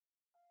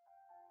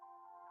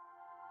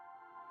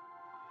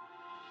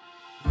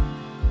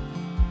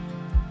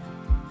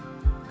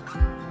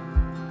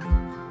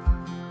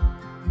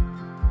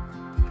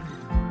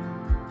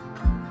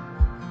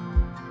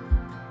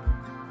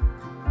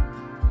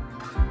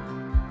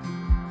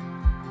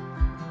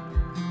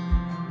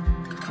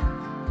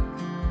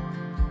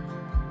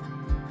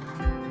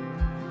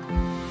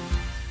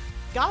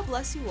God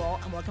bless you all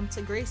and welcome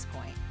to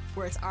Gracepoint,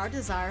 where it's our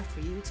desire for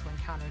you to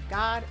encounter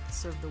God,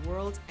 serve the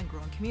world, and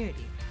grow in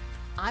community.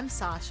 I'm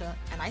Sasha,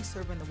 and I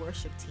serve in the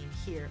worship team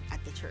here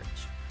at the church.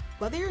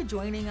 Whether you're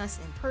joining us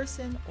in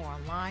person or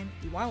online,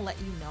 we want to let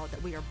you know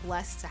that we are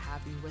blessed to have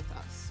you with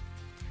us.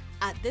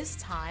 At this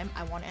time,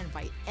 I want to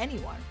invite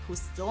anyone who's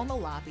still in the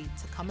lobby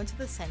to come into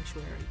the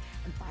sanctuary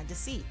and find a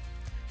seat.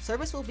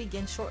 Service will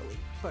begin shortly,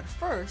 but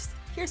first,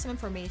 here's some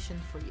information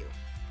for you.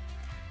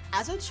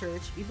 As a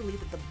church, we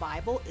believe that the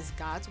Bible is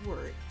God's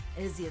word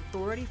and is the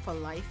authority for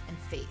life and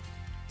faith.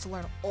 To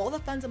learn all the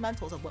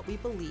fundamentals of what we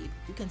believe,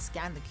 you can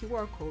scan the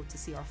QR code to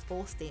see our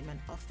full statement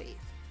of faith.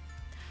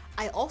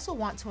 I also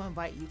want to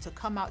invite you to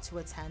come out to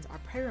attend our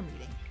prayer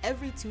meeting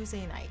every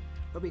Tuesday night,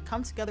 where we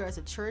come together as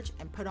a church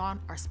and put on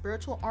our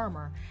spiritual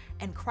armor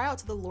and cry out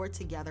to the Lord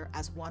together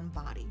as one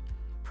body.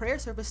 Prayer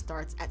service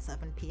starts at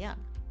 7 p.m.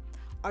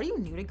 Are you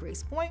new to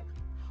Gracepoint?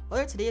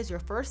 Whether today is your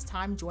first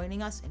time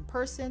joining us in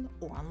person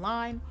or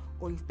online,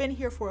 or you've been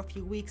here for a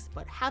few weeks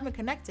but haven't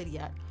connected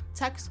yet,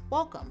 text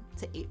WELCOME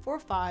to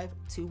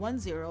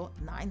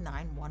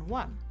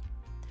 845-210-9911.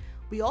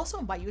 We also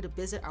invite you to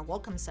visit our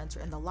Welcome Center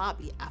in the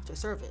lobby after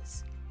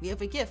service. We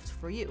have a gift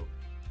for you.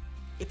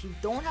 If you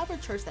don't have a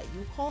church that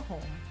you call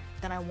home,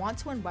 then I want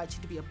to invite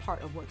you to be a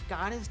part of what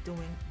God is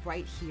doing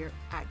right here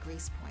at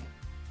Gracepoint.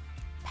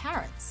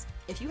 Parents,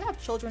 if you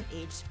have children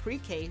aged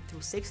pre-K through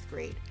 6th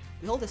grade,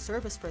 we hold a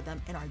service for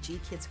them in our G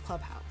Kids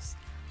Clubhouse.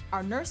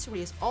 Our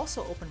nursery is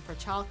also open for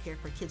childcare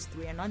for kids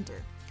 3 and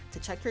under. To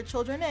check your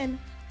children in,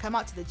 come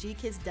out to the G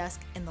Kids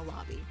desk in the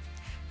lobby.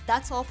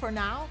 That's all for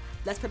now.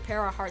 Let's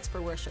prepare our hearts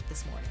for worship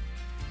this morning.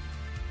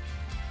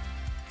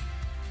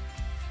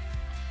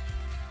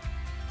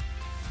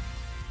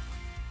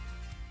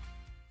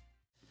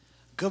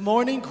 Good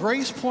morning,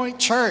 Gracepoint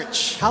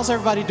Church. How's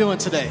everybody doing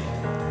today?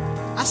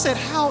 I said,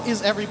 how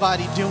is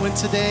everybody doing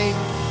today?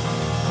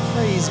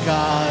 Praise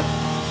God.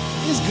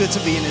 It's good to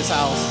be in this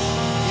house.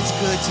 It's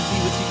good to be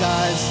with you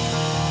guys,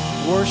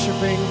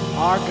 worshiping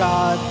our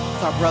God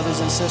with our brothers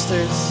and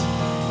sisters.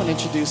 I want to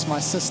introduce my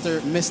sister,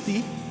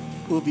 Misty,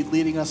 who will be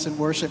leading us in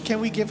worship.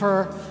 Can we give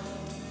her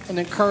an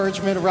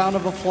encouragement, a round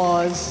of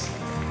applause?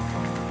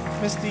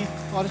 Misty,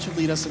 why don't you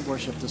lead us in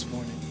worship this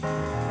morning?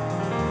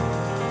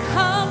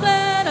 Come,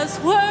 let us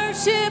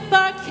worship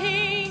our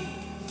King.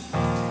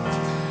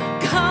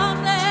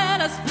 Come,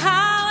 let us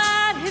bow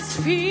at his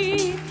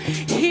feet.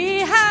 He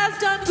has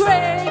done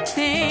great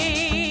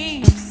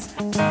things.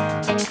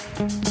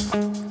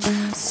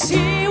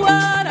 See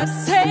what our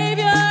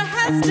Savior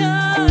has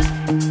done.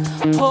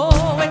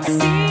 Oh, and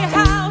see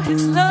how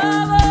his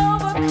love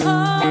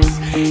overcomes.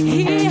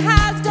 He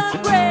has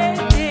done great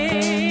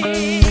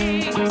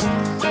things.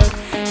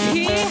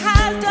 He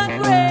has done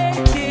great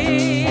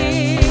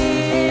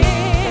things.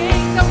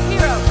 Oh,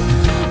 hero,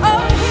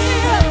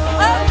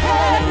 oh,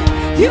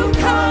 heaven, you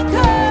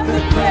conquer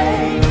the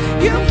grave.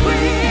 You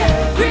free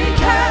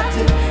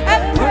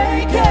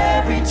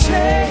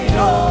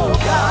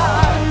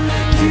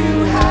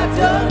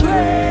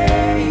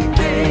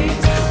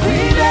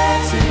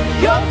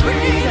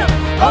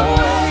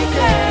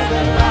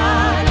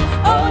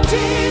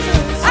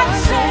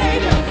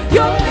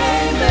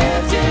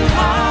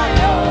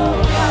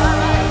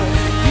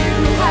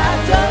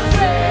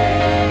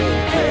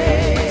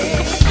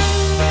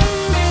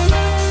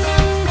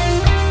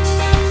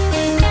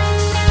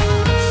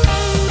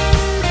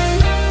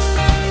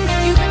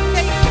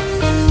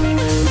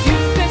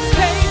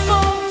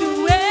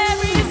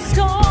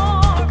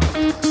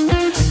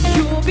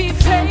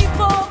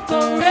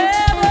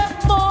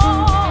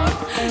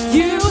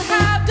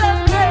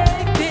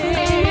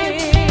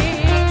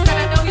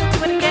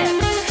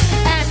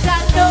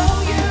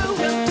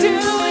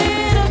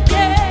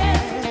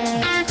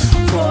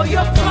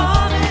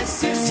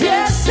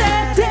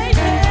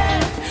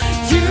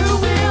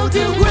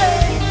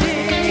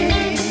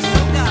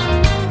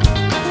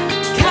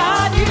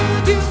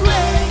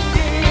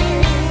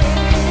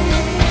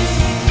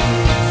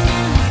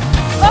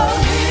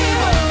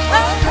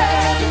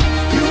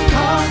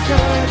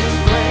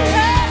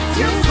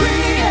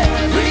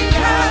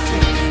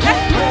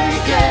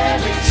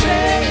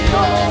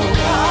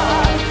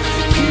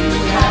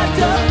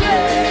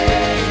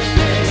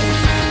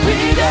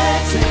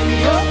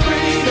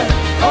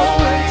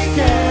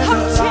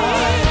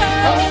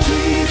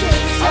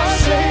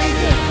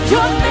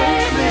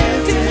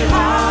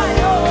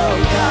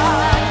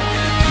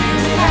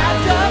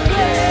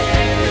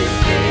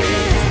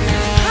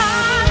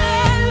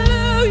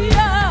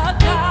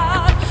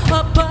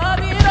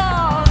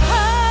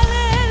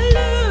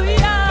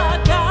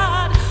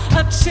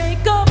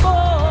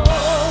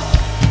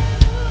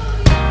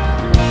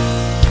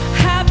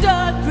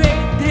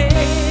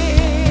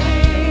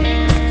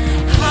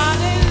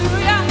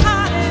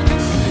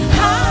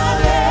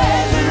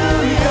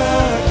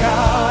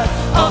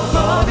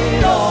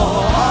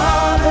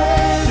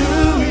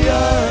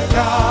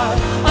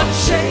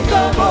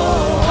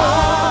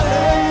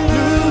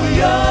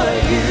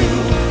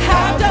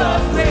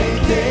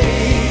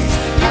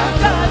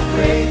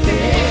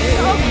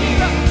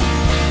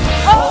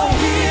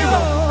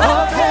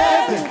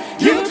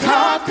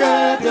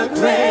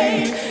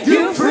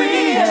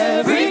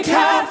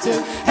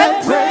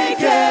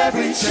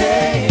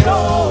chain,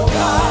 oh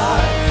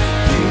God.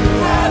 You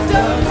have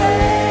done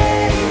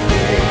great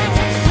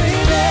things. We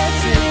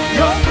dance in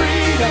your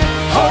freedom,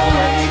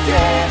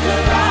 awakened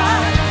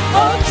alive.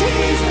 Oh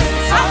Jesus,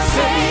 our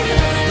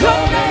Savior,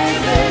 your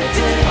name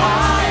lifted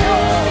high,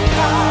 oh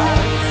God.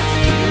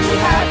 You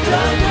have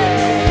done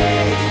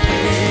great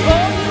things.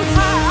 Oh,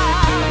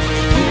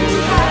 you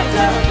have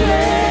done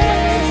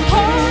great.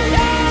 Oh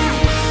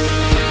yeah,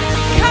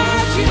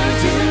 God, you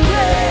do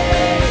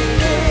great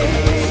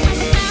things.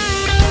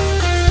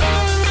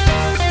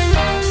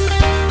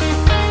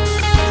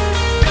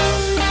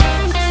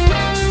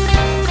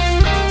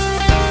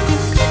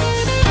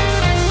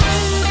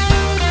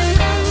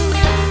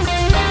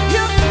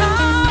 You've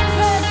done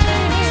great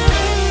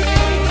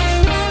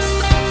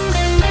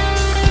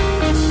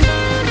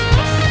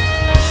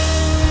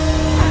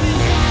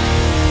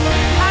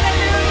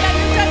Hallelujah.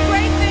 You've done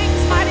great things,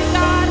 mighty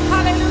God.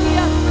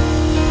 Hallelujah.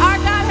 Our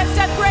God has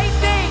done great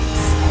things.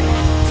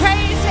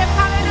 Praise him.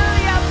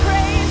 Hallelujah.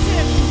 Praise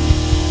him.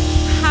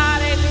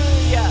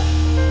 Hallelujah.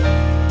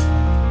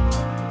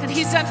 And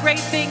he's done great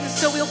things,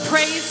 so we'll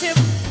praise him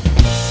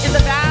in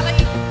the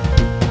valley.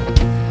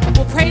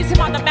 We'll praise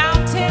him on the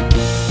mountain.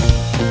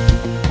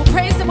 We'll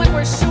praise him when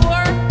we're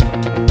sure.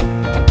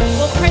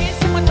 We'll praise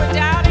him when we're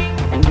doubting,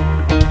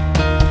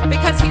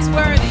 because he's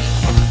worthy.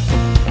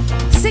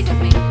 Sing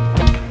with me.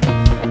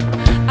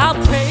 I'll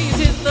praise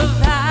in the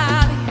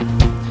valley,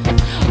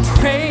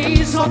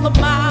 praise on the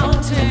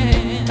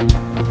mountain.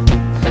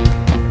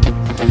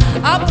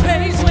 I'll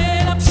praise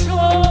when I'm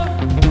sure,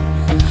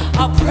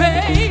 I'll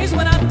praise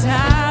when I'm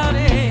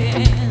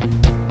doubting.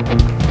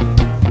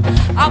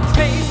 I'll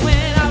praise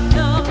when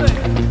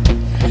outnumbered,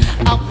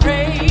 I'll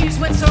praise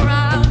when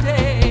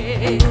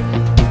surrounded.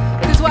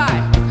 'Cause why?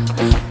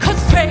 'Cause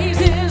praise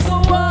is the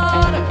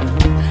water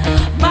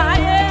my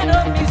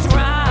enemies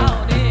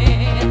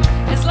drowning.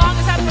 As long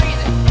as I'm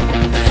breathing,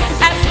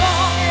 as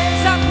long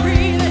as I'm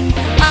breathing,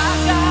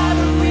 I've got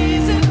a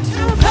reason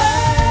to praise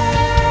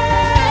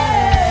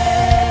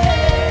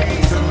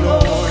the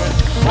Lord.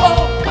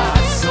 Oh, my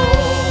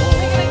soul.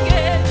 Sing it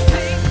again,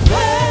 sing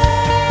praise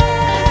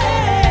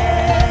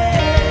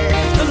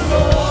the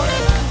Lord.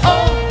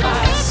 Oh,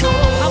 my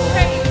soul. I'll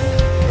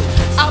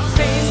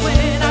praise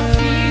when I'm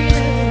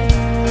feeling.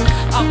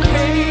 I'll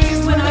praise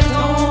when I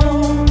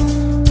don't.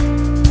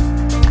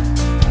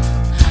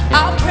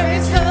 I'll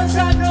praise 'cause I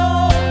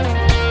know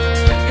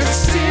you're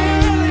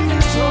still in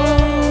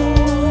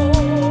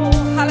control.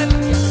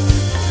 Hallelujah.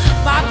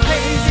 My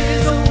praise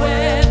is a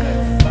weapon.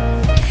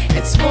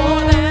 It's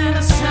more than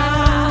a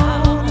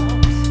sound.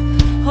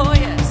 Oh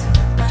yes.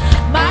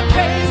 My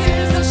praise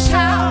is a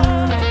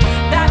shout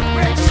that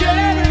brings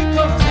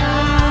Jericho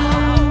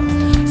down.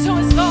 So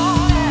as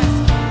long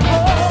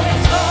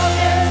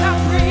as I'm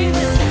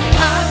breathing,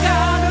 I've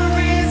got a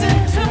reason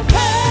to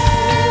praise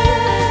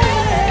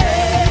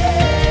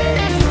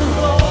the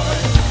Lord.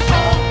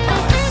 Oh, my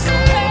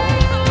soul.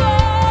 Praise the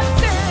Lord,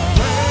 sing.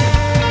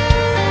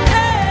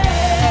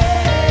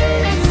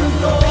 Praise the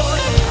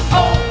Lord.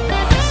 Oh,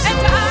 my soul.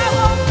 And I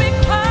won't be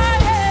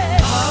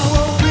quiet. I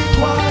won't be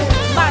quiet.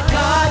 My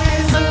God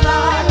is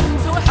alive.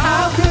 So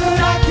how could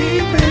I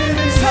keep it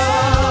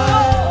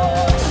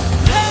inside?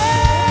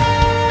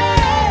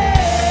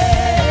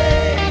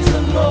 Praise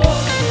the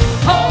Lord.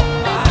 Oh,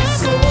 my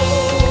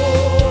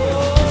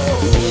soul.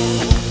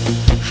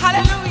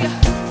 Hallelujah.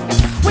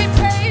 We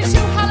praise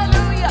you.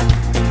 Hallelujah.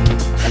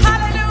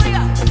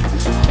 Hallelujah.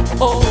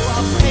 Oh,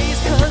 I'll praise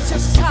 'cause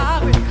you're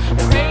sovereign.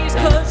 Praise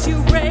 'cause you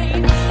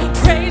reign.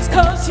 Praise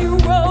 'cause you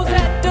rose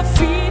and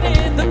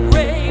defeated the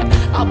grave.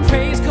 I'll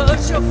praise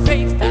 'cause you're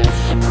faithful.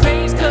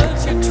 Praise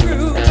 'cause you're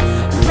true.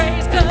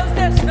 Praise 'cause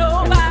there's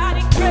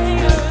nobody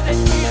greater than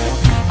you.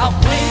 I'll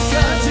praise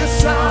 'cause you're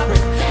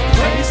sovereign.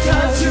 Praise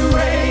 'cause you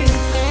reign.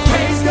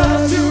 Praise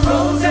 'cause you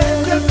rose and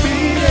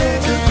defeated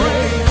the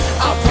grave.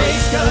 I'll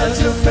praise 'cause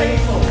you're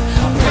faithful.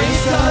 I'll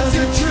praise 'cause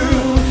you're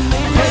true.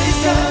 Praise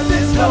 'cause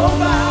there's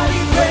nobody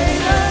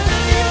greater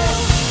than you.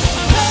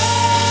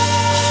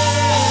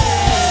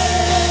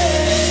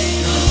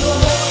 Praise the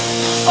Lord.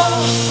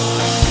 Oh,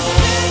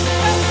 sing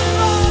praise the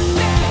Lord,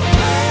 sing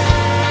praise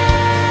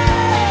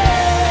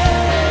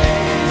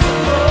the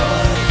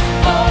Lord.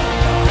 Oh,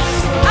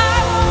 I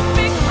won't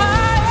be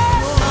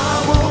quiet. I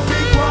won't be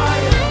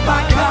quiet.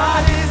 My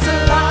God is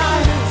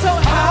alive. So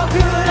how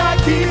could I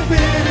keep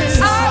it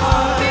inside? I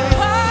won't be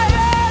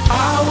quiet. I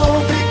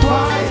won't be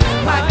quiet.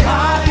 My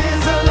God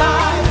is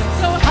alive.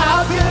 So how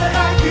could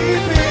I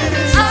keep it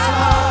inside? I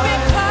won't be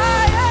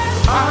quiet.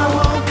 I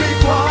won't be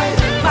quiet.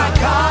 My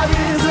God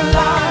is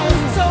alive.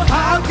 So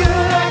how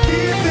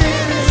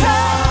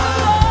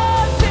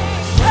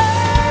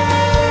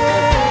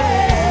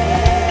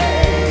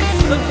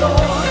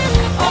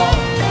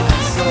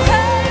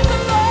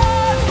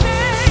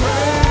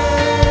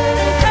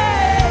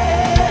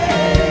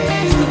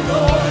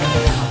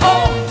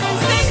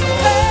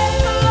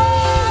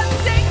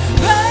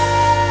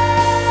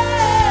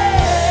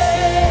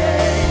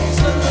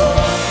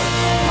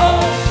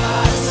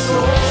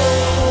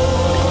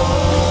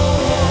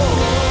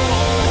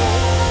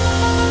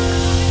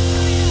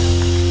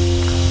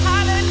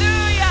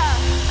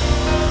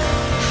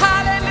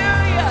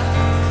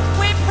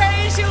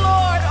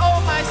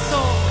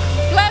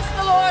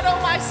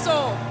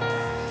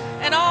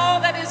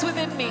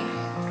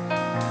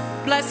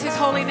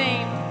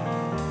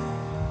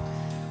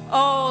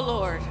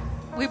Lord.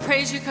 We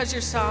praise you because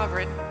you're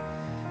sovereign.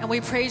 And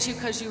we praise you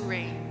because you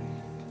reign.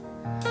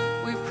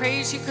 We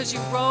praise you because you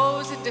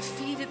rose and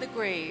defeated the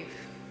grave.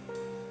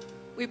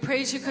 We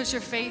praise you because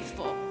you're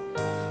faithful.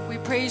 We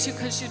praise you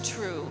because you're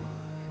true.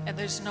 And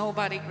there's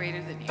nobody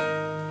greater than you.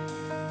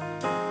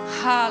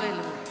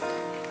 Hallelujah.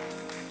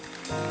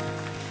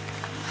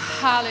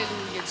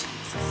 Hallelujah,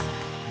 Jesus.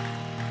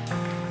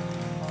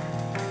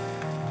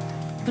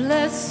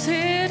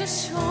 Blessed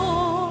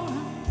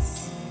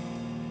assurance,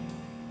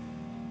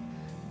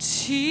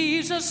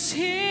 Jesus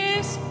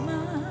is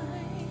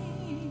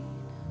mine.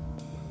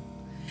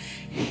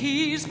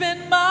 He's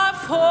been my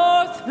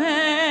fourth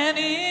man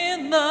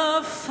in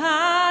the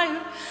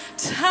fire,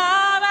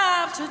 time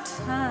after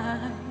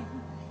time.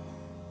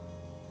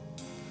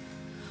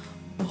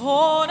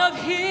 Born of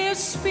his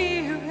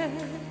spirit,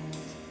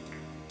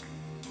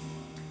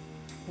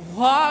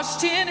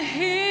 washed in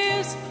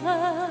his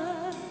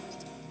blood,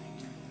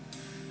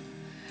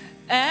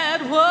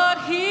 and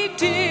what he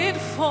did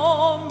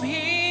for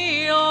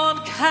me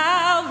on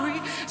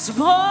Calvary is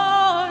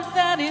more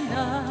than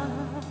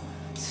enough.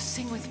 So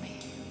sing with me.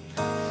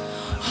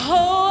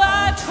 Oh,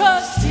 I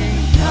trust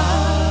in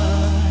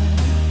God,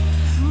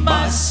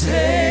 my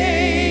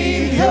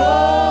Savior,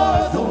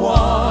 the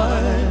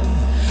one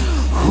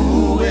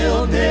who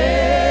will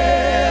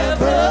never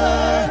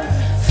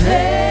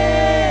fail.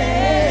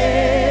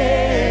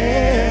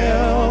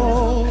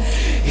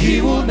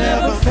 He will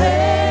never fail.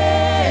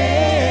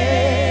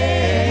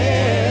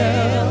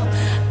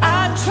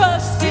 I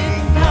trust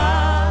in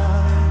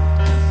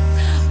God,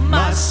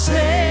 my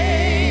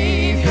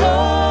Savior,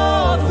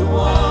 the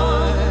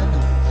one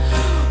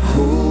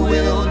who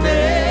will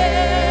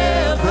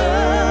never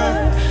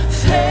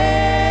fail.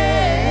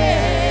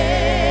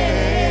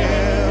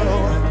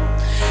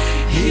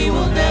 He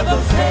will never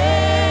fail.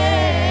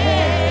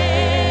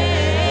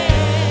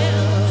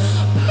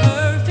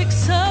 Perfect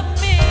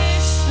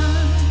submission.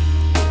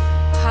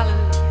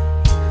 Hallelujah.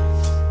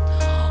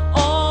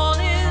 All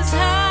is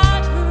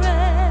at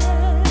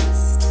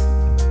rest.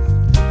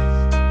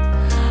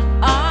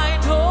 I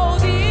know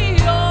the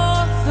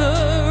author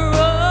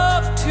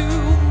of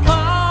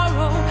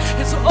tomorrow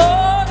has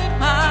ordered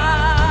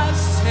my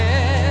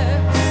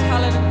steps.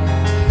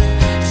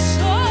 Hallelujah.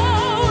 So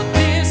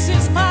this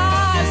is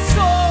my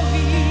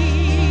story.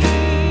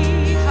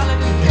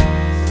 Hallelujah.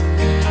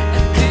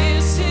 And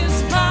this is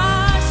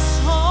my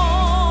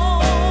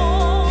song.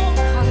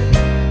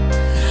 Hallelujah.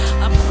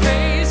 I'm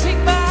praising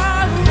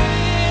my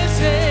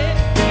risen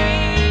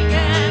King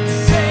and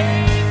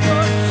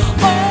Savior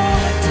all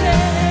the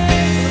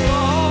day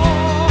long.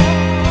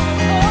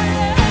 Oh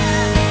yeah.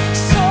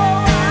 So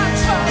I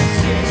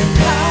trust in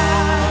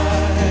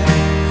God,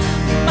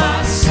 my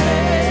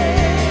Savior,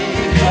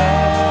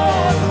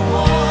 the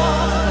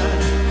one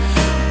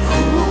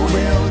who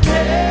will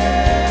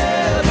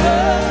never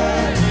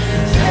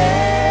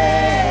fail.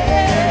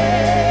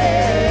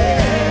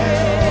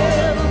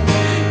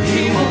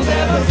 He will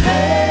never fail.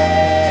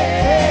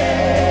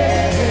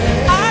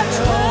 I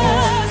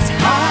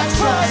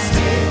trust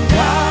in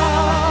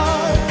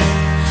God,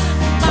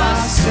 my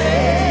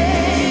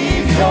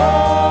Savior,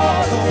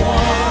 the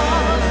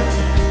one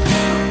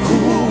who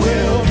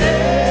will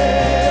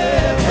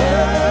never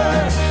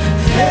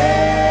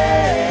fail.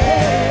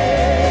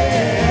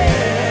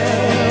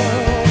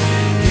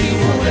 He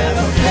will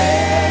never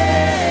fail.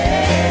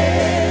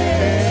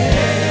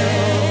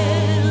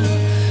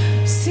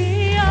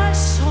 See, I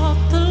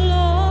sought the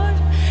Lord,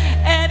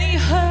 and he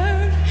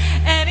heard,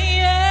 and he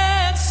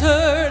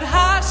answered.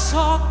 I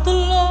sought the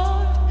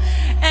Lord,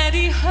 and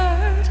he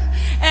heard,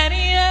 and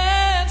he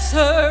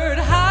answered.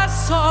 I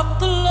sought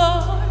the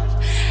Lord,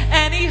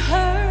 and he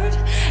heard,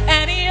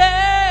 and he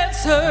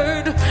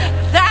answered.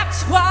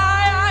 That's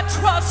why I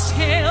trust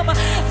him.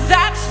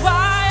 That's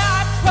why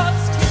I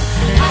trust him.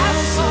 I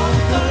sought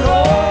the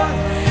Lord,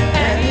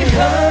 and he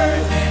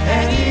heard,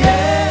 and he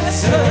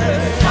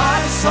answered. I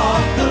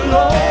sought the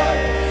Lord,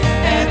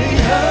 and he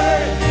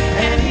heard,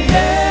 and he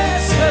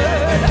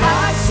answered.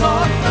 I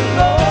sought the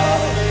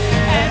Lord,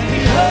 and he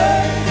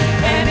heard,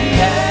 and he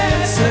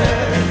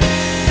answered.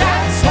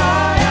 That's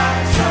why I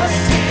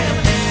trust him.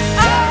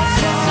 I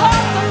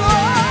sought the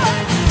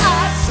Lord,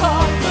 I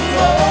sought the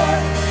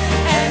Lord,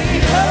 and he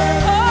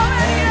heard,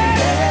 and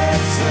he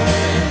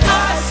answered.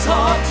 I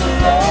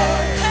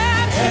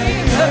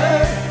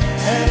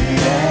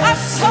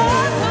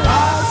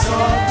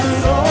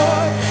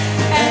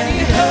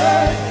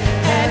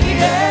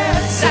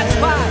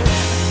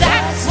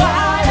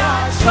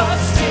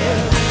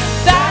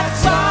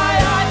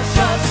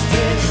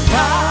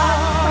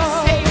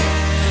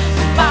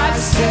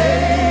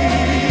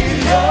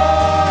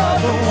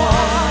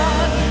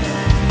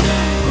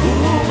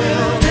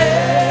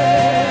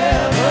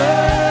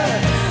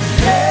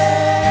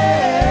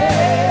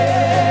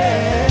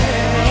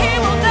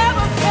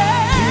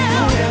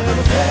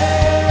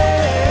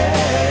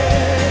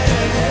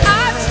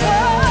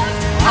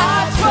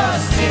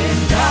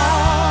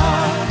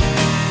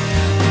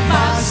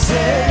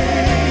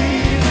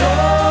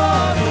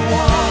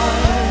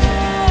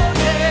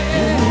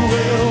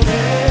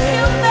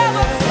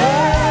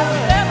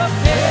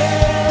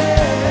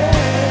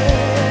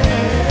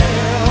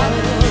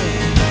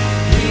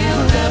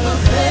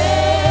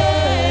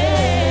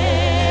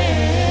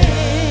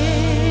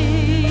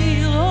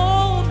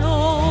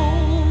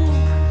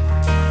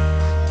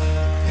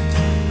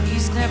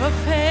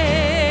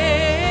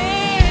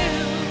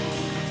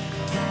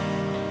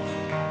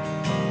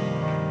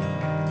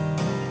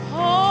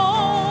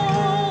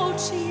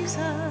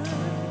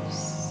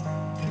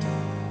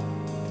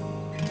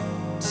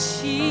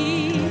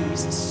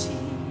Jesus,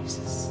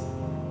 Jesus.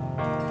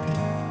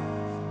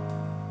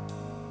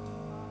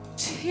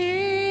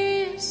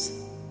 'Tis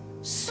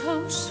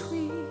so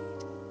sweet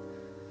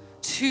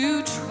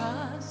to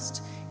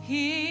trust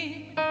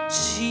in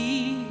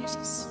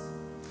Jesus,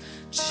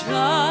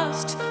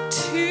 just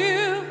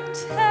to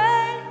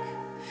take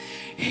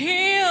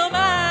him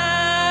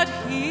at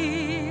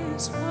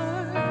his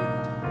word,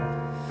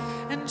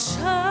 and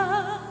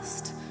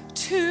just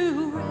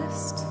to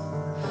rest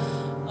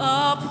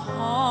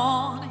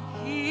upon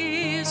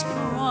his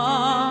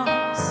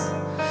promise,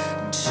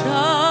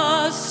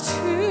 just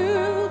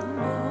to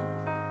know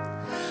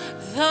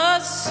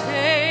thus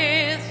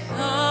saith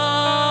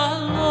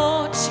the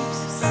Lord.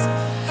 Jesus,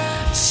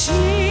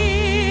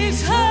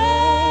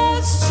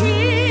 Jesus,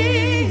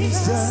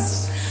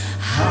 Jesus,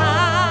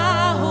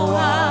 how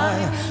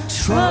I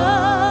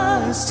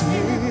trust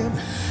him,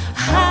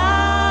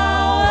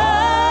 how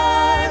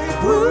I've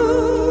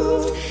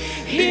proved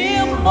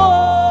him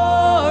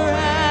more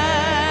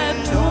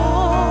and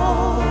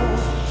more.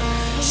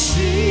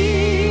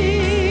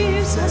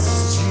 Jesus,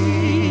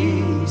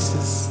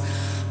 Jesus,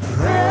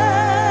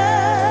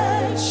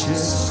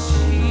 precious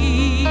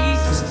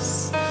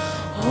Jesus.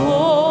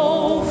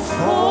 Oh,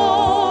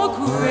 for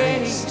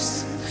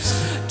grace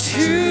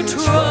to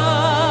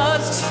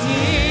trust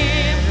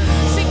him.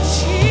 Sing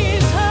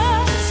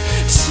Jesus,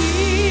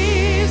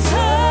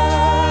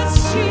 Jesus,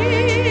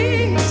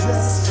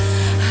 Jesus,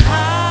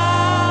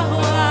 how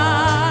I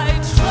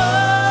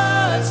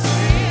trust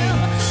him,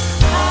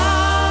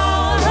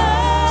 how I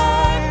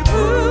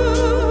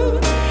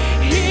prove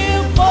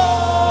him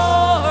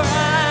more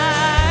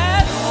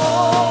and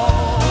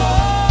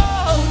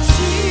more.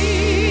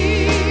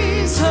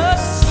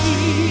 Jesus,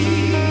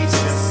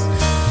 Jesus,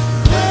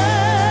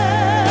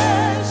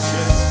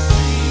 precious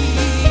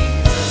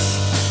Jesus.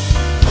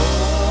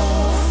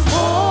 Oh,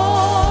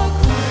 for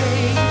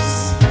grace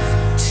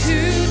to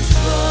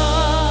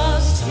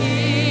trust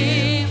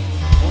him.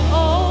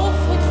 Oh,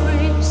 for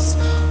grace.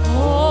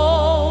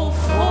 Oh,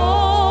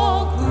 for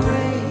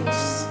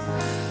grace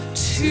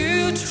to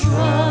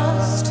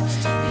trust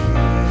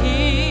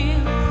him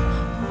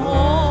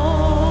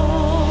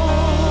more.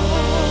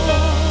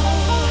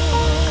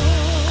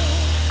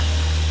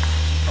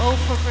 Oh,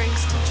 for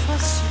grace to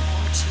trust you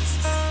more,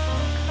 Jesus.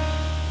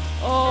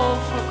 Oh,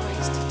 for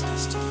grace to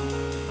trust you.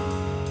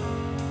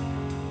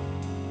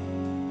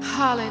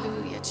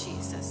 Hallelujah,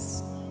 Jesus.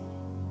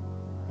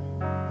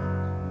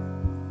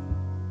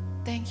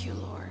 Thank you,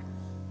 Lord.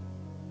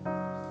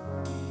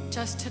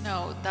 Just to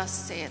know, thus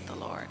saith the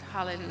Lord.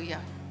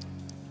 Hallelujah.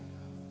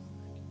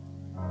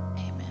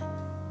 Amen.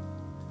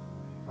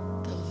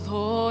 The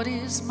Lord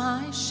is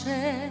my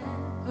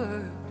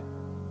shepherd.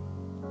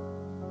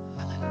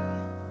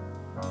 Hallelujah.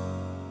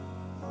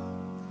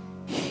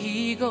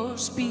 He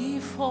goes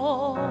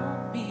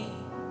before me.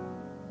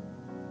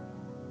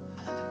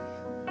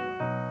 Hallelujah.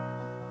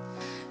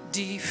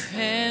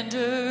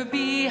 Defender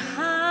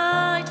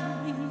behind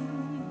me.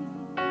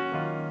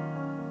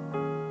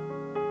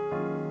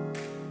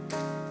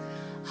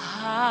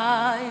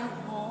 I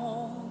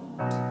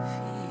won't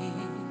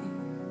fear.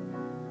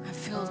 I'm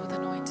filled with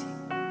anointing.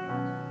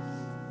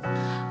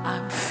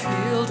 I'm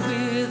filled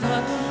with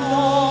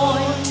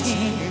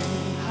anointing.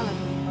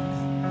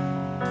 Hallelujah.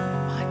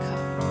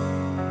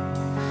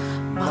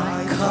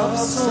 My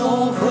cup's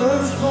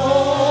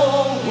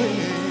overflowing.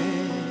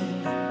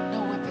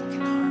 No weapon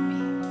can harm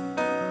me.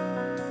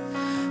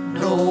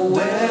 No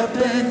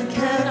weapon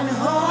can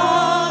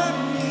harm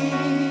me.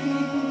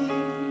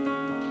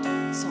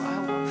 So I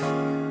won't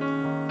fear.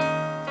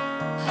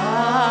 I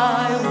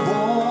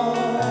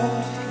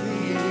won't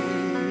fear.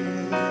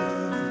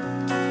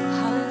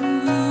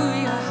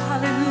 Hallelujah,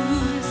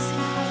 hallelujah,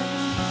 sing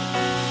hallelujah.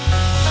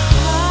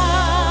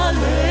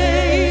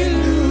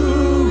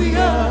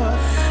 Hallelujah,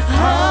 I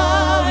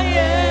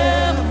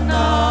am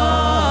not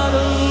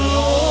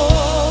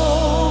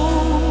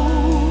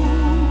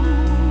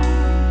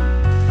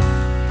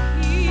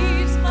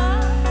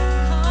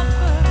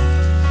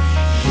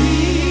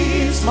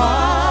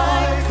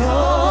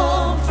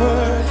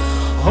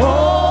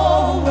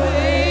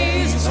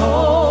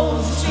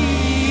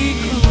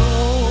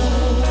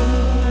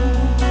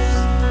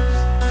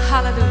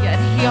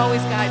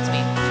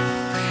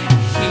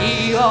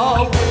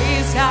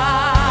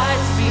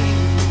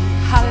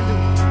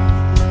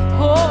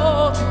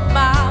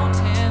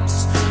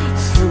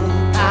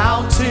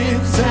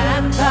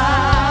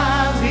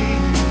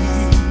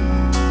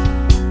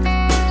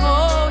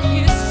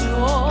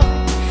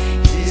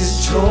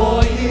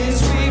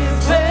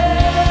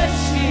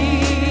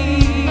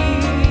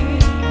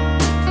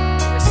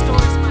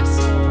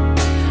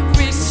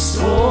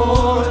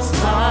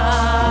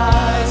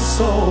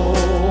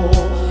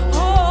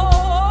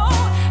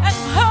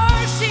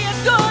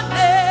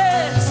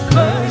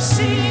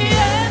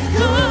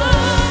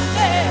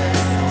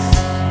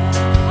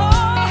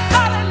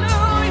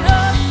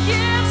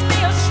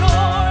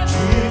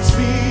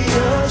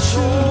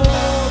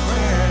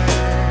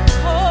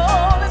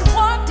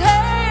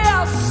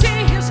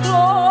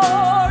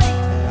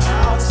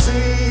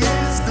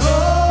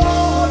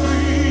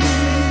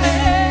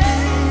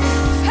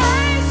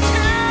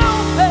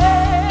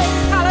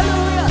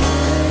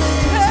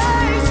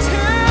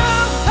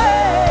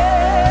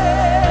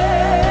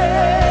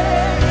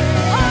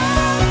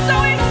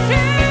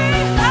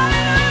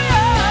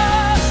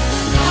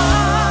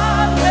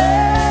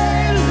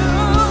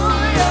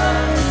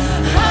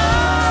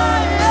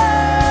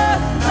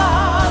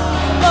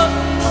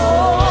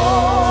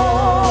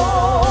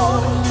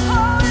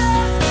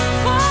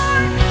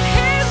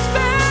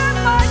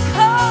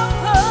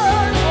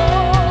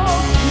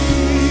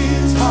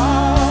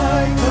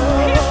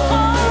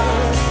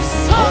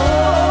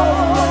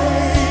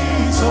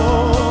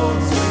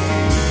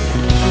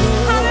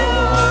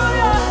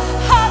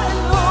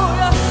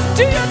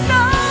Do you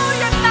know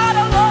you're not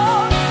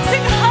alone?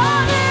 Sing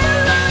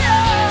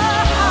hallelujah,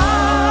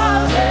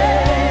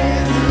 hallelujah,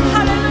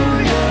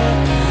 hallelujah.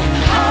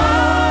 I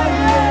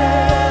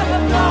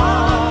am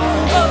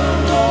not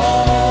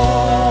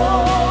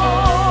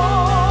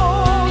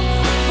alone,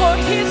 for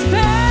He's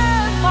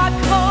been my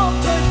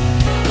comfort.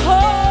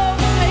 Oh,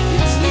 thank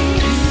you,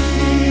 Jesus.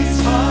 He's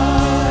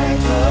my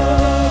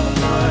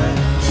comfort,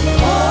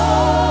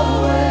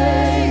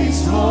 always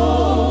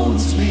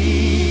holds me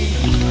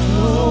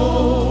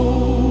close.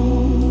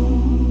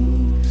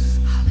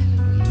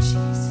 Hallelujah,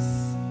 Jesus.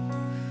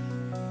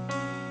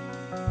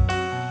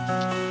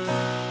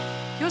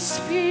 Your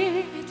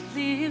spirit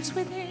lives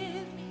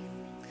within me,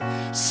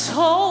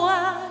 so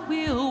I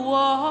will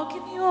walk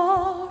in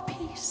your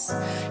peace.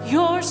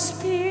 Your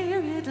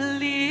spirit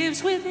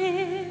lives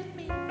within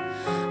me,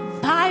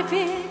 my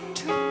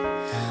victory,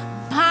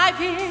 my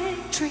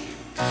victory.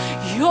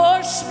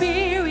 Your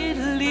spirit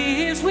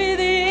lives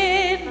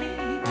within me,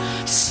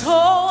 so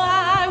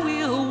I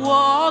will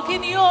walk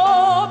in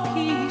your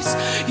peace.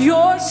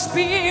 Your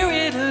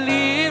spirit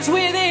lives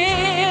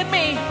within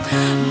me,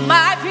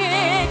 my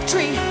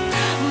victory,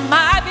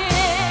 my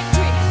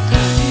victory.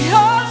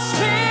 Your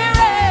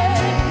spirit,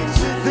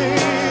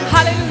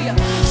 hallelujah.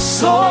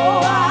 So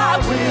I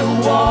will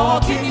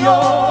walk in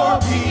your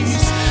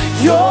peace.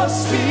 Your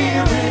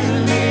spirit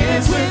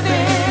lives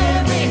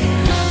within me,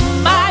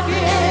 my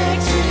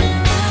victory.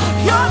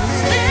 Your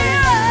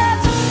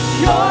spirit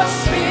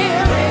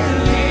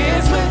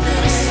lives within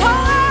me. So I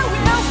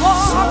will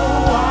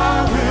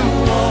walk.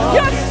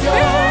 Your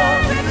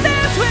spirit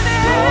lives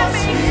within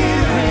me.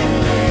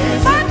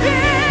 My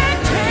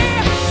victory,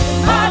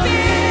 my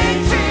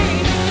victory,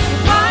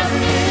 my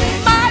victory,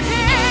 my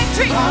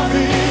victory,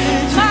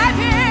 my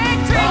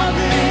victory, my victory,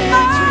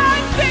 my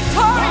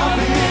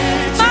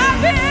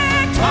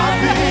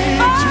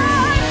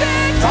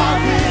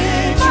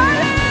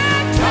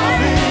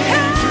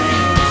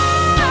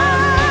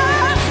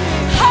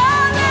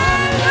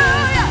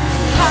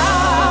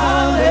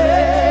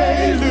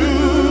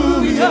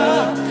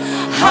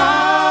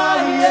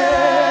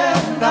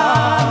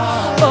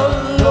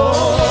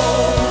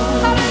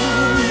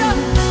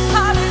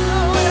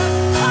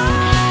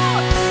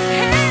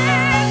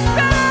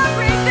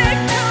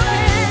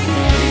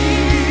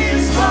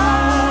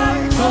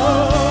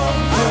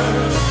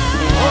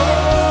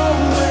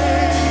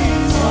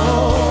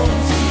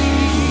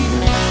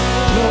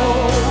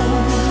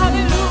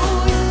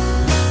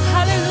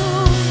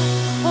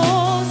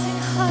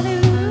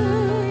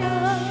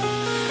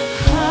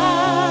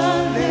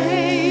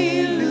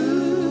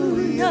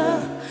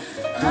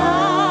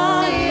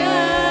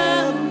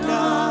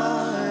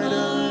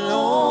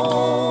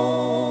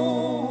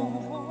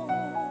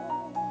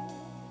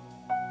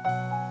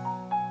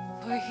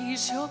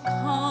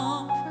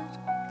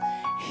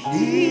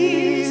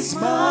He's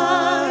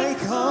my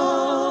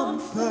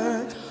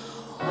comfort,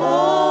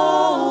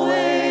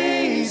 always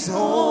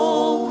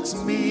holds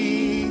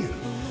me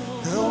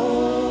close.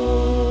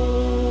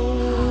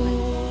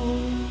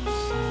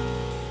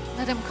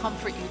 Let him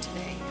comfort you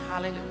today.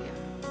 Hallelujah.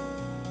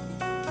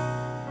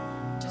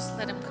 Just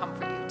let him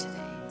comfort you today.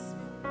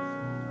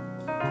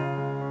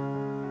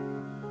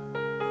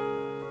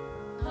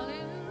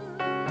 Hallelujah.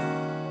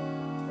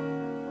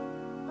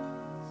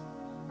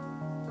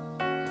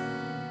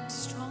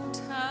 Strong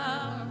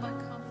tower, my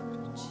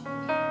comfort, Jesus.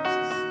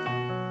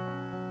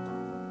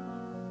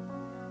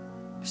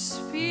 Your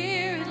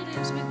spirit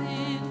lives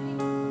within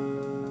me.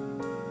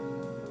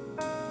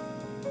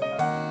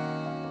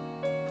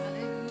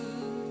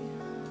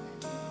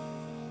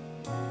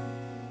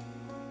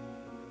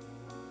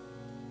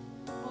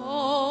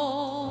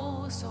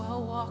 Oh, so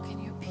I'll walk in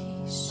your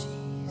peace,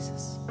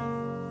 Jesus.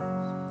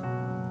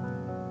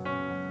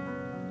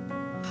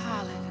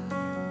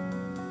 Hallelujah.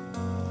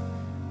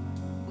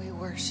 We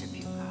worship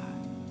you,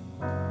 God.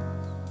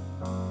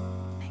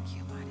 Thank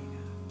you, mighty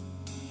God.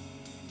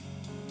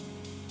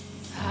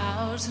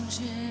 1,000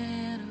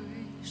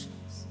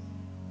 generations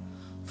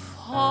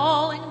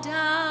falling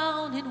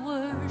down in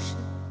worship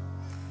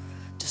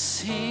to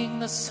sing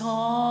the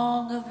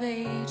song of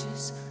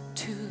ages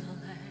to the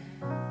Lamb.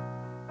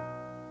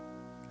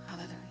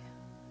 Hallelujah.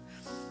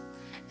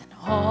 And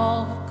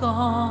all who've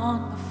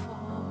gone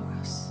before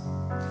us,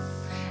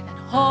 and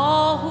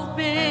all who've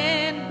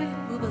been with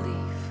will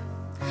believe.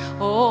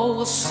 Oh,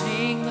 we'll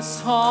sing the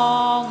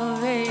song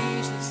of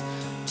ages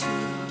to the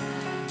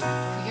Lamb.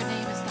 For your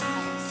name is the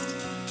highest.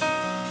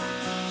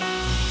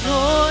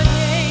 Your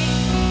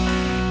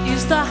name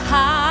is the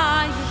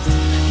highest.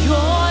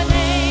 Your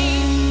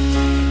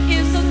name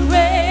is the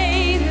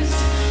greatest.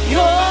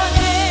 Your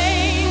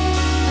name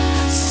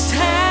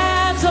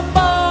stands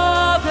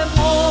above them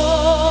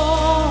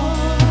all.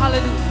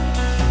 Hallelujah.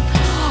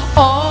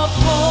 All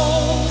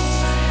thrones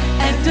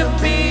and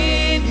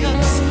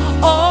dominions,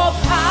 all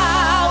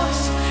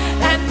powers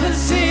and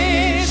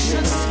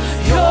positions.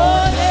 Your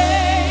name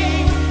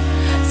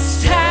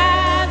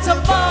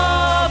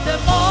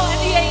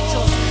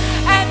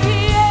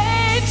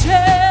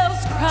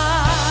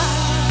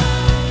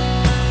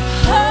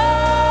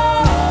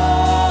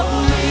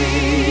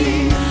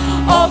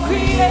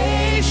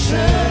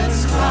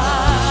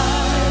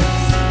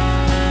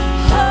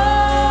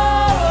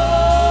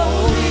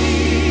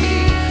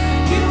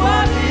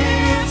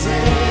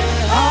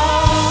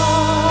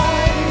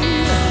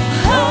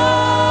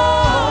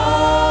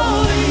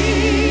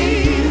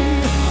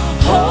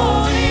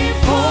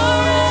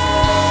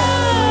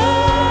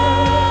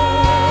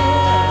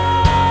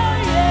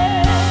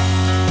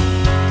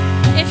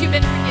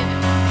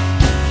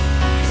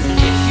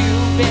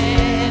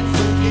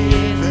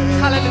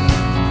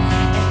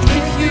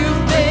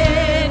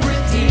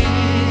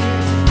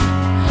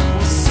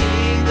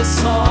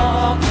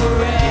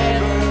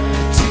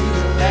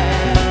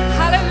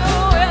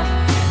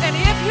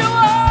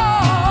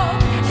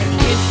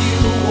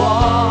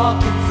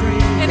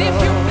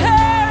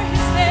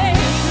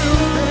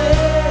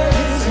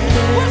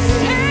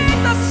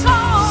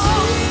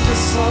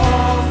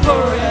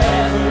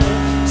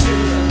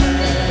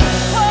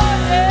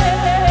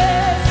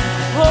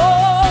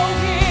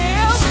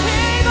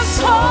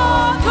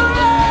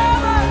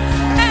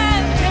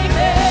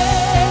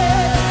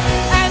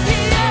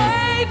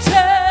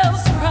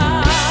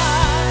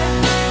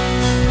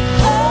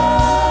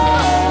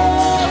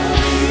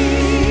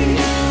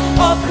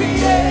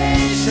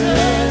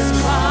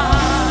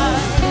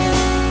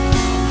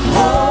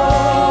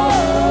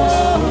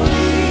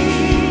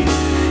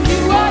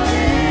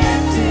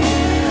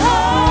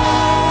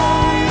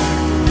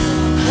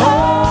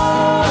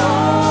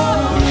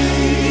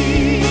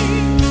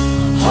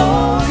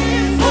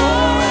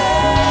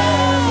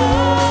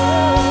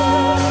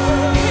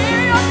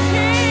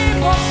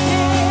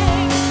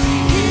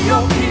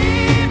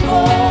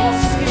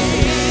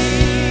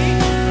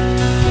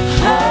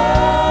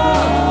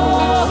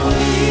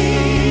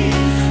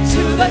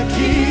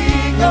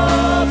King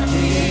of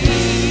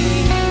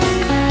Kings.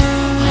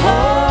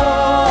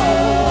 Holy,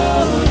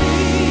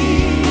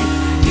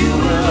 you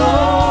will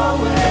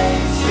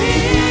always be.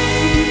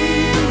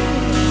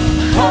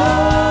 Holy,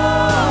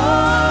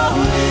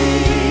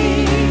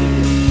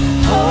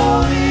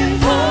 holy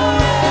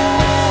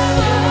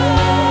forever.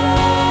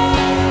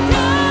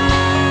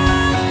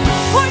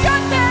 For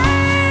your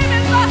name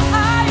is the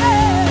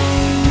highest.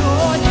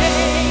 Your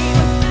name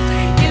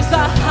is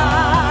the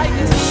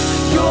highest.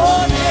 Your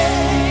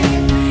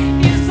name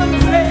is the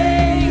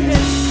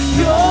greatest.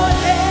 Your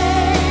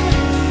name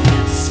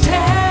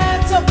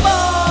stands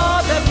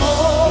above them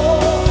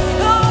all.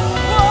 Oh,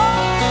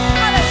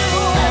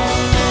 hallelujah.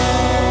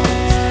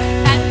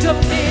 And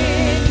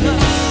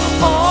dominions,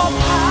 all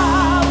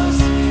powers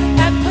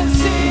and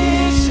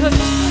positions.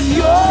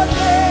 Your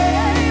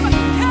name,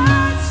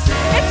 yes,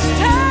 it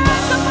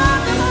stands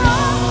above them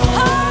all.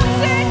 Oh,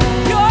 sing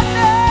your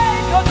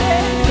name, your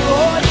name,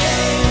 your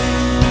name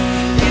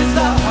is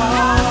the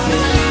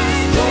highest.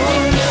 Your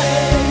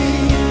name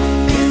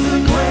is the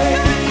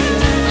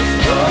greatest.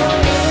 Your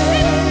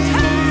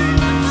name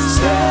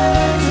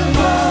stands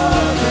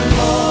above them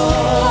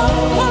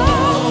all.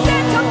 Oh,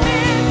 sing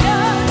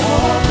dominion.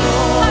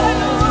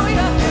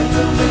 Hallelujah.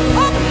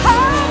 All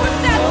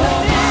powers and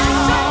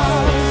positions,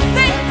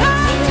 they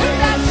come to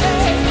that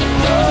name.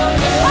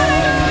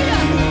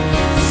 Hallelujah.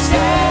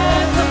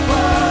 Stands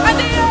above. And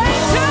the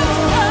angels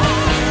cry.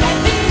 And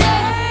the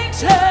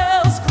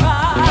angels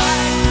cry.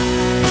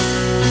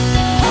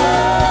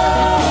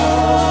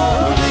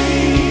 Holy,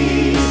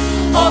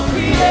 all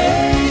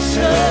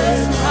creation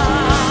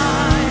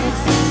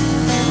cries.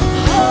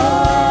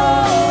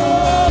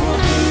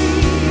 Holy,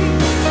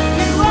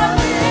 you are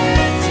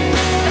lifted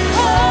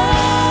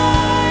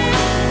high.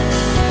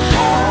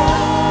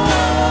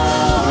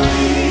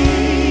 Holy,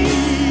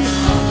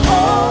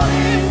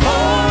 holy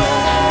forever.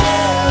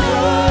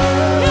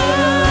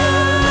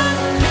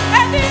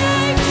 And the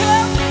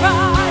angels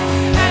cry.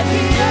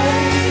 And the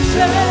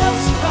angels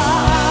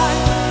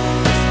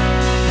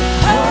cry.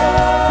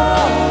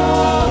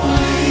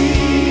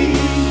 Holy,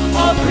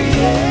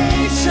 all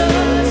creation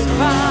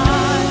cries.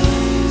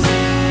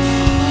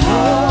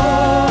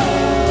 Holy,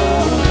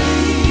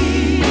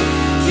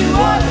 you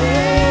are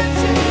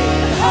lifted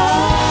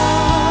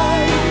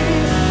high.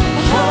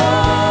 Holy,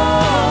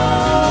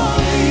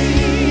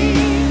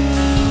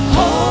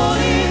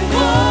 holy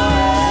forever.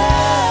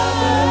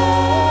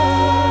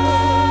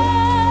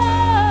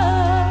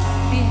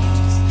 The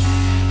angels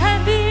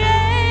and the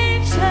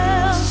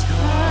angels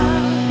cry.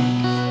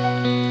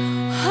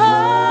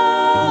 Holy,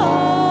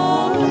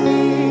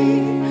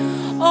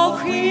 all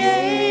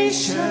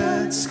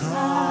creation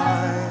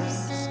cries.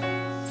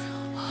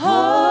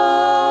 Holy,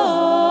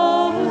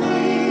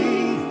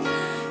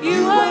 you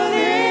are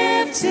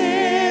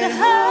lifted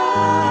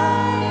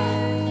high.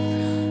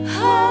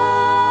 Holy,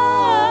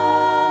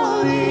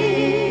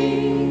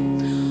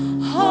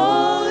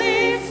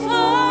 holy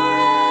forever.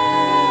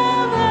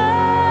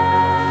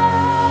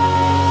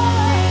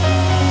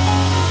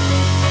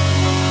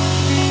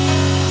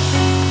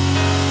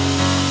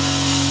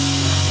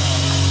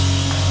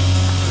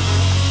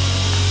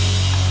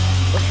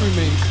 Let's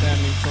remain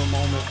standing for a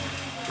moment.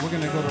 We're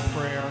going to go to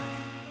prayer.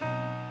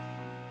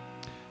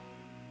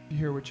 You're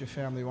here with your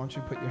family. Why don't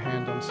you put your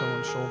hand on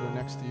someone's shoulder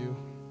next to you?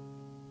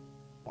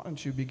 Why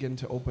don't you begin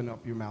to open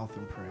up your mouth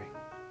and pray?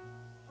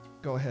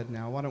 Go ahead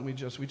now. Why don't we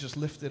just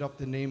lifted up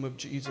the name of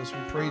Jesus. We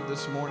prayed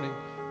this morning.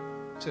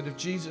 Said if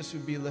Jesus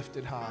would be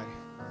lifted high,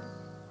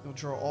 you'll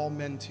draw all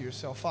men to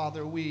yourself.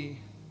 Father,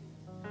 we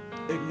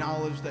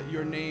acknowledge that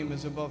your name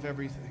is above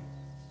everything.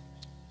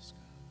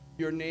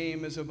 Your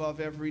name is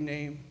above every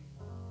name.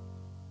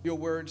 Your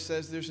word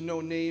says there's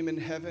no name in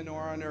heaven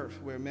or on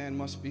earth where man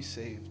must be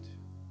saved.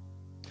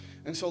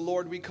 And so,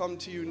 Lord, we come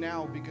to you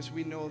now because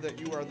we know that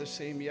you are the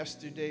same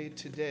yesterday,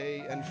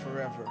 today, and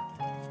forever.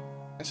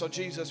 And so,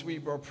 Jesus, we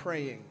are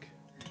praying.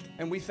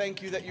 And we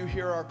thank you that you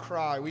hear our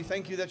cry. We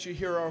thank you that you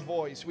hear our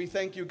voice. We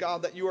thank you,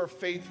 God, that you are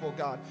faithful,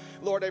 God.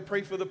 Lord, I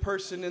pray for the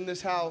person in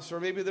this house, or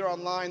maybe they're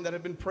online, that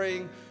have been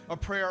praying a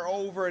prayer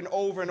over and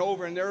over and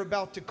over, and they're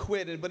about to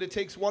quit, but it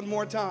takes one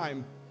more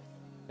time.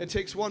 It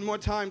takes one more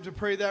time to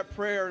pray that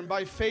prayer, and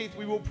by faith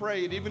we will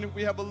pray it, even if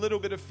we have a little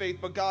bit of faith.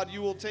 But God,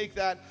 you will take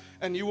that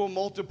and you will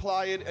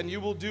multiply it, and you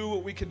will do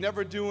what we could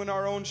never do in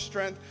our own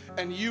strength,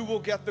 and you will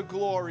get the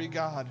glory,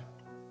 God.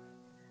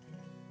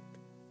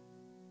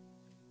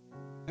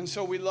 And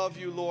so we love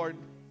you, Lord.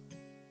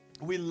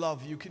 We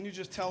love you. Can you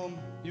just tell him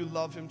you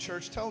love him,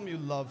 church? Tell him you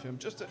love him.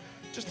 Just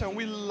tell him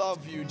we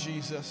love you,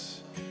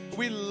 Jesus.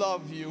 We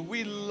love you.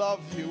 We love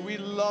you. We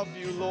love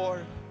you,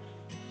 Lord.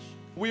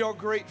 We are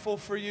grateful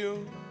for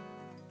you.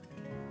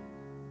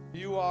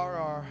 You are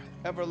our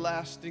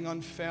everlasting,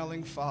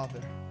 unfailing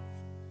Father.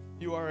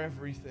 You are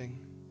everything.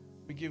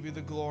 We give you the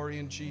glory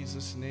in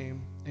Jesus'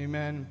 name.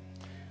 Amen.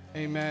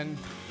 Amen.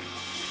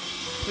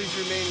 Please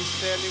remain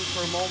standing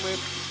for a moment.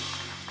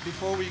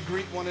 Before we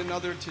greet one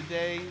another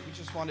today, we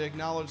just want to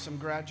acknowledge some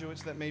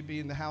graduates that may be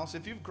in the house.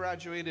 If you've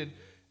graduated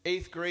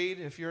 8th grade,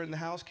 if you're in the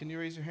house, can you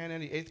raise your hand?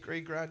 Any 8th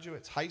grade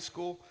graduates? High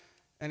school?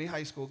 Any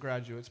high school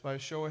graduates? By a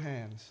show of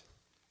hands.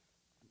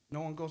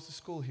 No one goes to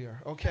school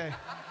here. Okay.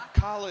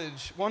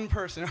 College, one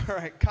person. All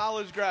right.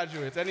 College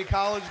graduates. Any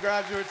college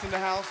graduates in the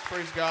house?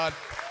 Praise God.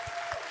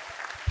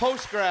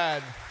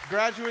 Post-grad,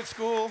 graduate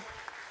school.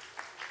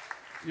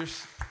 You're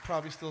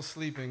probably still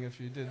sleeping if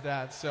you did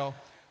that. So,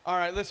 all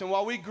right, listen,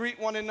 while we greet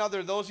one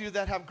another, those of you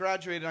that have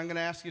graduated, I'm going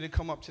to ask you to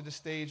come up to the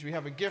stage. We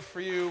have a gift for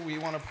you. We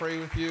want to pray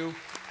with you.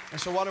 And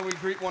so why don't we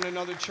greet one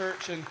another,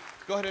 church, and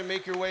go ahead and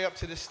make your way up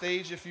to the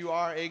stage if you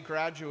are a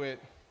graduate.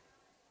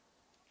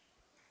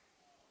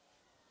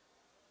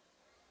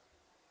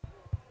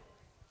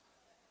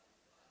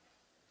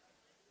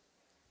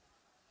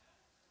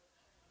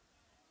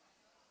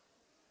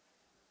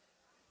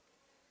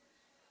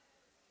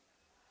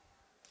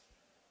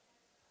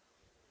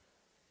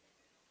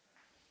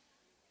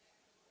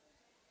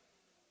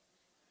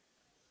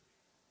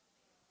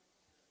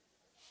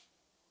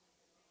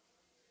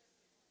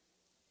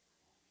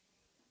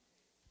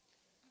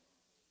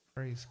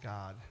 Praise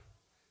God.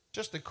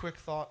 Just a quick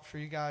thought for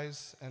you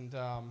guys, and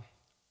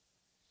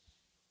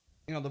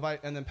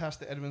and then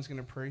Pastor Edwin's going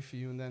to pray for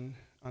you, and then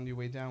on your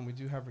way down, we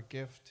do have a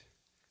gift.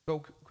 So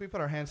can we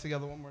put our hands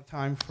together one more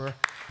time for?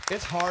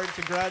 It's hard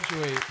to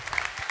graduate.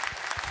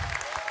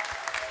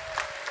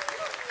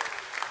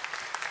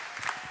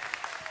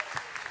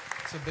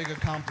 It's a big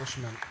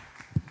accomplishment.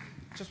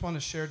 Just want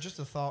to share just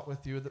a thought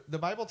with you. The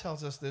Bible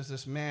tells us there's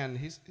this man.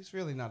 He's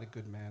really not a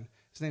good man.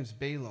 His name's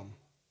Balaam.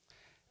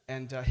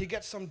 And he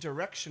gets some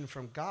direction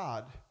from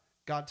God.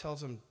 God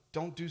tells him,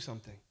 don't do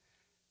something.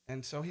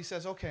 And so he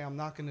says, okay, I'm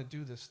not going to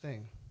do this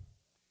thing.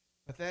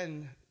 But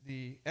then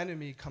the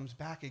enemy comes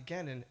back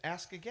again and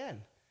asks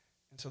again.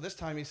 And so this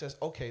time he says,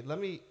 okay, let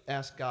me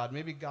ask God.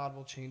 Maybe God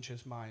will change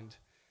his mind.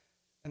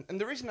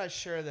 And the reason I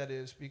share that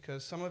is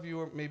because some of you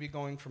are maybe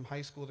going from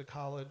high school to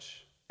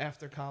college,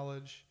 after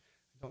college.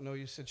 I don't know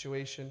your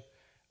situation.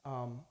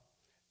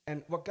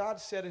 And what God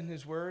said in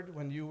his word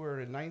when you were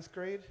in 9th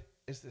grade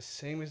is the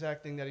same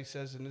exact thing that he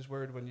says in his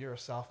word when you're a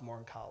sophomore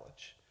in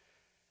college.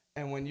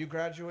 And when you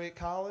graduate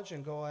college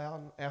and go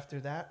out after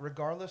that,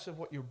 regardless of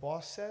what your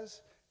boss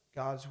says,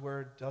 God's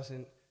word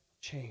doesn't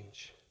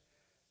change.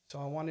 So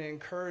I want to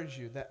encourage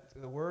you that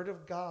the word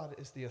of God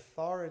is the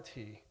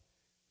authority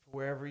for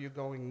wherever you're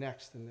going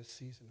next in this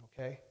season,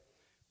 okay?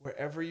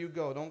 Wherever you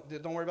go,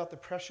 don't worry about the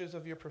pressures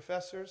of your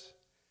professors.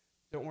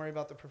 Don't worry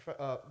about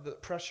the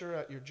pressure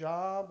at your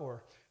job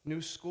or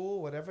new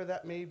school, whatever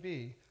that may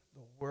be.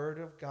 The word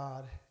of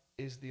God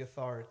is the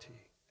authority,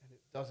 and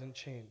it doesn't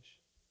change.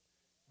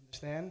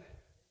 Understand?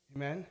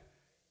 Amen?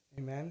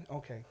 Amen?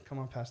 Okay, come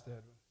on, Pastor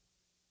Edwin.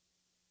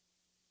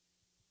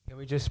 Can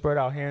we just spread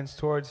our hands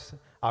towards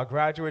our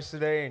graduates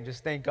today and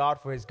just thank God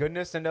for his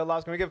goodness in their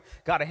lives? Can we give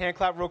God a hand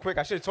clap real quick?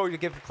 I should have told you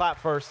to give the clap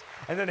first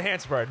and then the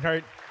hand spread,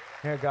 right?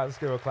 Yeah, God, let's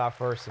give a clap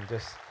first and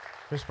just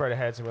spread our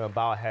heads and we'll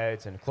bow our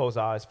heads and close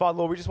our eyes. Father,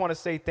 Lord, we just want to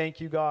say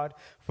thank you, God,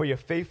 for your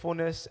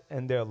faithfulness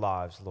in their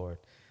lives, Lord.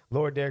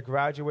 Lord, they're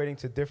graduating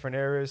to different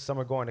areas. Some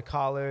are going to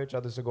college.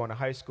 Others are going to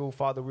high school.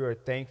 Father, we are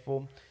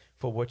thankful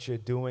for what you're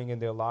doing in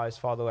their lives.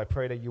 Father, I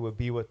pray that you will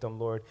be with them,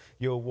 Lord.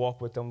 You'll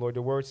walk with them, Lord.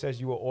 The word says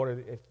you will order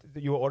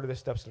the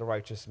steps of the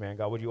righteous man,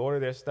 God. Would you order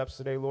their steps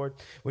today, Lord?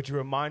 Would you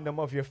remind them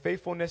of your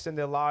faithfulness in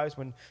their lives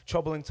when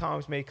troubling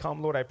times may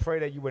come, Lord? I pray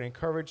that you would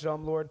encourage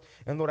them, Lord.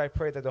 And, Lord, I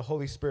pray that the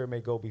Holy Spirit may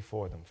go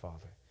before them,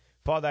 Father.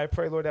 Father, I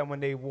pray, Lord, that when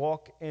they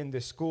walk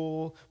into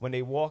school, when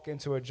they walk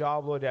into a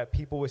job, Lord, that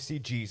people will see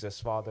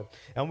Jesus, Father.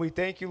 And we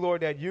thank you,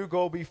 Lord, that you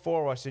go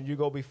before us and you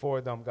go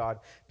before them,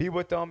 God. Be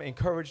with them,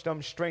 encourage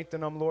them,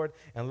 strengthen them, Lord,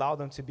 and allow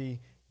them to be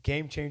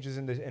game changers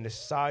in the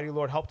society,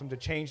 Lord. Help them to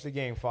change the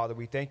game, Father.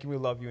 We thank you, we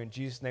love you. In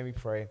Jesus' name we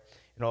pray.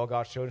 And all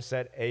God's children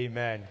said,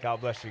 amen. God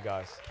bless you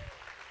guys.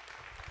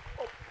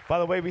 By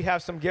the way, we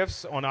have some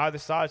gifts on either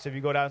side, so if you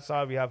go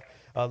outside, we have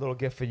a little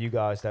gift for you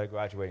guys that are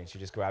graduating. So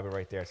just grab it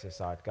right there to the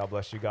side. God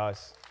bless you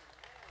guys.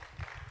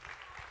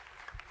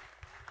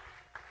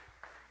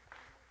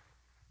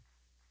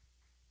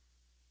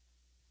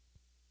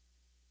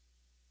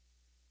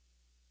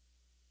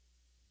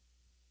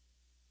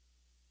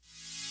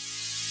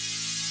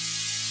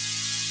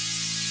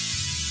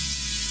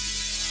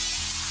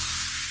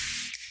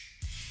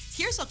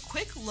 Here's a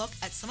quick look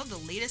at some of the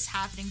latest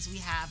happenings we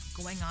have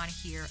going on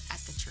here at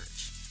the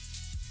church.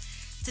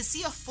 To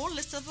see a full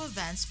list of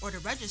events or to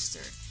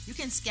register, you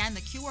can scan the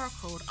QR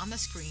code on the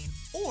screen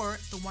or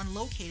the one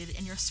located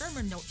in your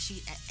sermon note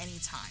sheet at any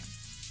time.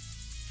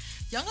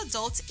 Young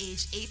adults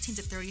aged 18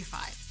 to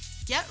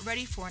 35, get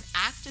ready for an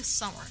active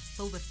summer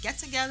filled with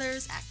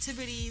get-togethers,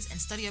 activities, and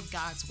study of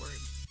God's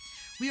Word.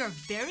 We are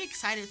very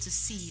excited to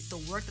see the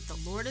work that the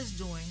Lord is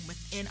doing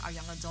within our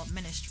young adult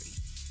ministry.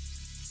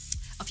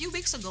 A few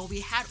weeks ago,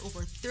 we had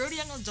over 30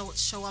 young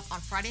adults show up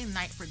on Friday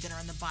night for dinner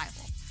in the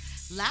Bible.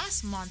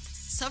 Last month,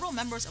 several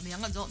members of the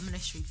young adult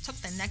ministry took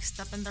the next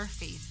step in their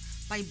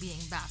faith by being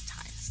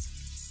baptized.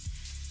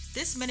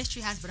 This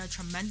ministry has been a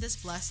tremendous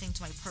blessing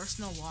to my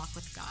personal walk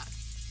with God.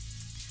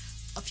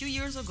 A few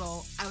years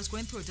ago, I was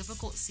going through a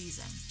difficult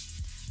season.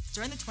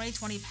 During the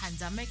 2020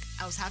 pandemic,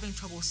 I was having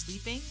trouble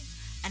sleeping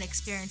and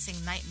experiencing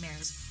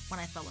nightmares when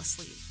I fell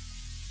asleep.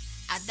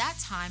 At that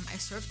time, I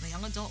served in the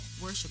young adult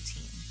worship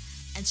team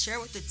and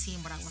shared with the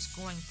team what I was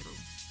going through.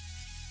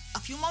 A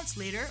few months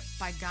later,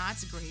 by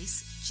God's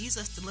grace,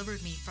 Jesus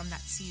delivered me from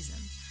that season,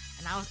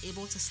 and I was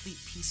able to sleep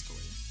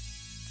peacefully.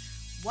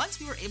 Once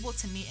we were able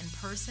to meet in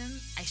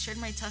person, I shared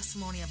my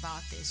testimony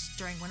about this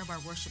during one of our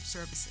worship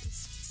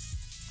services.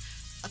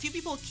 A few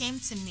people came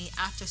to me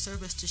after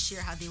service to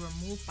share how they were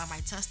moved by my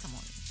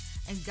testimony,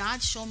 and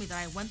God showed me that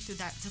I went through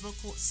that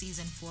difficult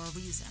season for a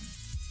reason.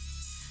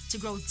 To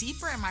grow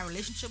deeper in my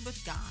relationship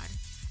with God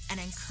and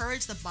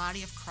encourage the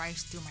body of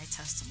Christ through my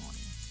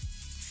testimony.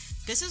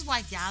 This is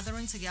why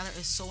gathering together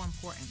is so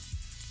important.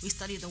 We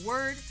study the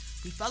Word,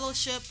 we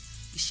fellowship,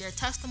 we share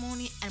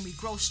testimony, and we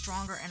grow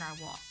stronger in our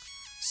walk.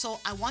 So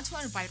I want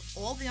to invite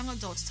all the young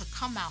adults to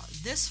come out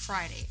this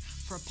Friday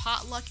for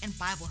potluck and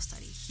Bible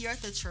study here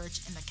at the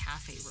church in the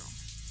cafe room.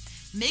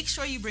 Make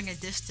sure you bring a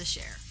dish to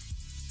share.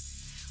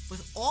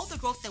 With all the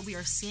growth that we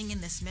are seeing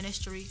in this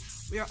ministry,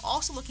 we are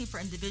also looking for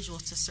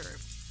individuals to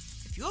serve.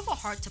 If you have a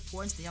heart to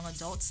pour into the young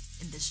adults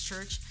in this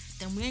church,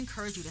 then we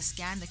encourage you to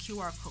scan the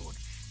QR code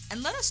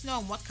and let us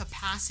know in what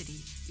capacity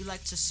you'd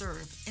like to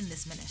serve in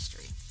this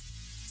ministry.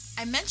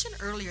 I mentioned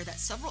earlier that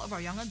several of our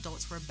young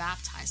adults were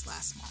baptized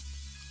last month.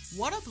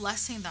 What a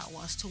blessing that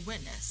was to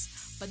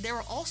witness, but there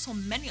were also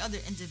many other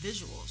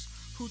individuals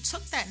who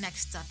took that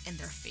next step in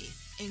their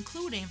faith,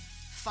 including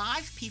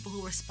 5 people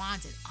who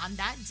responded on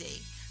that day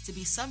to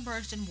be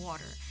submerged in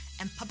water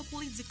and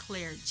publicly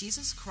declared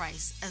Jesus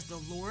Christ as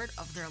the Lord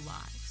of their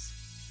lives.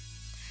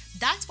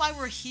 That's why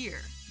we're here,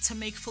 to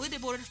make fully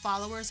devoted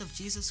followers of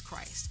Jesus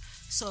Christ.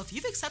 So if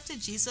you've accepted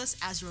Jesus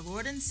as your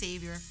Lord and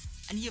Savior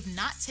and you have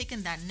not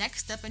taken that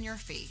next step in your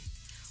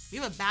faith, we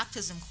have a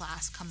baptism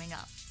class coming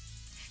up.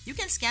 You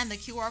can scan the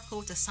QR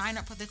code to sign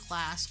up for the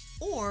class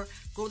or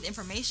go to the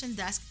information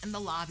desk in the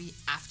lobby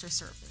after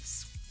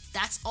service.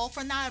 That's all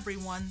for now,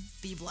 everyone.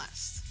 Be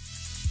blessed.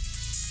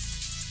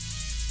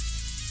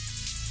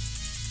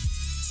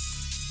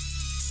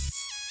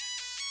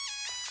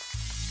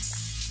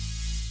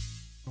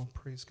 Oh,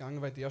 praise God. I'm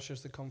going to invite the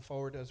ushers to come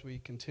forward as we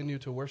continue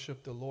to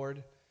worship the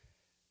Lord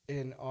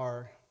in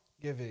our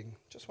giving.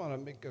 Just want to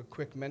make a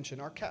quick mention.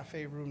 Our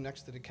cafe room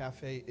next to the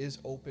cafe is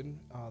open.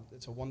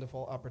 It's a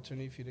wonderful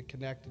opportunity for you to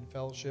connect and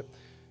fellowship.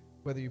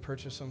 Whether you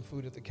purchase some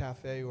food at the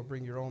cafe or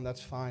bring your own,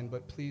 that's fine.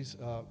 But please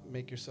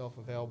make yourself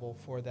available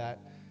for that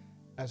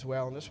as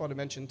well. And just want to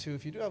mention, too,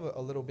 if you do have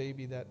a little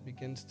baby that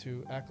begins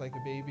to act like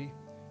a baby,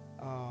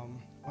 I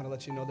want to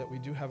let you know that we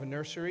do have a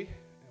nursery.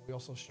 And we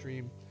also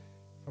stream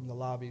from the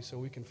lobby so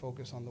we can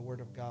focus on the Word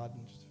of God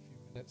in just a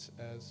few minutes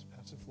as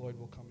Pastor Floyd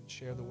will come and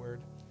share the Word.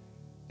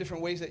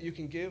 Different ways that you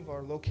can give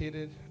are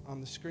located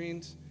on the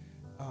screens.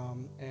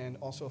 And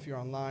also, if you're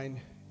online,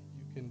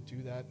 you can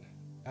do that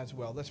as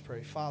well. Let's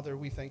pray. Father,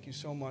 we thank you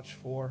so much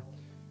for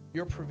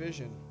your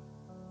provision.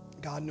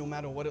 God, no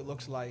matter what it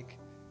looks like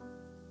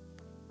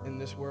in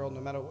this world, no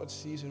matter what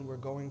season we're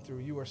going through,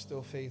 you are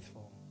still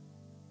faithful.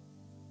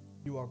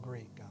 You are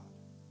great, God.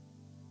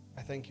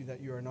 I thank you that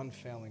you are an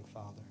unfailing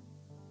Father.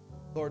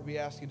 Lord, we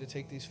ask you to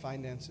take these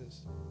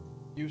finances,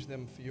 use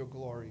them for your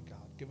glory,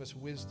 God. Give us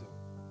wisdom.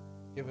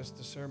 Give us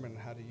discernment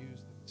on how to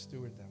use them and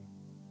steward them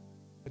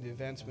for the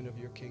advancement of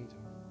your kingdom.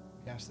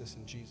 We ask this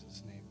in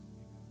Jesus' name.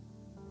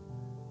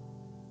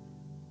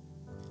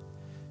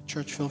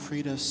 Church, feel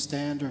free to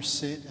stand or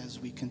sit as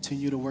we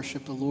continue to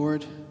worship the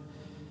Lord.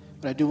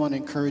 But I do want to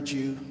encourage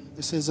you,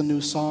 this is a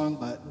new song,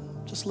 but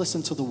just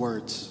listen to the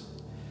words.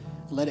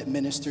 Let it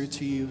minister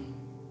to you.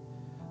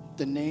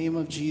 The name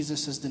of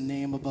Jesus is the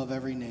name above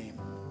every name.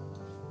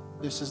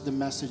 This is the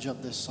message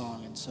of this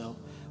song. And so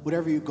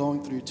whatever you're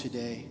going through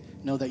today,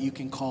 know that you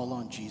can call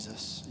on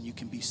Jesus and you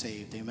can be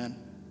saved. Amen.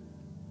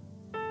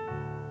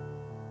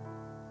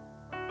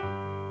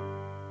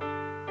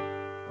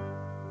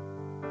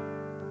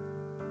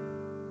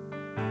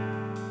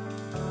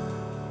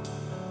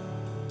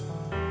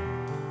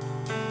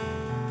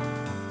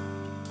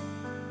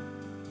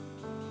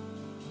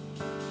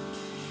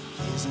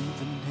 Isn't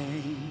the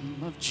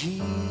name of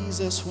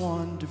Jesus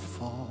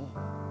wonderful?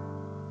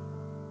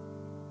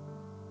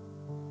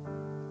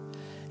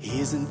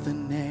 Isn't the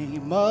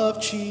name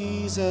of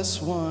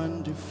Jesus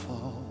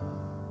wonderful?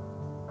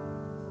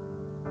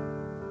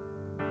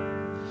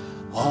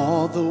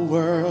 All the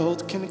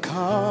world can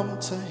come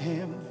to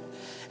him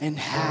and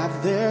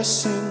have their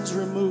sins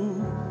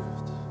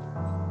removed.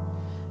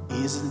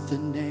 Isn't the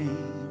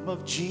name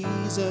of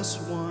Jesus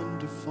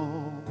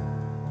wonderful?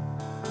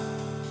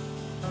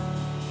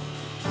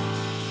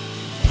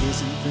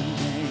 Isn't the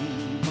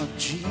name of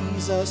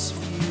Jesus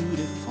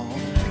beautiful?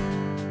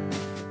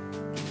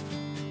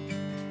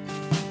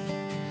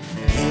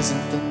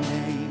 Isn't the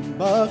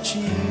name of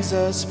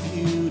Jesus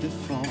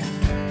beautiful?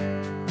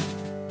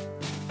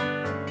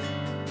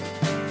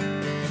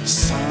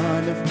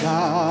 Son of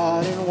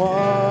God and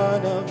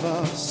one of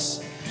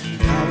us,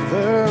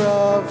 lover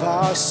of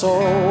our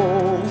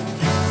souls.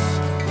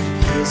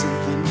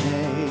 Isn't the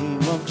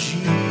name of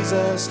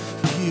Jesus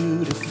beautiful?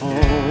 beautiful.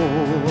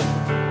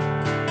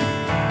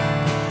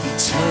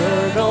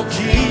 Eternal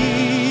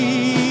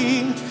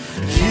King,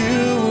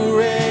 you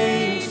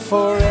reign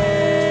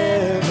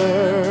forever.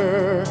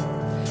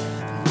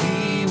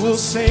 We will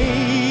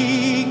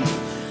sing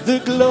the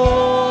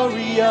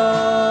glory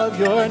of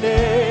your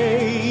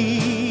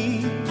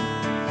name.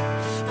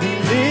 Be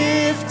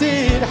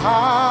lifted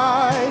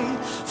high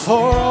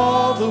for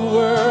all the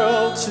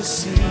world to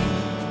see.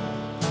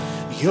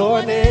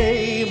 Your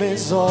name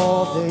is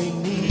all they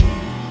need.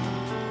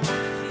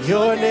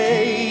 Your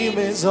name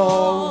is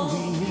all we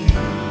need.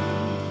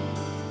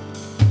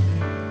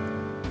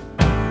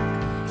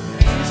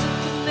 Isn't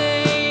the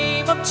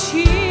name of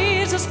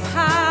Jesus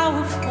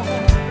powerful?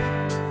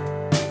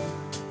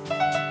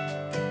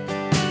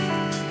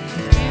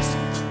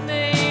 Isn't the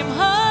name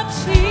of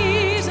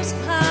Jesus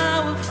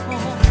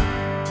powerful?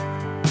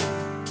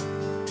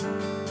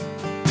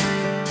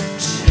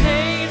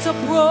 Chains are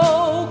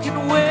broken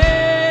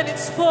when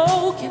it's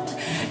spoken.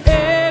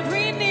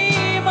 Every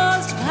knee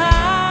must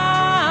bow.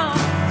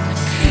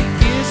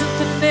 Isn't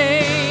the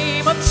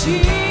name of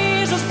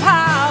Jesus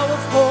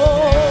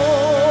powerful?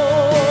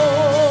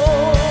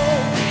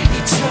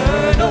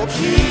 Eternal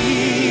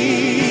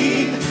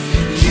King,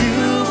 you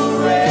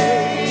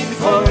reign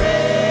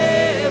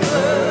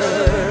forever,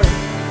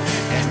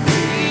 and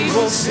we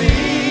will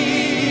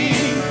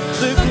sing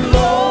the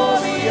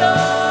glory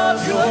of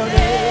your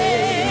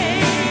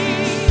name.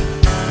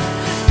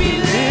 Be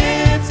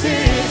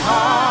lifted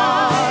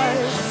high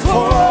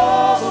for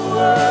all the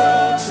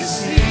world to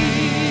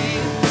see.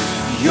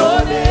 Your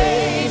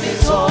name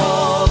is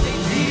all we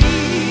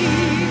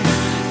need.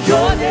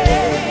 Your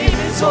name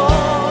is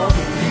all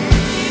we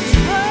need.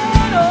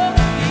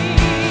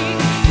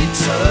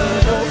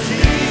 Eternal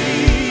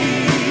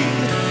King,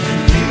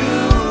 you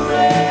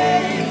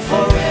reign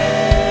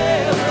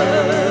forever,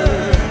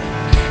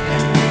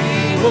 and we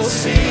will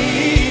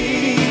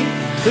sing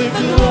the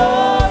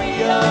glory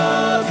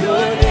of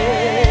your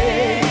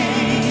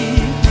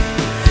name.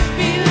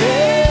 Be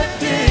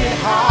lifted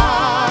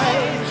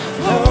high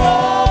for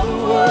all the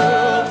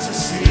world to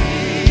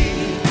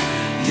see.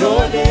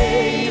 Your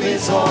name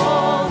is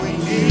all we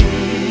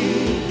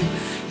need.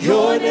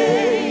 Your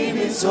name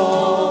is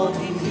all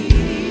we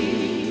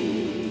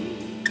need.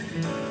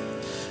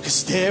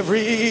 'Cause there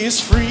is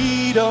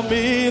freedom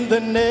in the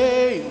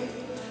name.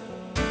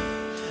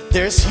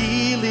 There's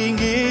healing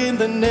in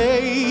the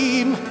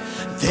name.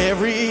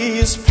 There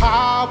is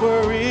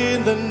power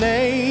in the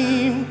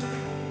name.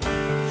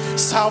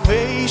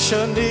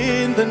 Salvation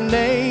in the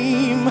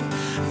name.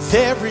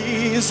 There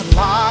is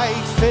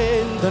life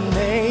in the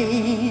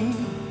name.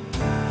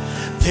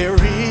 There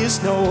is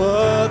no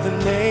other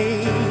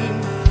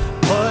name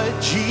but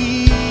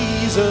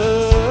Jesus.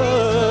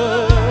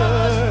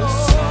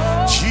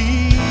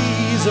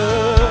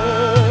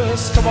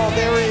 Jesus. Come on,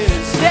 there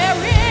is. There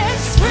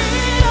is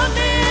freedom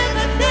in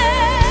the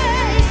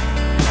name.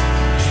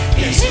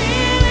 There's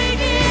healing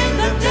in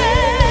the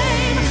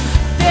name.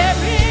 There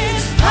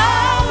is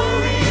power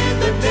in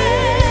the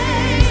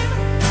name.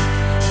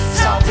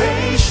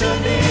 Salvation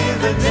in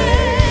the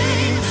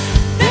name.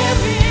 There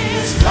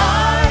is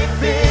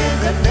life in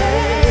the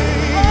name.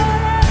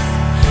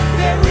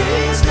 There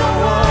is no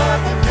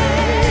other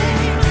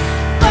name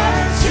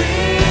but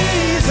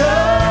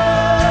Jesus.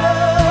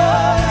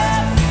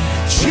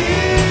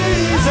 Jesus.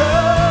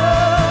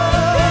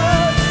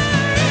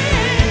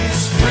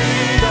 There's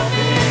freedom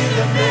in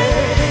the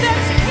name.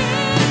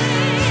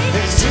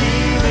 There's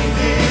healing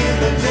in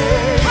the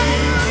name.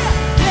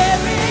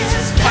 There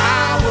is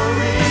Power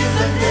in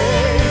the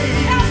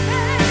name.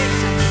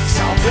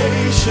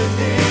 Salvation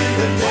in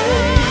the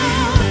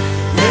name.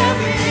 There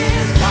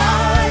is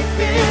life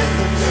in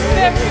the name.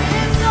 there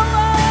is no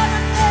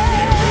other name.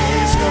 There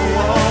is no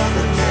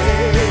other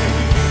name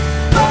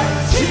but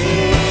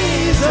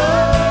Jesus.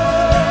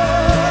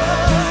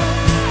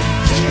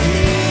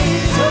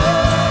 Jesus.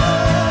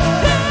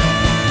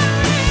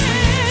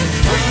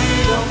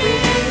 Freedom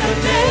in the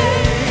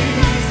name.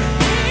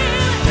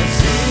 There's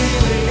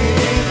healing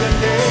in the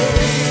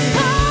name.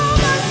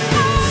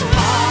 There's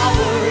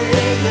power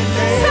in the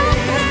name.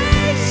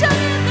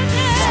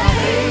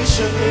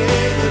 Salvation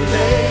in the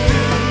name.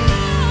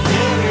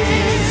 There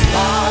is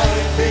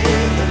life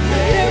in the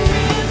name.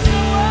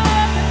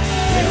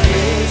 There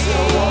is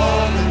no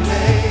other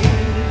name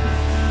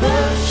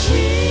but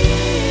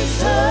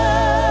Jesus.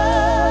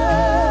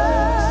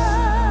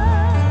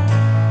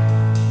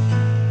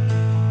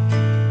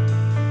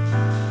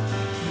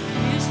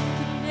 Isn't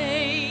the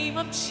name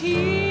of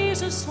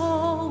Jesus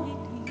all we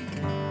need?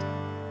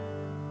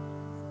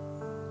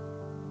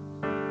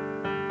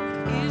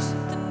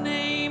 Isn't the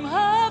name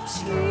of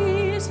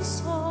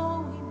Jesus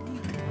all we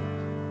need?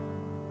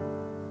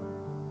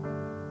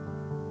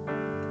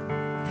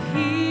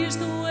 He's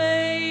the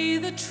way,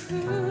 the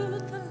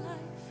truth, the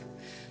life,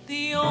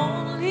 the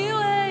only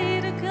way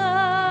to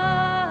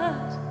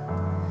God.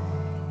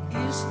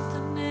 Isn't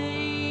the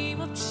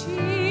name of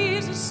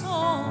Jesus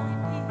all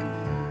we need?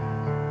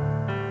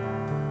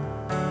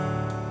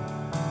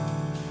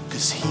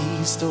 'Cause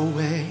he's the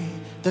way,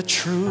 the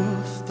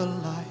truth, the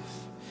life,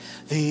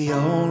 the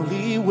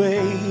only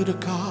way to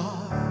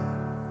God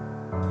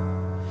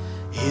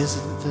is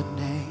in the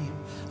name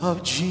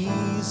of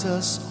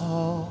Jesus,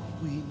 all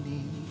we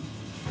need.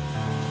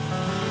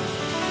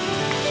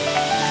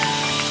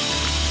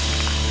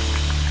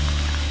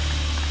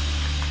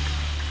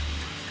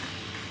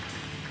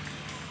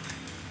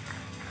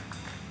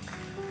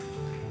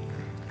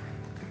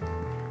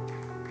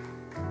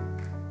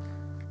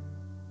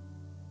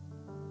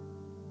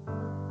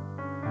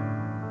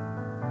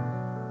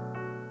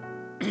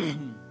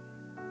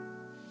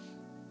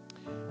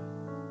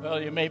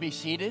 Well, you may be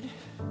seated.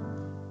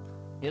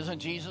 Isn't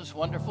Jesus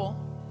wonderful?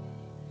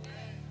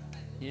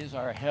 He is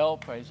our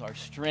help, He's our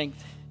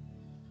strength,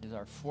 He's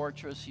our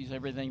fortress, He's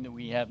everything that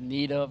we have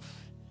need of.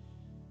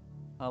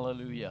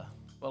 Hallelujah.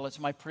 Well, it's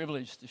my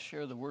privilege to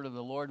share the word of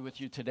the Lord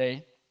with you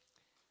today.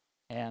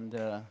 And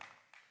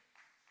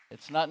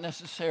it's not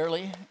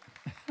necessarily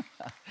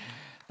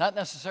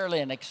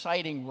an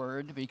exciting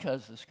word,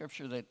 because the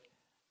scripture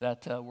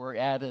that we're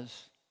at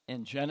is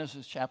in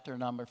Genesis chapter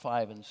number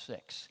 5 and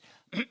 6.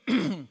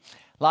 A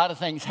lot of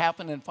things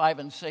happen in 5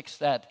 and 6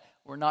 that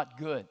were not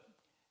good.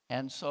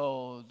 And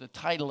so the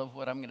title of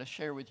what I'm going to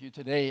share with you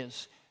today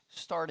is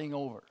Starting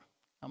Over.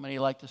 How many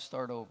like to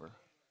start over?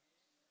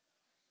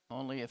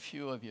 Only a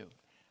few of you.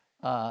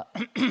 Well,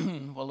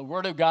 the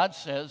Word of God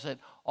says that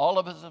all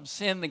of us have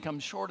sinned and come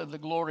short of the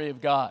glory of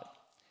God.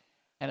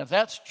 And if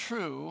that's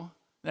true,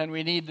 then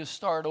we need to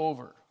start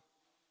over.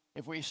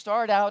 If we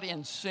start out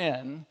in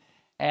sin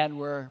and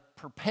we're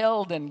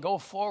propelled and go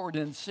forward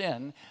in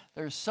sin,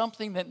 there's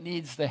something that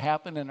needs to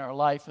happen in our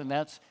life, and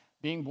that's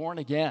being born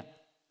again.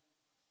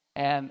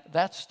 And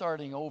that's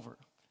starting over.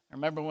 I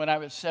remember when I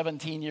was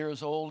 17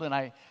 years old and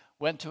I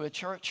went to a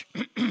church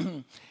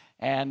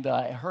and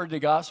I heard the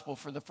gospel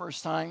for the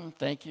first time.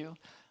 Thank you.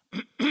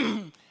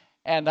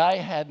 And I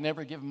had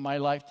never given my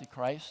life to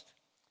Christ.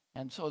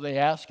 And so they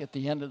asked at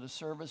the end of the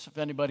service if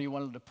anybody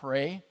wanted to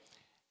pray.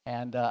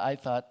 And I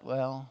thought,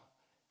 well,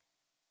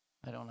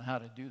 I don't know how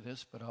to do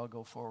this, but I'll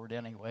go forward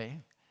anyway.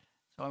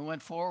 So I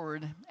went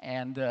forward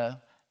and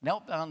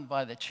knelt down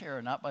by the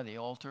chair, not by the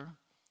altar.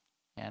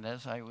 And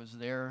as I was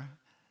there,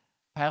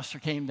 pastor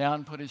came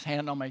down, put his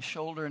hand on my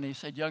shoulder, and he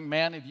said, "Young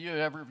man, have you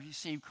ever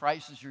received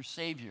Christ as your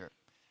Savior?"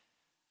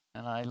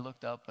 And I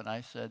looked up and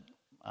I said,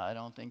 "I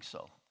don't think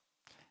so."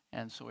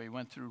 And so he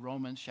went through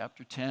Romans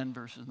chapter 10,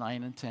 verses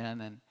 9 and 10,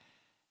 and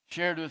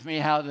shared with me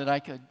how that I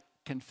could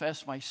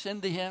confess my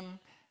sin to him,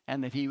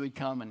 and that he would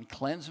come and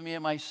cleanse me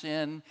of my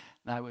sin,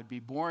 and I would be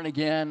born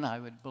again, I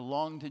would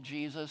belong to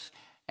Jesus.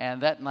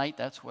 And that night,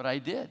 that's what I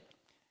did.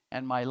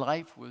 And my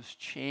life was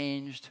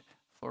changed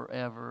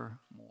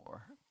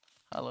forevermore.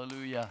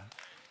 Hallelujah.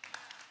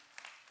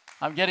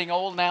 I'm getting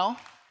old now,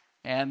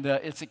 and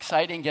it's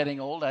exciting getting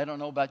old. I don't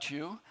know about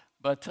you,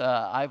 but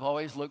I've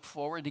always looked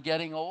forward to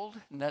getting old.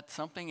 And that's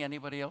something,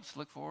 anybody else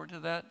look forward to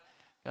that?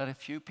 Got a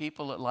few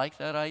people that like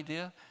that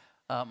idea.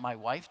 My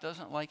wife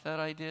doesn't like that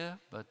idea,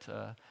 but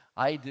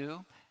I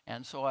do.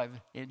 And so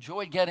I've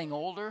enjoyed getting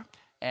older,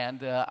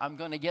 and I'm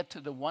going to get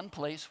to the one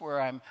place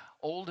where I'm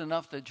old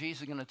enough that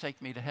Jesus is going to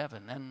take me to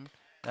heaven. And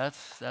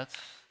that's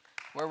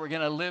where we're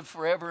going to live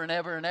forever and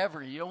ever and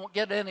ever. You won't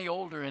get any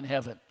older in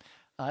heaven.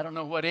 I don't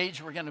know what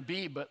age we're going to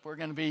be, but we're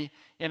going to be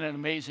in an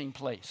amazing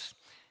place.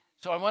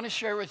 So I want to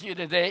share with you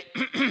today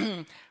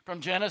from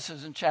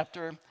Genesis in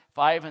chapter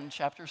 5 and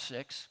chapter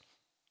 6.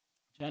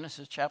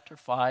 Genesis chapter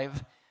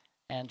 5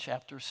 and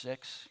chapter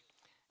 6.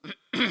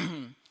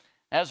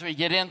 As we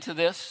get into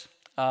this,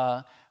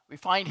 we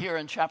find here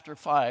in chapter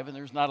 5, and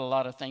there's not a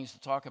lot of things to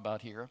talk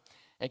about here,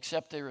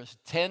 except there is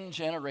 10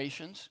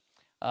 generations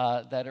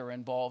that are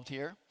involved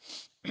here.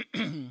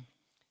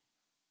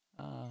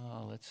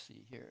 Let's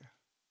see here.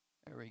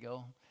 There we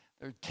go.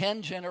 There are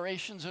 10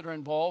 generations that are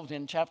involved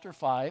in chapter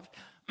 5.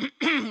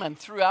 And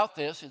throughout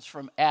this, it's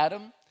from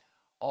Adam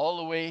all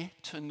the way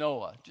to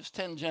Noah. Just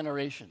 10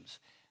 generations.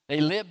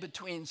 They lived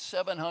between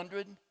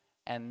 700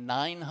 and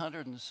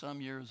 900 and some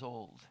years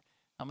old.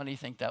 How many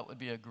think that would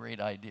be a great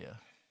idea?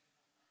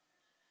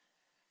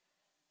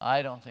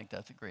 I don't think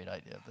that's a great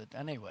idea, but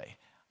anyway,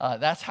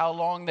 that's how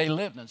long they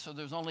lived. And so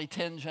there's only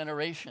 10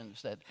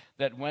 generations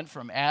that went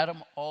from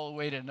Adam all the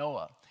way to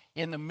Noah.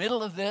 In the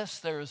middle of this,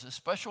 there is a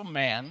special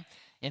man.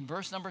 In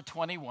verse number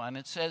 21,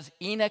 it says,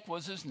 Enoch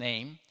was his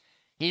name.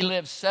 He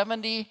lived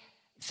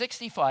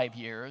 65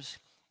 years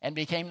and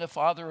became the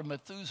father of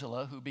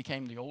Methuselah, who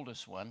became the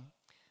oldest one.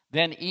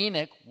 Then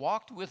Enoch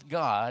walked with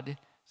God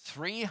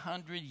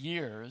 300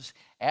 years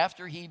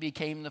after he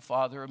became the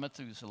father of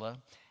Methuselah,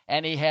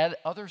 and he had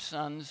other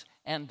sons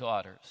and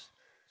daughters.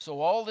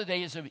 So all the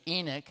days of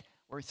Enoch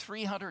were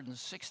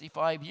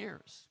 365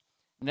 years.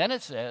 And then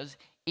it says,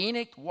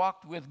 Enoch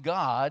walked with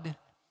God,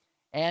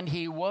 and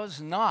he was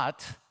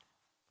not,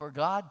 for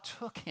God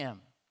took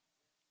him.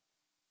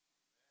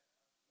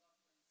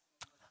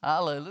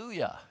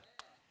 Hallelujah.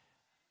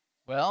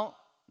 Well,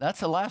 that's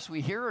the last we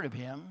hear of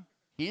him.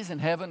 He's in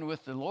heaven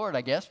with the Lord,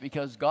 I guess,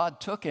 because God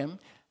took him,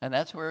 and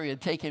that's where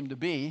he'd take him to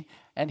be.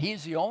 And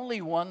he's the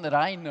only one that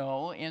I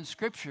know in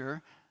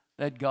Scripture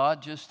that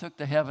God just took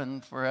to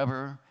heaven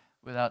forever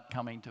without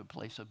coming to a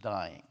place of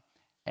dying.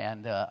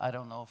 And I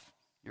don't know if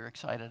you're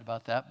excited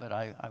about that, but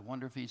I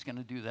wonder if he's going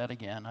to do that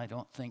again. I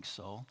don't think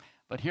so.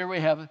 But here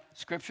we have a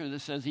scripture that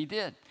says he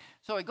did.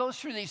 So it goes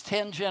through these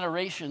 10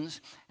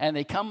 generations, and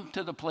they come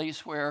to the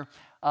place where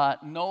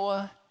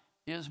Noah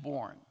is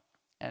born.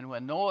 And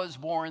when Noah is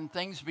born,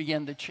 things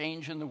begin to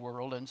change in the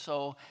world. And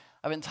so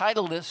I've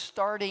entitled this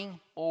Starting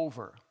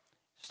Over.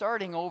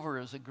 Starting over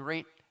is a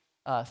great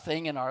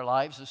thing in our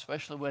lives,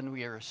 especially when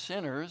we are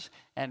sinners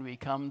and we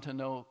come to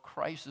know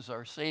Christ as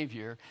our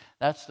Savior.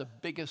 That's the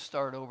biggest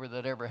start over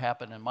that ever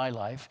happened in my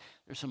life.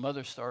 There's some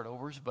other start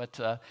overs, but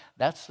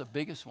that's the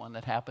biggest one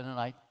that happened, and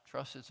I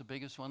trust it's the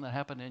biggest one that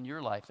happened in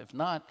your life. If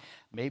not,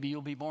 maybe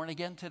you'll be born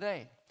again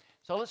today.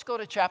 So let's go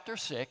to chapter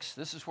 6.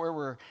 This is where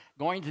we're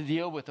going to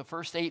deal with the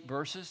first 8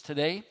 verses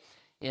today.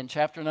 In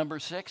chapter number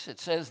 6, it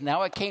says,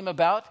 "Now it came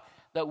about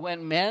that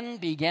when men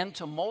began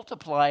to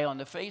multiply on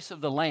the face of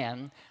the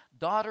land,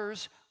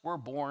 daughters were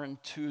born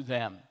to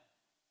them."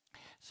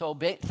 So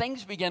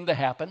things began to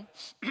happen,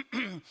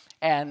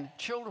 and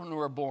children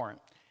were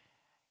born.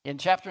 In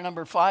chapter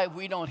number 5,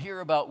 we don't hear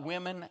about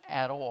women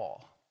at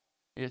all.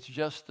 It's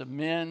just the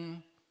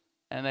men,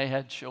 and they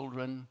had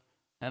children,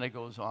 and it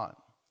goes on.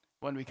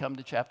 When we come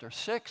to chapter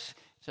 6, it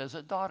says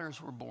that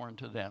daughters were born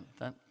to them.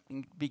 That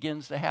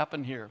begins to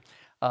happen here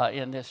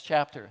in this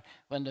chapter.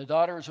 When the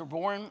daughters were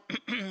born,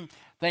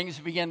 things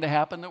begin to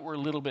happen that were a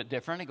little bit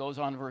different. It goes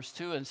on in verse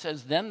 2 and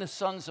says, "Then the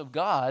sons of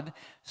God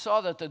saw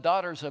that the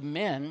daughters of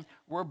men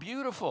were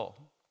beautiful,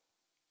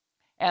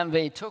 and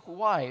they took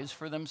wives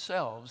for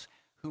themselves,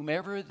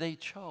 whomever they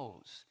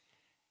chose."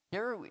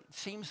 Here it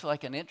seems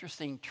like an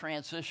interesting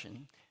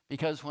transition,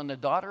 because when the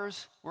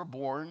daughters were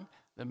born,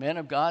 the men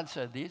of God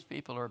said, "These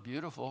people are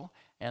beautiful,"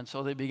 and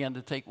so they began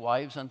to take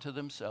wives unto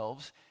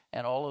themselves.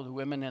 And all of the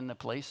women in the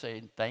place say,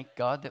 "Thank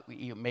God that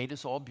He made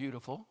us all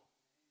beautiful.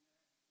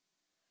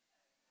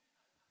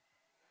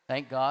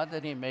 Thank God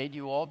that He made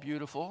you all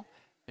beautiful,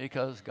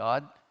 because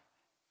God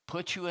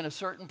put you in a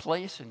certain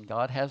place and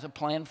God has a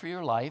plan for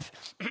your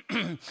life."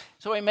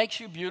 So He makes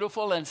you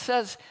beautiful, and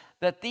says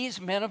that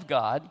these men of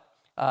God,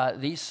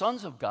 these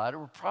sons of God,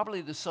 were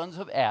probably the sons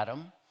of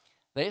Adam.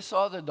 They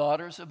saw the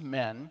daughters of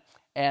men,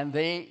 and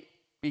they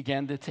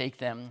began to take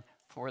them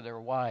for their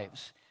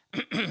wives.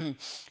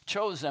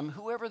 Chose them,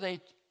 whoever they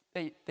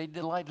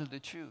delighted to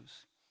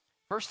choose.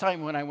 First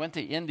time when I went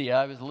to India,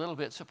 I was a little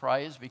bit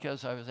surprised,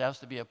 because I was asked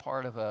to be a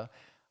part of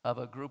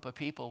a group of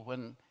people.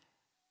 When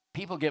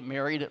people get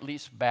married, at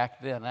least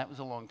back then, that was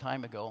a long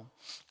time ago.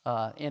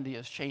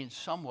 India's changed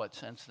somewhat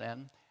since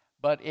then.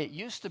 But it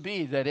used to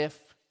be that if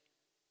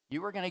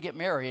you were going to get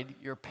married,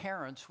 your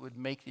parents would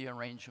make the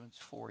arrangements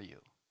for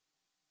you.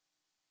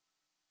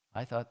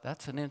 I thought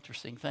that's an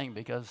interesting thing,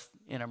 because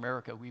in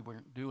America we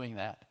weren't doing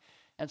that.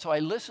 And so I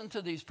listened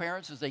to these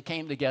parents as they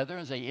came together,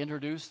 as they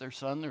introduced their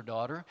son, their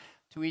daughter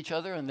to each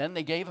other, and then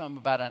they gave them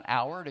about an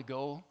hour to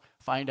go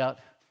find out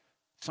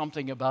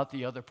something about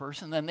the other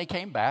person. Then they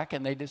came back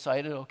and they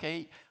decided,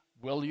 okay,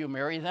 will you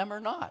marry them or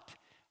not?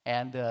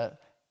 And the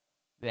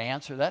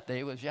answer that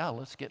day was, yeah,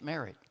 let's get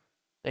married.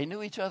 They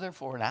knew each other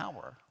for an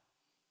hour.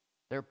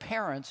 Their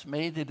parents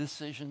made the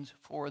decisions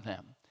for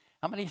them.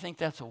 How many think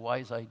that's a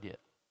wise idea?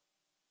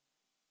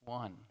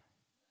 1,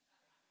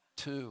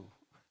 2,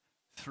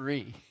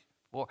 3,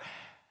 4.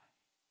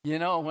 You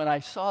know, when I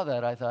saw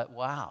that, I thought,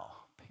 wow,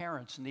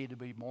 parents need to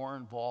be more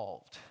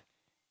involved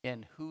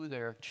in who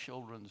their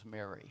children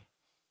marry.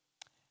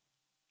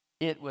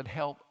 It would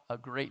help a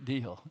great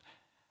deal.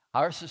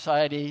 Our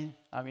society,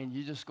 I mean,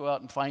 you just go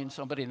out and find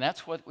somebody, and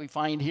that's what we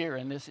find here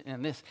in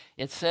this.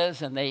 It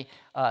says, and they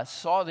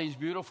saw these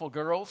beautiful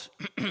girls,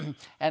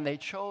 and they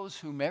chose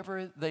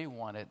whomever they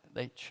wanted.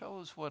 They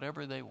chose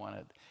whatever they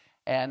wanted.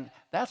 And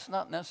that's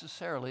not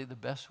necessarily the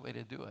best way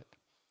to do it.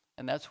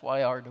 And that's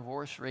why our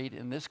divorce rate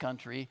in this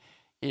country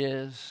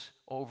is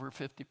over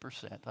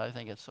 50%. I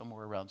think it's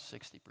somewhere around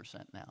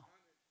 60% now.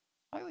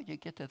 Why would you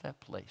get to that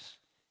place?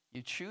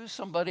 You choose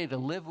somebody to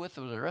live with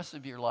for the rest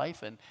of your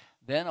life, and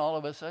then all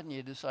of a sudden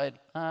you decide,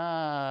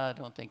 I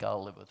don't think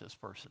I'll live with this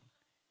person.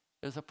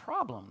 There's a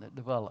problem that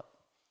developed.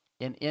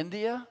 In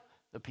India,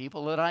 the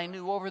people that I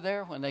knew over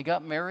there, when they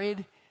got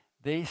married,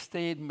 they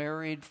stayed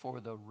married for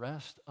the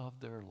rest of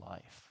their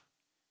life,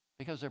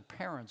 because their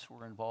parents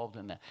were involved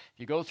in that. If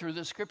you go through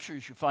the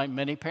scriptures, you find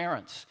many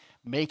parents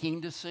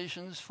making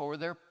decisions for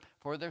their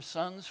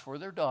sons, for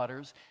their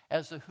daughters,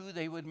 as to who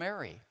they would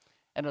marry.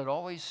 And it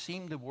always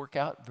seemed to work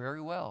out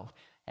very well.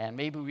 And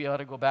maybe we ought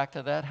to go back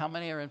to that. How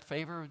many are in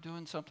favor of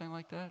doing something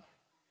like that?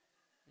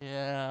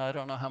 Yeah, I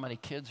don't know how many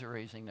kids are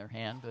raising their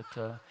hand.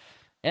 But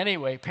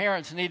anyway,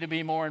 parents need to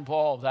be more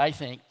involved, I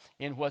think,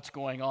 in what's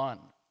going on.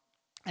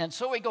 And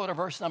so we go to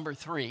verse number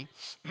 3.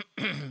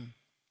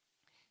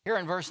 Here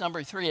in verse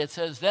number 3, it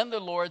says, "Then the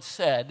Lord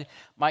said,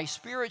 My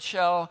spirit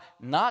shall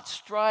not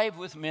strive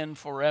with men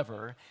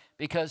forever,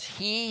 because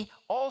he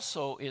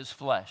also is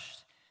flesh.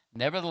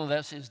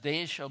 Nevertheless, his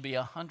days shall be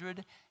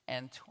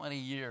 120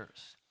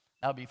 years.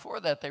 Now, before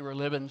that, they were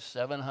living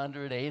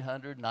 700,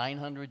 800,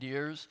 900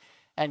 years.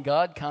 And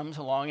God comes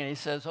along and he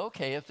says,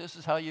 okay, if this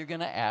is how you're going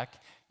to act,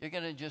 you're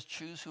going to just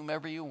choose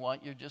whomever you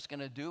want. You're just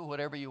going to do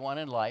whatever you want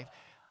in life.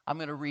 I'm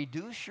going to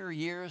reduce your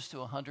years to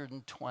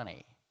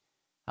 120.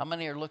 How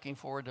many are looking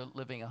forward to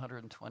living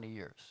 120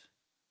 years?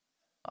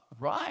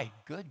 Right,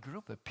 good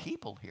group of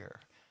people here.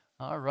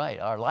 All right,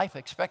 our life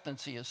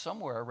expectancy is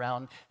somewhere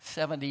around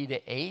 70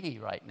 to 80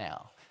 right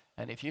now.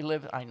 And if you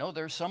live, I know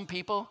there's some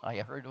people, I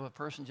heard of a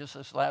person just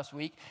this last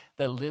week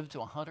that lived to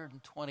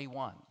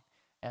 121.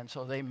 And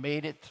so they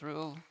made it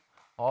through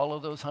all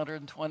of those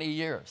 120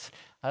 years.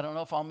 I don't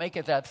know if I'll make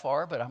it that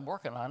far, but I'm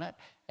working on it.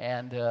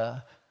 And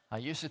I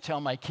used to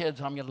tell my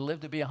kids I'm going to live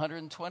to be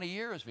 120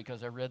 years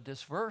because I read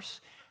this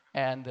verse.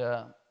 And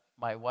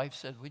my wife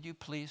said, would you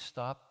please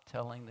stop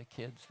telling the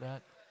kids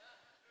that?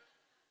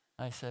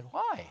 I said,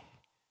 why?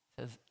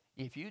 She says,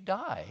 if you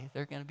die,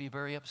 they're going to be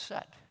very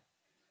upset.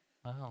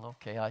 Well,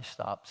 okay, I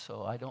stopped,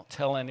 so I don't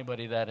tell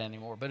anybody that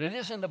anymore. But it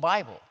is in the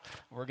Bible.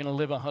 We're going to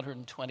live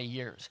 120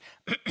 years.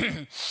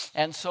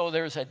 And so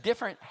there's a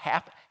different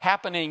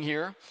happening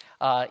here.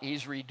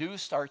 He's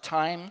reduced our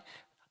time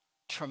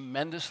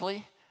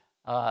tremendously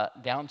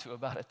down to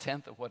about a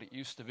tenth of what it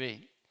used to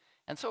be.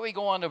 And so we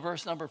go on to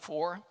verse number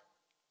 4.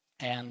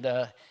 And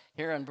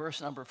here in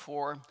verse number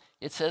 4,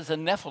 it says, the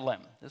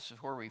Nephilim, this is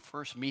where we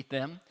first meet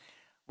them,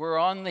 were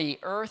on the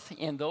earth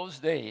in those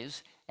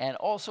days, and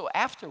also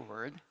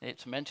afterward,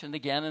 it's mentioned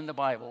again in the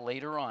Bible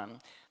later on,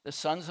 the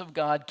sons of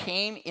God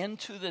came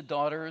into the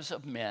daughters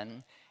of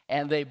men,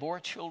 and they bore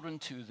children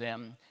to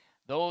them.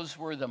 Those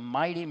were the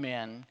mighty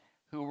men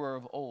who were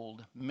of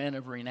old, men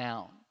of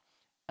renown.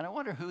 And I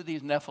wonder who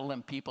these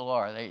Nephilim people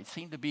are. They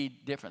seem to be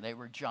different. They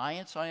were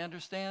giants, I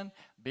understand,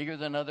 bigger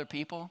than other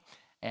people.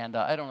 And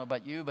I don't know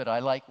about you, but I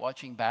like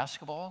watching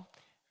basketball.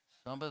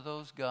 Some of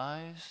those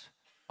guys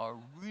are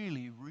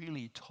really,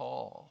 really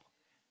tall.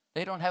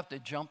 They don't have to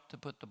jump to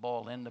put the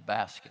ball in the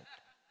basket.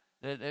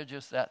 They're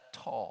just that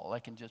tall. They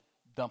can just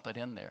dump it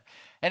in there.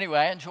 Anyway,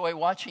 I enjoy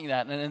watching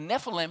that. And the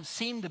Nephilim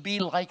seem to be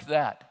like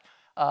that.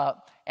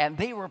 And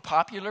they were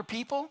popular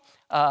people,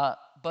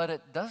 but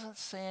it doesn't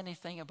say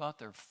anything about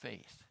their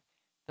faith.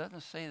 It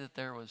doesn't say that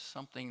there was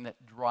something that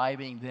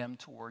driving them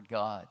toward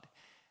God.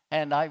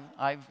 And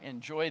I've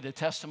enjoyed the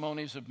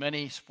testimonies of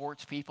many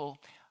sports people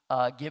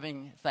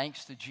giving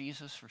thanks to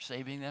Jesus for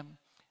saving them,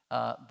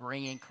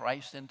 bringing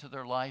Christ into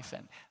their life,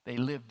 and they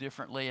live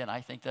differently, and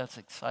I think that's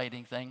an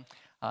exciting thing.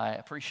 I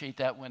appreciate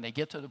that when they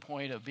get to the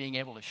point of being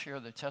able to share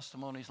their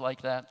testimonies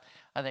like that.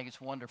 I think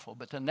it's wonderful.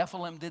 But the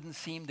Nephilim didn't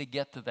seem to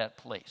get to that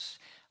place.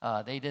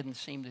 They didn't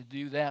seem to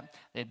do that.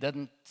 It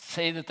doesn't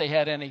say that they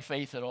had any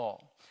faith at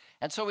all.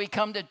 And so we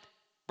come to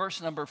verse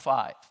number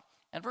 5.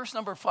 And verse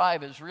number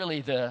 5 is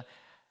really the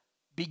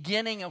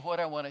beginning of what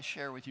I want to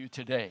share with you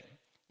today.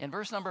 In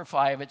verse number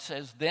 5, it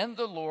says, then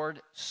the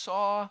Lord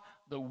saw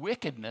the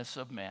wickedness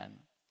of men,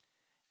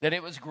 that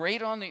it was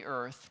great on the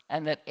earth,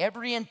 and that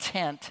every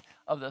intent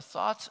of the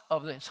thoughts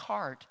of his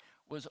heart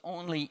was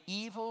only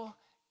evil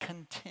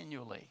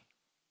continually.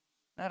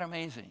 Isn't that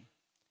amazing?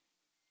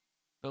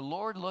 The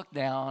Lord looked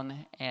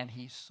down and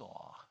he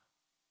saw.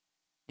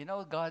 You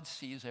know, God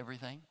sees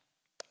everything.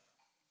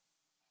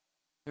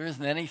 There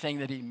isn't anything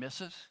that he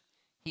misses.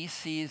 He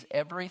sees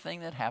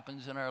everything that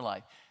happens in our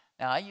life.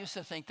 Now, I used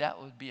to think that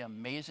would be an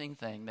amazing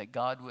thing, that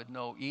God would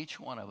know each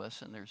one of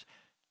us, and there's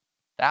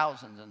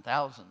thousands and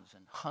thousands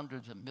and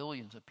hundreds of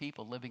millions of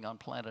people living on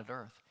planet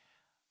Earth.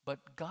 But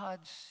God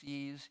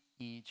sees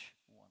each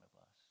one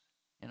of us.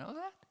 You know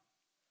that?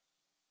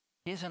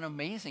 He's an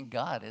amazing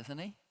God, isn't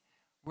he?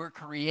 We're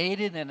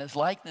created in his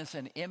likeness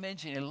and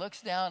image, and he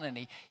looks down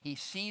and he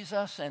sees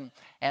us,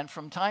 and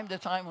from time to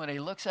time when he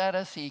looks at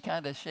us, he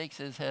kind of shakes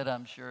his head,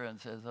 I'm sure,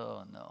 and says,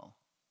 oh, no.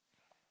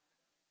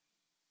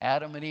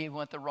 Adam and Eve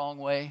went the wrong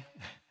way.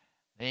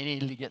 They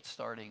needed to get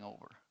starting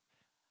over.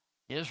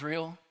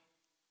 Israel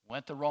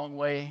went the wrong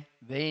way.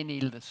 They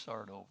needed to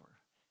start over.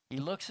 He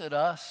looks at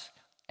us,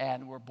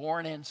 and we're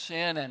born in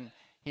sin, and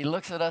he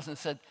looks at us and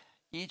said,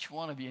 each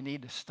one of you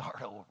need to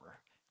start over.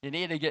 You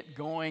need to get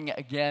going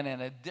again in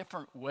a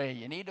different way.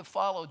 You need to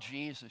follow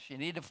Jesus. You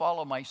need to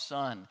follow my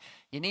son.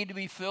 You need to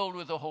be filled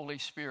with the Holy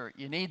Spirit.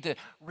 You need to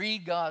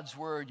read God's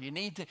word. You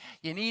need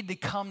to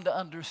come to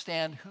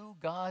understand who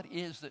God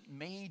is that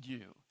made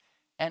you.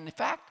 And in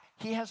fact,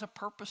 he has a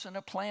purpose and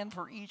a plan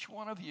for each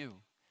one of you.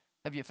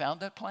 Have you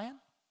found that plan?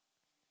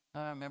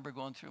 I remember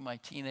going through my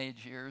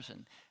teenage years,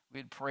 and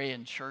we'd pray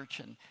in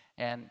church,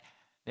 and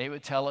they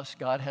would tell us,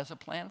 God has a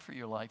plan for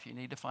your life. You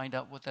need to find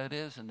out what that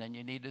is, and then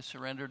you need to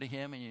surrender to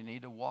him, and you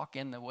need to walk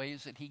in the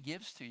ways that he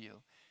gives to you.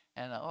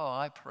 And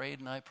I prayed,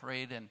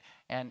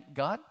 and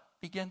God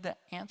began to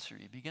answer.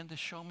 He began to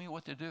show me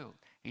what to do.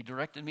 He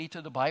directed me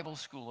to the Bible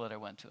school that I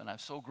went to, and I'm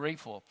so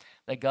grateful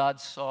that God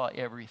saw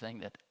everything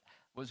that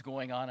was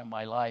going on in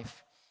my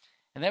life.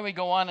 And then we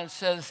go on and it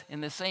says in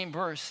the same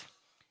verse,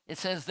 it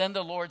says, then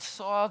the Lord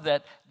saw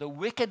that the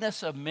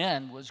wickedness of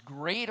men was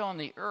great on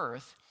the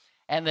earth,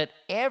 and that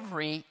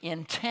every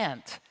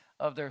intent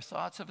of their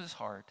thoughts of his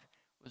heart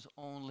was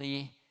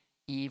only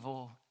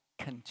evil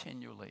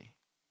continually.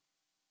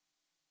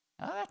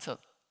 Now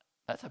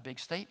that's a big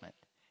statement.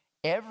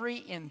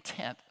 every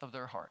intent of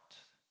their hearts.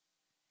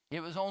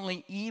 It was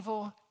only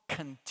evil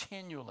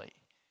continually.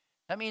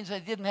 That means they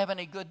didn't have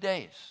any good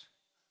days.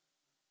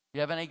 You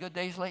have any good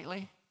days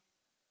lately?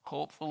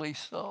 Hopefully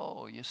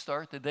so. You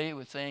start the day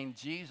with saying,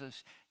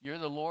 Jesus, you're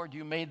the Lord.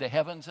 You made the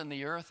heavens and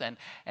the earth,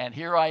 and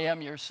here I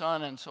am, your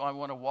son, and so I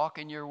want to walk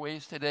in your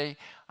ways today.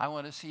 I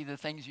want to see the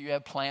things you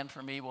have planned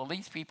for me. Well,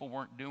 these people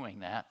weren't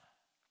doing that.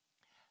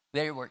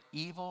 They were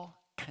evil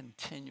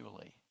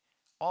continually.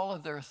 All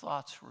of their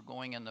thoughts were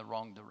going in the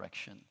wrong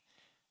direction.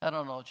 I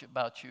don't know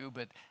about you,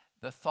 but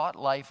the thought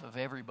life of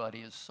everybody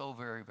is so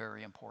very,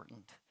 very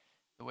important.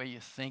 The way you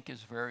think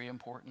is very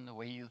important. The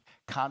way you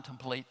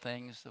contemplate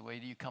things, the way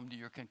you come to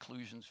your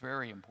conclusions,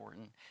 very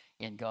important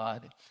in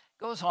God. It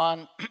goes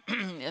on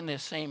in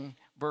this same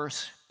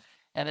verse,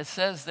 and it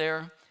says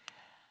there,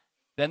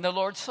 then the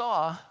Lord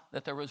saw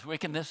that there was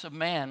wickedness of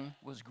man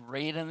was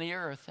great in the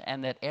earth,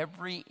 and that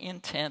every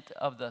intent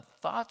of the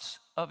thoughts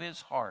of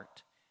his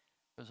heart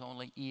was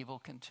only evil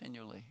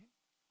continually.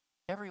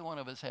 Every one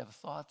of us have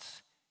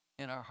thoughts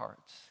in our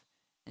hearts.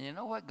 And you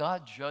know what?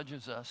 God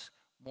judges us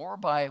more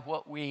by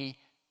what we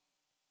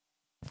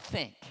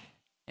think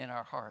in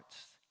our hearts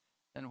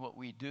than what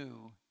we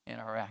do in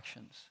our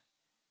actions.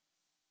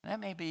 That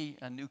may be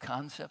a new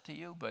concept to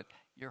you, but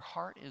your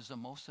heart is the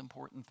most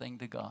important thing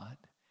to God.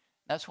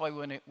 That's why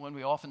when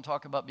we often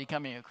talk about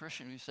becoming a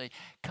Christian, we say,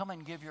 come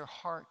and give your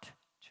heart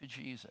to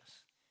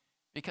Jesus.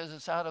 Because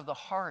it's out of the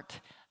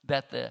heart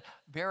that the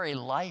very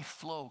life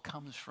flow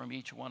comes from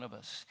each one of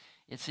us.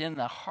 It's in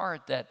the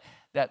heart that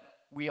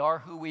we are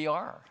who we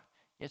are.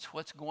 It's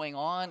what's going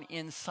on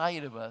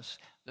inside of us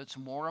that's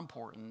more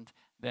important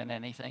than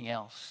anything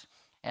else.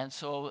 And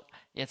so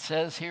it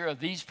says here of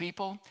these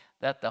people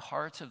that the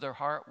hearts of their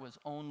heart was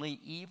only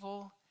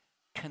evil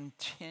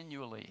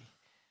continually.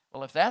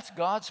 Well, if that's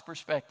God's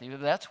perspective,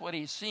 if that's what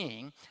he's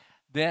seeing,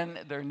 then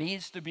there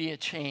needs to be a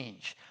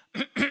change.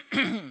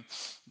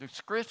 The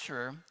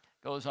scripture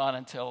goes on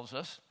and tells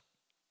us,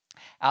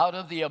 out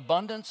of the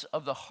abundance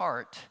of the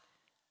heart,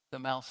 the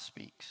mouth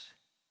speaks.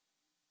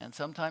 And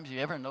sometimes you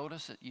ever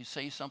notice that you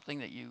say something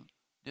that you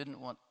didn't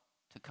want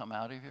to come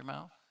out of your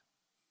mouth?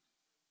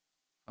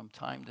 From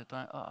time to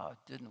time, I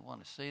didn't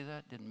want to say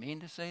that, didn't mean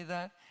to say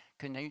that.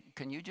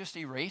 Can you just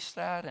erase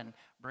that and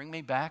bring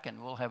me back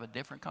and we'll have a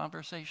different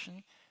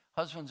conversation?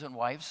 Husbands and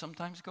wives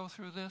sometimes go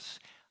through this,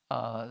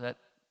 that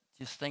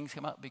just things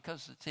come out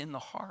because it's in the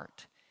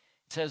heart.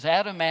 It says,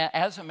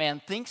 as a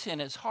man thinks in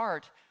his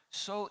heart,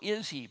 so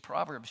is he.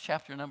 Proverbs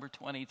chapter number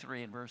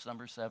 23 and verse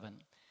number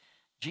 7.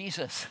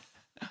 Jesus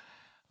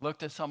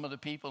looked at some of the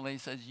people and he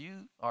says,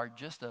 you are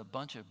just a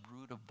bunch of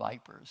brood of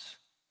vipers.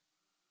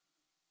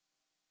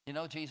 You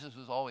know, Jesus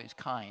was always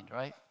kind,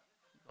 right?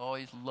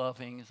 Always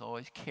loving, he's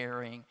always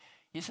caring.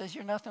 He says,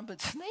 you're nothing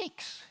but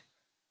snakes.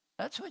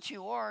 That's what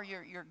you are.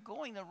 You're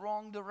going the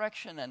wrong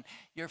direction, and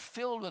you're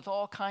filled with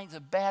all kinds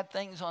of bad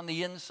things on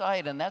the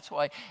inside, and that's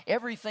why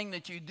everything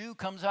that you do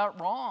comes out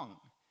wrong.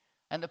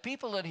 And the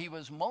people that he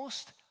was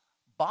most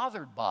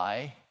bothered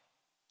by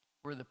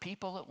were the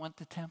people that went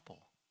to temple,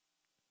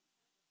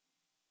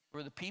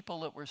 were the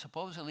people that were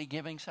supposedly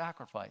giving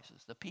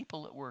sacrifices, the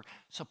people that were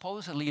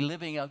supposedly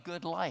living a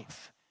good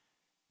life.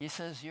 He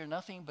says, you're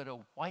nothing but a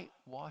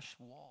whitewashed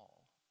wall.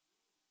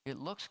 It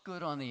looks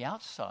good on the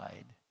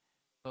outside,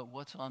 but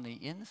what's on the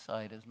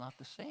inside is not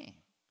the same.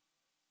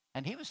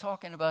 And he was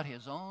talking about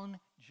his own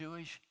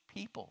Jewish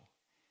people.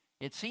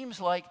 It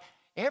seems like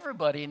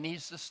everybody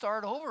needs to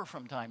start over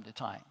from time to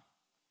time.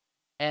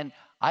 And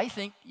I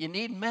think you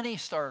need many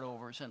start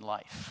overs in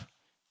life.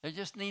 They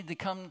just need to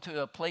come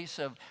to a place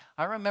of,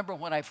 I remember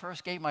when I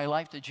first gave my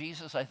life to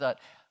Jesus, I thought,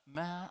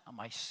 man,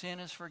 my sin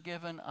is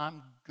forgiven.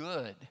 I'm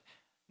good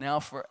now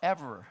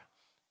forever.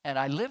 And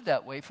I lived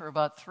that way for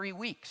about 3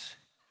 weeks.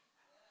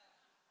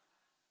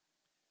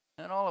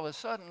 And all of a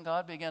sudden,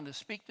 God began to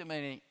speak to me,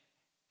 and he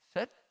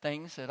said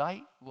things that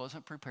I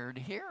wasn't prepared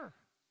to hear.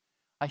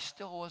 I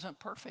still wasn't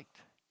perfect.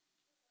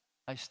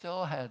 I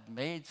still had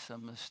made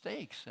some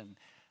mistakes. And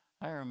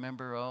I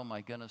remember, oh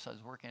my goodness, I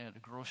was working at a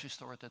grocery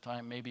store at the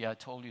time. Maybe I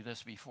told you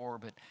this before,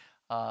 but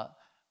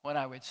when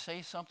I would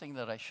say something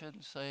that I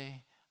shouldn't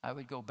say, I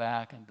would go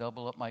back and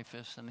double up my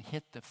fists and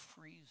hit the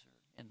freezer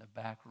in the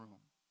back room.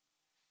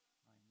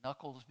 My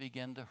knuckles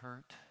began to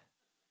hurt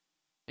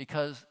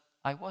because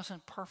I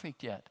wasn't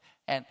perfect yet.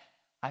 And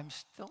I'm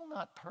still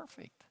not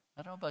perfect.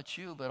 I don't know about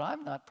you, but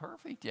I'm not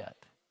perfect yet.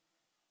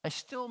 I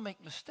still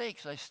make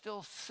mistakes. I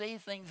still say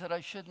things that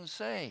I shouldn't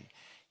say.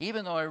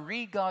 Even though I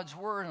read God's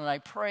word and I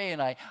pray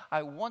and I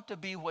want to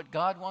be what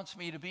God wants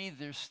me to be,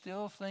 there's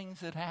still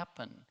things that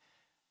happen.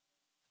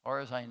 As far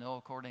as I know,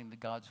 according to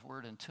God's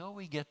word, until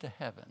we get to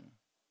heaven,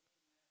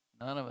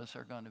 none of us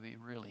are going to be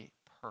really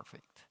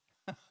perfect.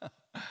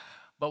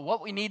 But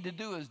what we need to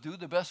do is do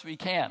the best we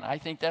can. I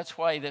think that's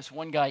why this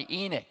one guy,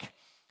 Enoch,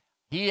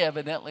 he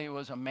evidently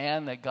was a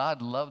man that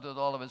God loved with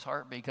all of his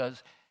heart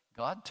because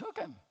God took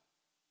him.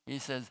 He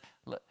says,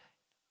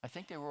 I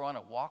think they were on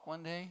a walk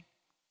one day,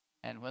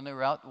 and when they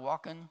were out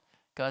walking,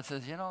 God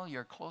says, you know,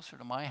 you're closer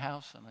to my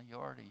house than you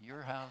are to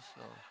your house,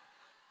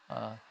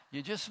 so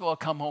you just well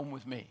come home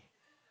with me.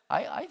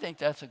 I think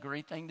that's a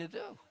great thing to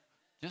do.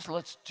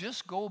 Let's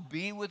just go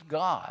be with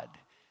God.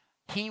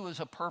 He was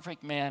a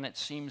perfect man, it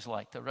seems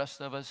like. The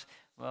rest of us,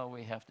 well,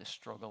 we have to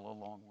struggle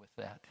along with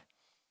that.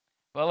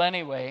 Well,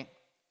 anyway,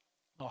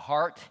 the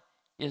heart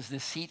is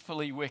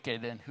deceitfully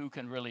wicked, and who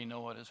can really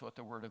know it, is what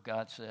the Word of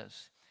God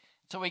says.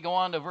 So we go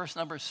on to verse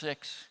number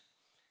 6.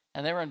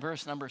 And there in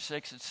verse number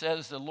 6, it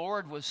says, the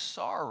Lord was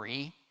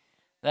sorry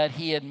that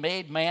he had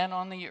made man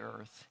on the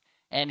earth,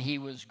 and he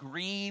was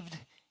grieved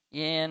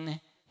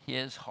in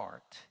his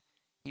heart.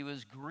 He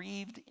was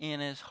grieved in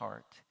his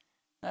heart.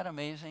 Isn't that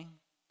amazing?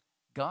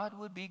 God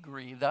would be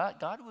grieved.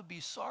 God would be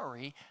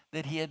sorry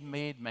that he had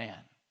made man.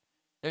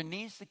 There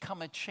needs to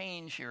come a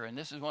change here, and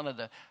this is one of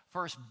the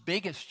first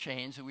biggest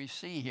changes that we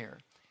see here.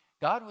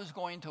 God was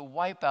going to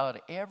wipe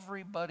out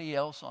everybody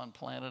else on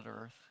planet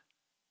Earth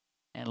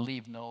and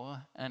leave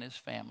Noah and his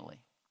family.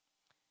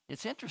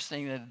 It's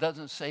interesting that it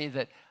doesn't say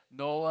that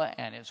Noah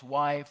and his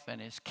wife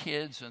and his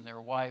kids and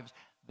their wives,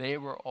 they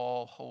were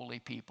all holy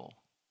people.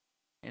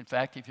 In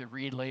fact, if you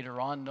read later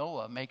on,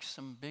 Noah makes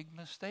some big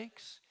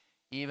mistakes,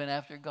 even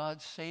after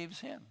God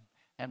saves him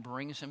and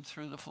brings him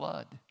through the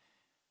flood.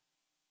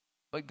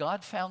 But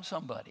God found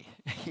somebody.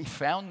 He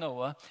found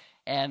Noah,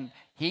 and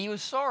he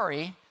was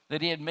sorry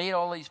that he had made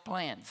all these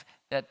plans,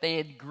 that they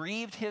had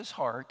grieved his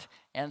heart,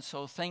 and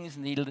so things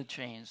needed to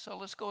change. So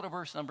let's go to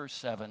verse number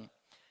 7.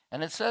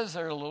 And it says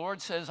there, the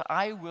Lord says,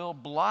 I will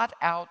blot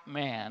out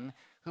man,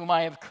 whom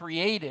I have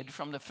created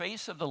from the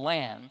face of the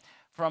land,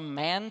 from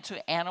man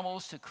to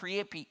animals to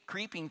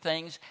creeping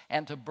things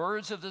and to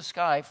birds of the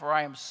sky, for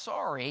I am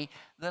sorry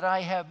that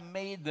I have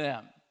made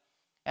them.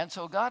 And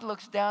so God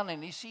looks down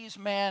and he sees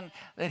man,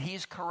 that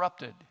he's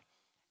corrupted.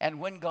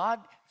 And when God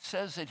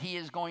says that he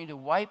is going to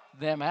wipe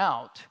them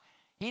out,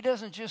 he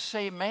doesn't just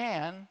say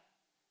man,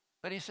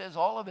 but he says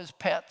all of his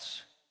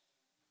pets,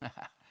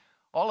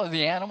 all of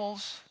the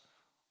animals,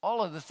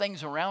 all of the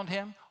things around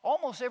him,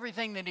 almost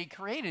everything that he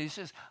created. He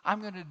says,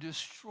 I'm going to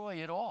destroy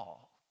it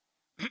all.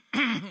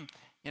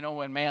 You know,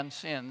 when man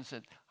sins,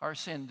 our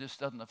sin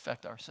just doesn't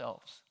affect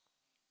ourselves.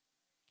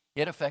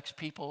 It affects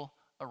people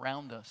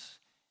around us.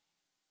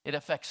 It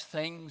affects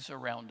things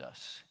around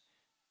us.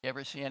 You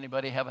ever see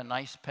anybody have a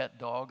nice pet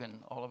dog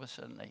and all of a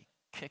sudden they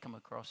kick them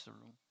across the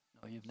room?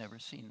 No, you've never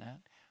seen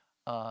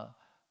that.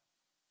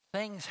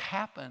 Things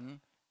happen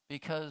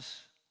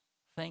because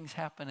things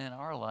happen in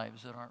our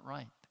lives that aren't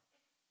right.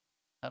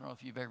 I don't know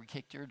if you've ever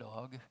kicked your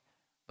dog,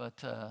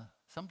 but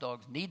some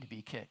dogs need to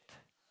be kicked,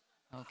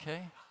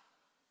 okay?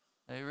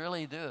 They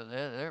really do.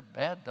 They're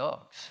bad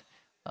dogs.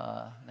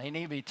 They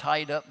need to be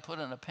tied up and put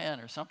in a pen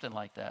or something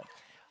like that.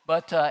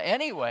 But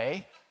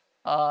anyway,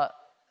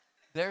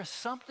 there's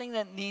something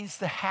that needs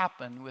to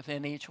happen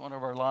within each one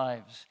of our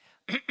lives.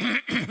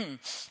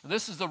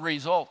 This is the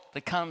result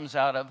that comes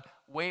out of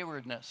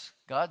waywardness.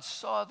 God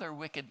saw their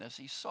wickedness.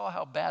 He saw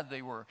how bad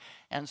they were.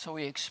 And so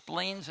he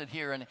explains it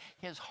here, and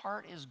his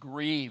heart is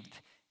grieved.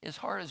 His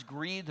heart is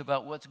grieved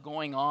about what's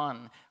going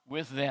on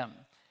with them,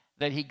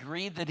 that he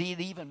grieved that he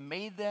had even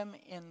made them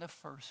in the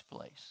first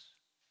place.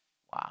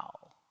 Wow.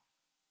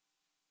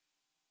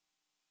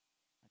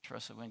 I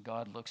trust that when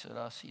God looks at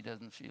us, he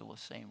doesn't feel the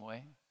same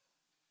way.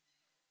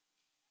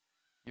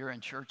 You're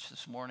in church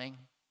this morning.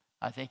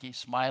 I think he's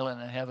smiling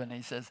in heaven.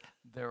 He says,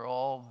 they're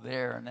all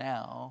there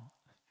now.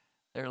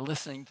 They're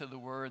listening to the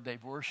word.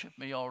 They've worshiped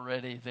me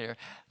already.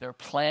 They're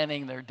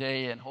planning their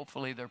day, and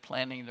hopefully they're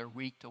planning their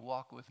week to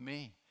walk with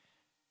me.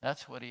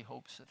 That's what he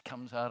hopes that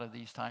comes out of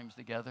these times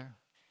together,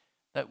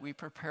 that we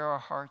prepare our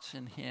hearts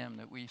in him,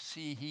 that we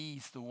see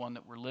he's the one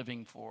that we're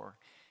living for.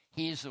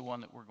 He's the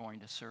one that we're going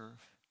to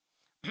serve.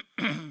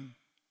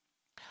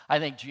 I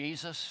think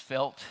Jesus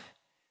felt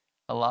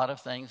a lot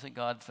of things that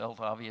God felt,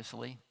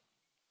 obviously.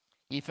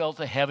 He felt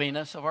the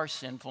heaviness of our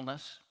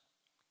sinfulness.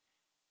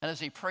 And as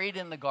he prayed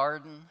in the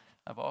garden,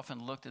 I've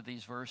often looked at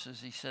these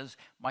verses. He says,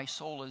 my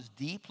soul is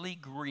deeply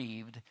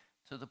grieved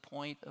to the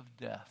point of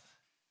death.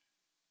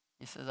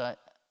 He says,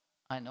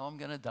 I know I'm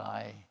going to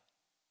die.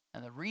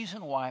 And the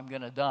reason why I'm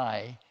going to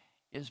die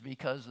is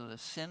because of the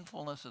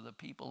sinfulness of the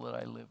people that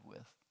I live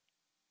with.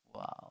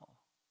 Wow.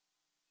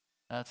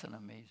 That's an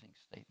amazing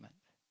statement.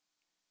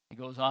 He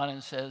goes on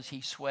and says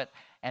he sweat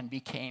and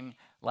became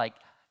like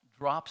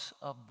drops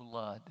of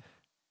blood.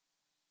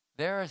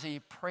 There as he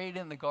prayed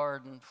in the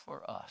garden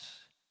for us,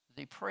 as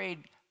he prayed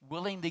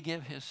willing to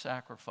give his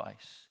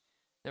sacrifice,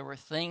 there were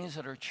things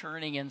that are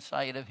churning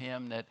inside of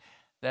him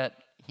that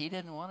he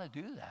didn't want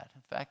to do that.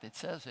 In fact, it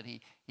says that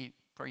he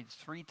prayed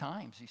 3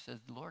 times. He said,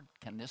 Lord,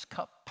 can this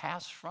cup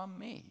pass from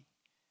me?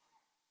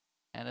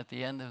 And at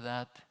the end of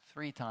that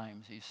 3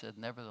 times, he said,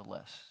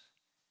 nevertheless,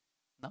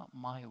 not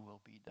my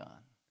will be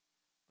done,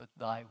 but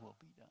thy will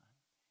be done.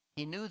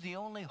 He knew the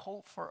only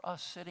hope for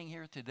us sitting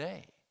here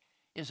today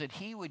is that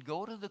he would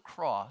go to the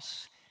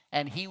cross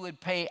and he would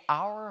pay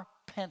our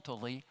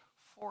penalty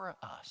for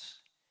us.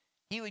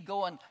 He would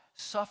go and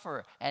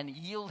suffer and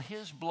yield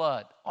his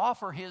blood,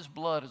 offer his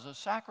blood as a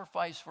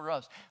sacrifice for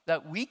us,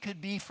 that we could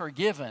be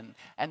forgiven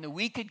and that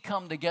we could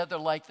come together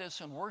like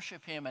this and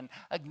worship him and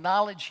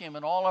acknowledge him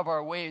in all of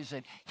our ways,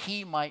 that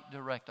he might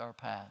direct our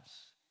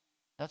paths.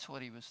 That's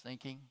what he was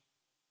thinking.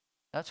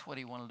 That's what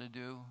he wanted to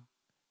do.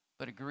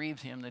 But it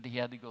grieved him that he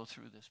had to go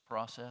through this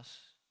process.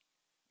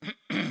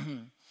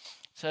 It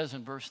says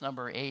in verse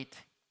number 8,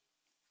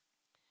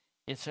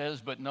 it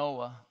says, but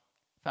Noah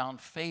found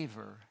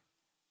favor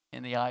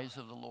in the eyes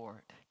of the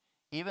Lord.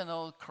 Even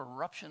though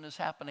corruption is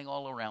happening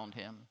all around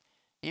him,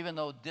 even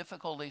though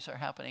difficulties are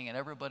happening in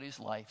everybody's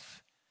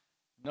life,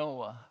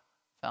 Noah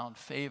found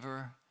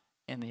favor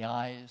in the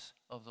eyes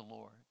of the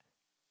Lord.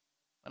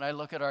 When I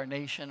look at our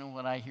nation and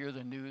when I hear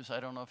the news,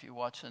 I don't know if you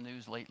watch the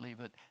news lately,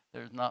 but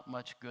there's not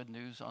much good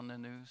news on the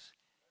news.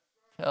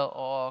 Tell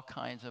all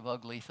kinds of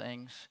ugly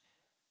things.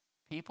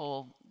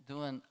 People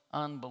doing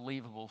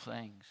unbelievable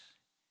things.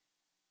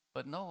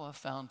 But Noah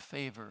found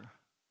favor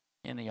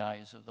in the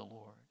eyes of the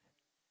Lord.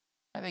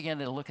 I began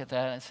to look at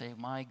that and say,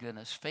 my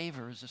goodness,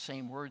 favor is the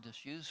same word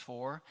that's used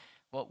for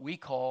what we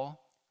call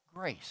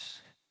grace.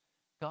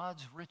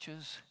 God's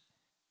riches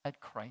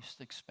at Christ's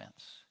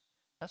expense.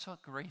 That's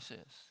what grace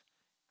is.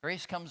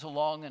 Grace comes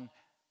along and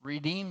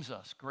redeems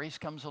us. Grace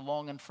comes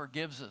along and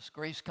forgives us.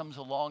 Grace comes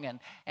along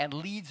and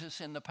leads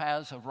us in the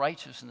paths of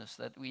righteousness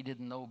that we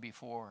didn't know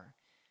before.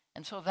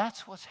 And so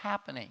that's what's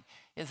happening,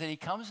 is that he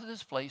comes to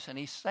this place and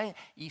he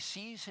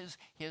sees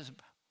his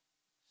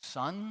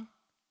son,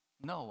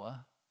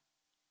 Noah,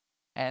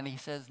 and he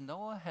says,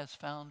 Noah has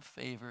found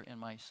favor in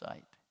my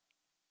sight.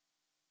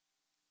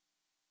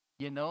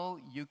 You know,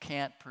 you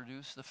can't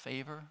produce the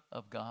favor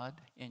of God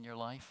in your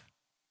life.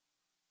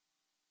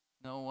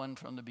 No one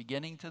from the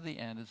beginning to the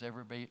end has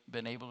ever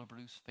been able to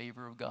produce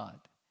favor of God.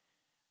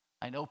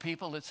 I know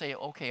people that say,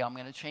 okay, I'm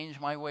going to change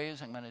my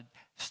ways. I'm going to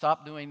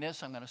stop doing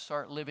this. I'm going to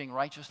start living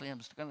righteously. I'm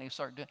going to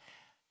start doing.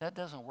 That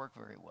doesn't work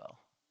very well.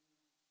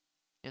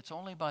 It's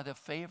only by the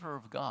favor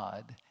of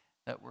God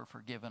that we're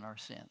forgiven our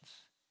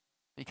sins,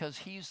 because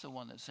he's the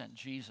one that sent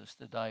Jesus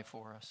to die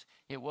for us.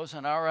 It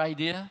wasn't our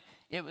idea.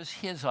 It was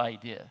his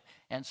idea.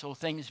 And so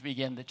things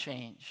begin to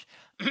change.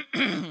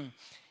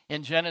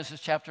 In Genesis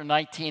chapter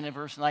 19 and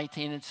verse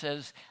 19, it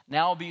says,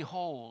 now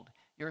behold,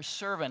 your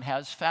servant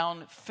has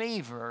found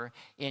favor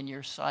in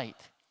your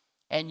sight,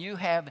 and you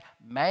have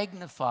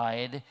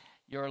magnified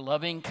your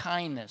loving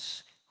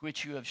kindness,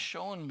 which you have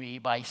shown me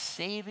by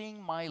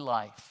saving my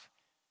life.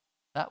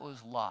 That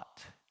was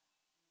Lot.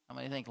 How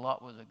many think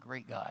Lot was a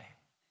great guy?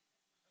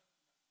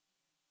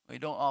 We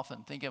don't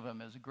often think of him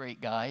as a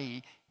great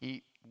guy.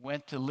 He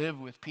went to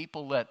live with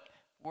people that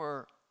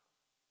were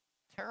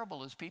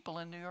terrible as people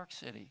in New York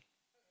City.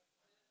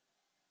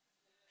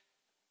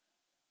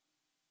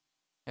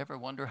 Ever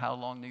wonder how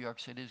long New York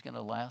City is going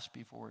to last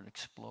before it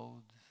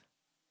explodes?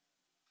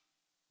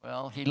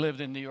 Well, he lived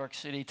in New York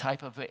City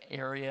type of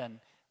area,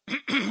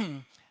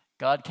 and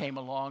God came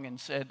along and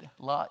said,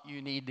 Lot,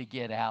 you need to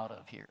get out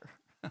of here.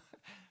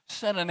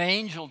 Sent an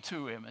angel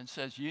to him and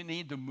says, you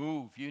need to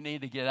move. You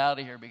need to get out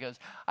of here because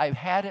I've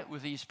had it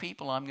with these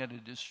people. I'm going to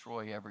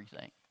destroy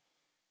everything.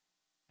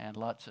 And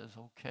Lot says,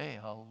 okay,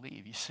 I'll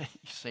leave. You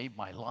saved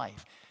my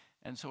life.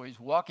 And so he's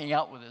walking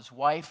out with his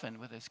wife and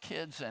with his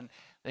kids, and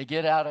they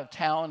get out of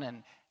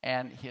town,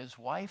 and his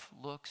wife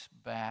looks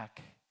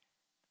back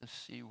to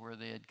see where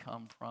they had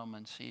come from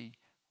and see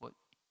what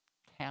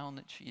town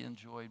that she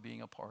enjoyed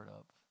being a part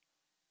of.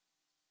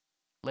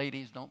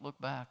 Ladies, don't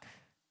look back.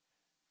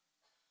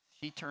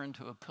 She turned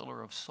to a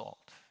pillar of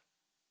salt.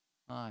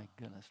 My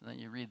goodness. And then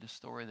you read the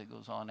story that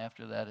goes on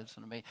after that. It's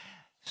an amazing.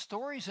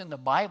 Stories in the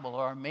Bible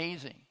are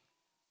amazing.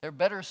 They're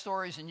better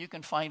stories than you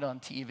can find on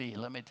TV,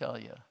 let me tell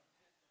you.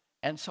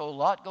 And so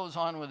Lot goes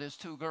on with his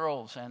two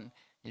girls, and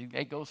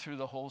they go through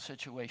the whole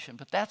situation.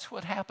 But that's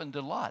what happened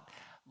to Lot.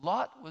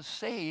 Lot was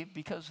saved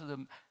because of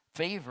the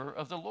favor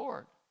of the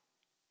Lord.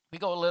 We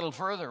go a little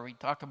further. We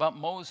talk about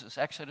Moses,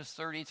 Exodus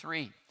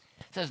 33.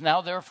 It says, now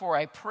therefore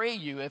I pray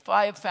you, if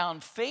I have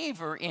found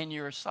favor in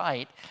your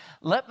sight,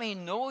 let me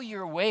know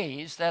your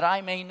ways that I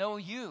may know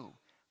you.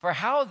 For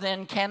how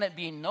then can it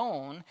be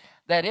known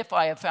that if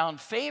I have found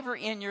favor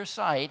in your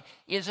sight,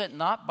 is it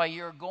not by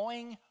your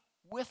going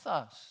with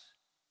us?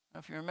 I don't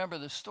know if you remember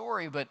the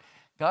story, but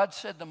God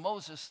said to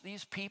Moses,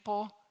 these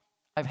people,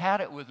 I've had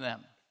it with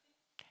them.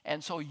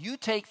 And so you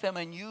take them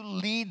and you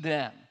lead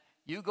them.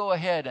 You go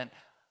ahead, and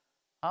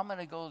I'm going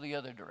to go the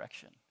other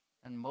direction.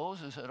 And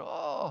Moses said,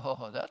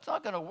 oh, that's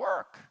not going to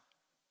work.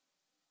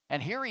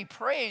 And here he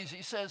prays.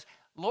 He says,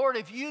 Lord,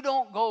 if you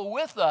don't go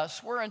with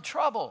us, we're in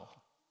trouble.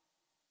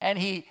 And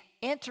he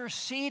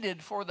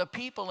interceded for the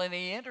people, and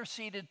he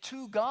interceded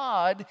to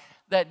God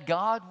that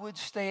God would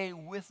stay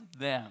with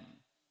them.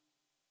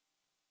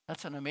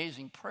 That's an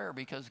amazing prayer,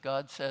 because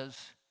God says,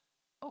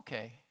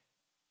 okay,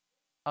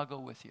 I'll go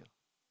with you.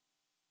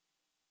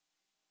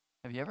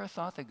 Have you ever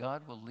thought that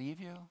God will leave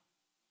you?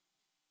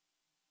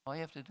 All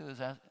you have to do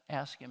is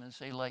ask him and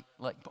say, like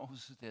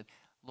Moses did,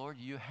 Lord,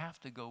 you have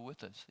to go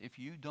with us. If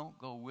you don't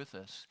go with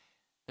us,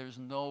 there's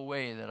no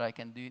way that I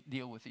can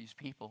deal with these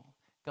people.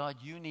 God,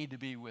 you need to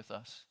be with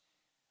us.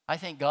 I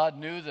think God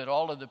knew that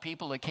all of the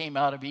people that came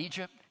out of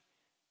Egypt,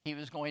 he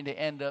was going to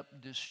end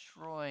up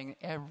destroying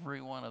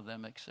every one of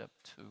them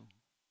except two.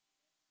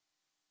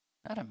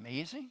 Isn't that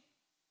amazing?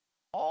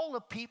 all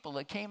the people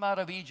that came out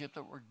of Egypt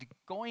that were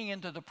going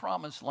into the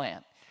promised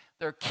land,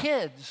 their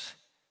kids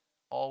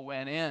all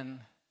went in,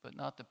 but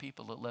not the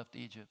people that left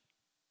Egypt.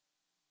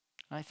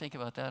 And I think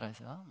about that, I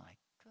say, oh my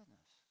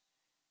goodness.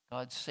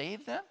 God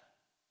saved them.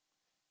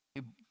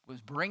 He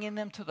was bringing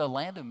them to the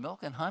land of milk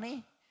and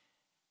honey,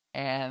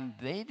 and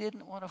they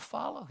didn't want to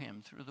follow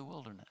him through the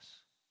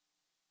wilderness.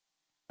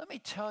 Let me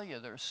tell you,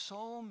 there's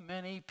so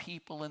many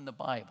people in the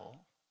Bible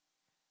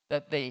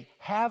that they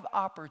have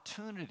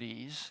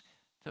opportunities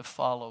to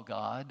follow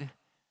God,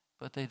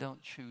 but they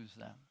don't choose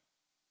them.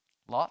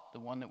 Lot, the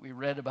one that we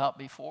read about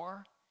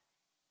before,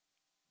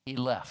 he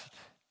left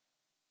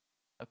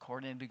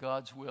according to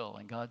God's will,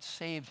 and God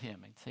saved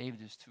him and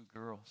saved his 2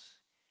 girls.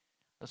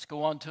 Let's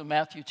go on to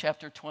Matthew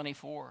chapter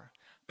 24.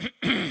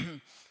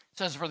 It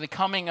says, for the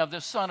coming of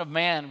the Son of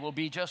Man will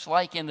be just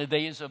like in the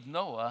days of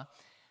Noah.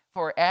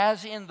 For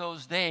as in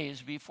those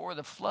days before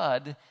the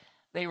flood,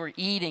 they were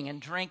eating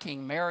and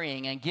drinking,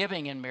 marrying and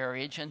giving in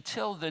marriage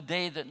until the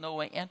day that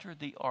Noah entered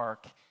the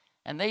ark.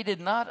 And they did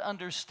not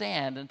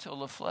understand until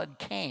the flood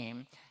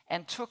came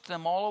and took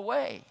them all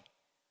away.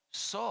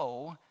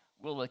 So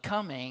will the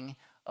coming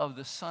of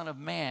the Son of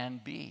Man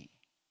be.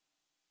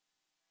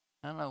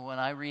 I don't know, when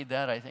I read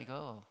that, I think,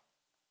 oh,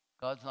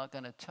 God's not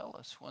going to tell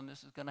us when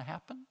this is going to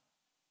happen.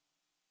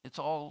 It's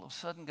all of a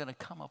sudden going to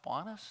come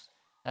upon us.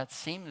 That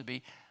seemed to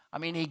be. I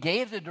mean, he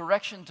gave the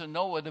direction to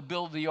Noah to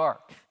build the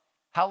ark.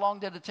 How long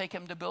did it take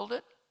him to build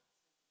it?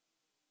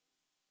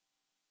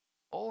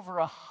 Over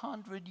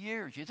 100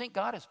 years. You think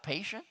God is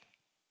patient?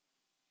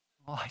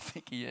 Well, I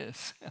think he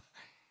is.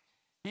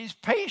 He's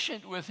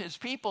patient with his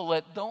people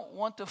that don't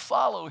want to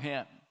follow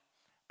him.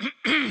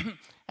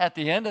 At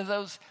the end of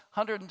those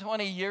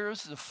 120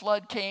 years, the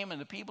flood came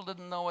and the people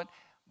didn't know it,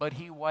 but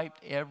he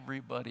wiped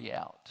everybody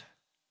out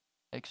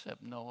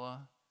except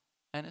Noah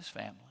and his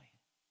family.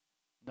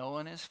 Noah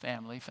and his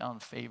family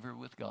found favor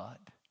with God.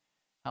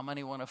 How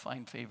many want to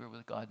find favor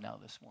with God now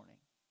this morning?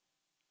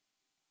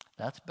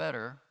 That's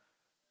better,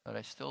 but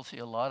I still see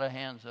a lot of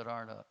hands that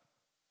aren't up.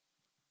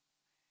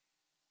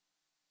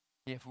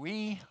 If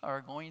we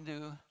are going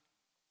to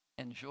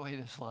enjoy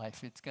this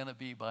life, it's going to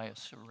be by a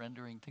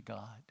surrendering to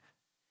God.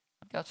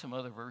 I've got some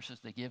other verses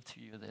to give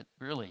to you that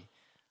really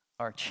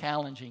are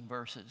challenging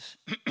verses.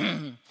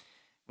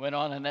 Went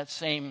on in that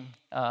same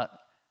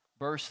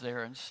verse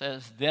there and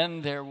says,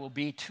 then there will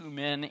be 2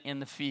 men in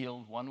the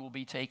field. One will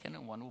be taken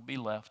and one will be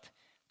left.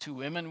 2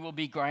 women will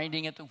be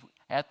grinding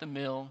at the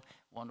mill.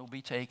 One will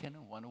be taken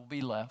and one will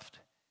be left.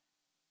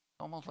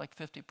 Almost like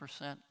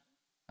 50%.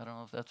 I don't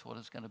know if that's what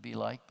it's going to be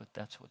like, but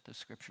that's what the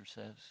scripture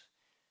says.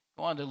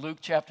 Go on to Luke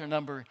chapter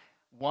number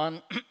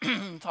 1,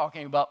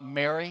 talking about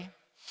Mary.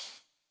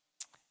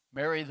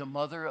 Mary, the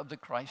mother of the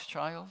Christ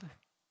child.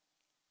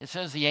 It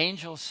says, the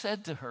angel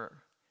said to her,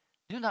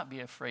 do not be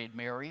afraid,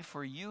 Mary,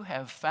 for you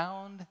have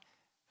found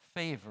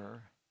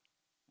favor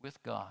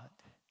with God.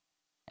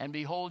 And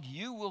behold,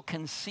 you will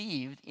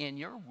conceive in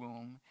your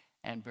womb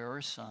and bear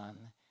a son,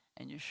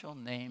 and you shall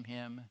name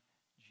him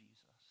Jesus.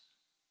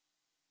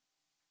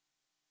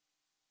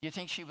 Do you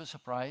think she was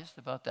surprised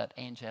about that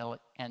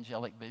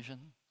angelic vision?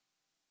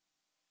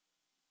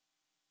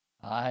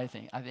 I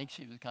think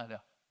she was kind of,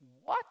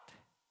 what?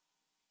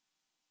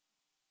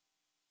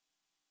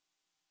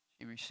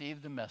 She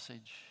received the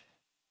message,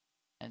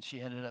 and she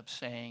ended up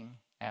saying,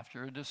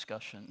 after a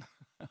discussion,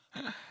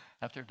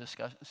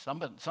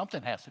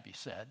 something has to be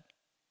said.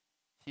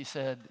 She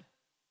said,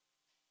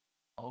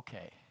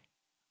 okay,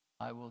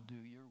 I will do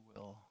your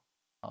will.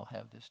 I'll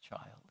have this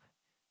child.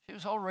 She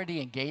was already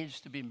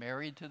engaged to be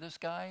married to this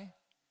guy,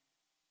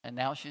 and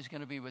now she's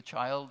going to be with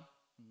child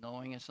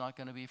knowing it's not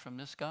going to be from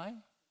this guy.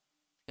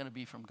 It's going to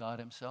be from God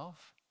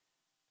himself.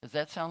 Does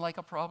that sound like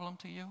a problem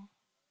to you?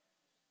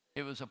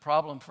 It was a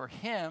problem for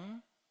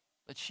him,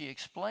 but she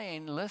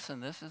explained,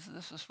 listen, this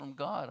is from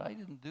God. I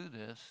didn't do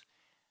this.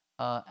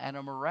 And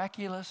a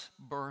miraculous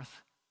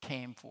birth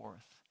came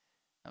forth.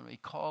 And we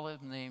call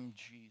him named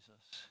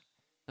Jesus.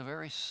 The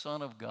very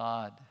Son of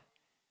God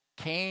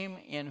came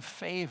in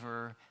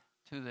favor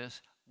to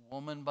this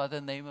woman by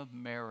the name of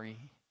Mary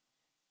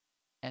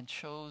and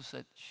chose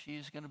that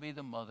she's going to be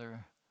the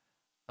mother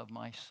of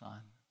my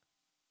son.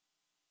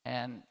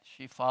 And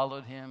she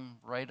followed him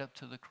right up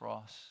to the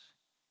cross,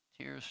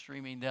 tears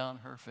streaming down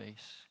her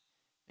face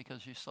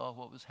because she saw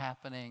what was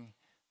happening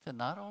to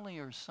not only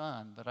her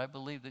son, but I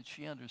believe that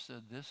she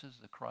understood this is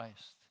the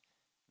Christ.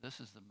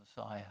 This is the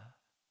Messiah.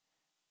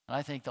 And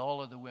I think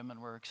all of the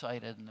women were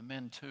excited, and the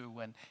men too,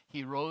 when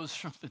he rose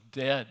from the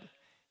dead.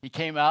 He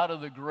came out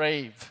of the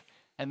grave,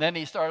 and then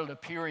he started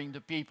appearing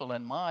to people,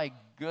 and my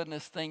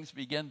goodness, things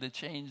began to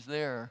change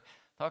there.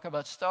 Talk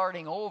about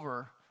starting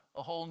over,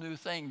 a whole new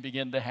thing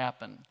began to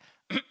happen.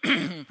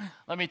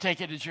 Let me take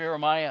you to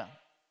Jeremiah,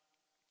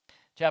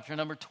 chapter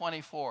number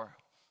 24,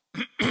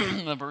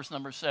 verse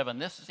number 7.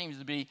 This seems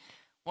to be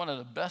one of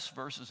the best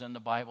verses in the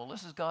Bible.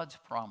 This is God's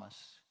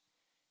promise.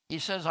 He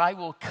says, I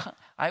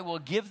will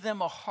give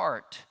them a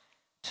heart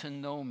to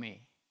know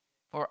me,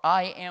 for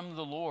I am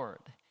the Lord,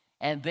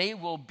 and they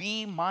will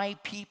be my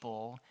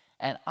people,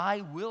 and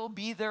I will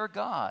be their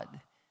God.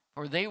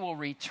 for they will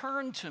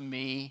return to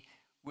me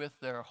with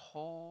their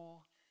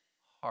whole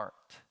heart.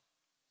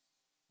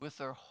 With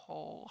their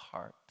whole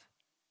heart.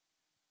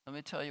 Let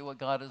me tell you what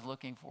God is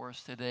looking for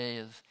us today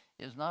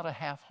is not a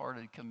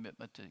half-hearted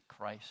commitment to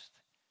Christ.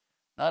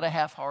 Not a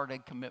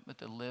half-hearted commitment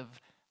to live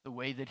the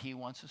way that he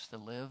wants us to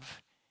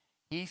live.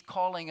 He's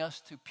calling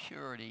us to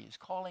purity. He's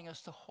calling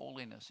us to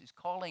holiness. He's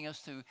calling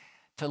us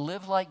to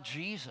live like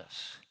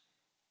Jesus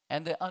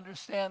and to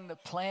understand the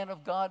plan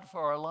of God for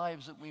our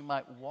lives, that we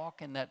might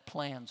walk in that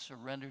plan,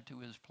 surrender to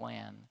his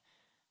plan.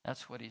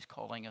 That's what he's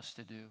calling us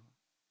to do.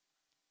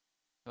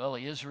 Well,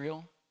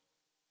 Israel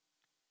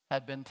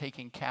had been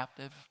taken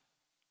captive.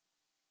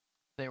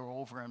 They were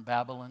over in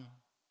Babylon.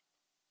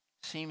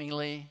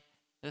 Seemingly,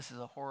 this is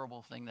a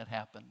horrible thing that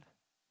happened.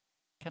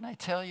 Can I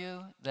tell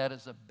you that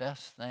is the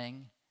best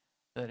thing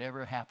that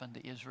ever happened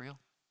to Israel?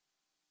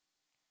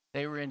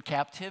 They were in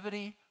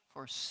captivity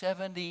for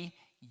 70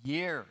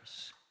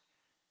 years.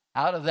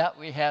 Out of that,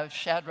 we have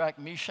Shadrach,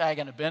 Meshach,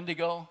 and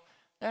Abednego.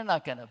 They're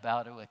not going to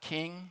bow to a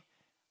king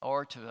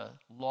or to a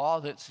law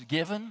that's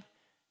given.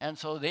 And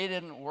so they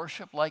didn't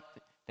worship like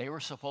they were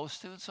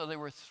supposed to. So they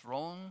were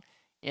thrown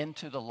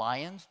into the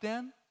lion's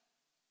den.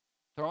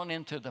 Thrown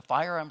into the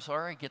fire,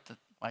 get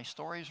my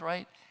stories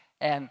right.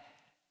 And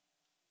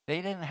they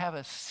didn't have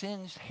a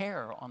singed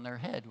hair on their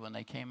head when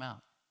they came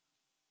out.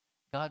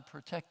 God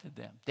protected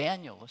them.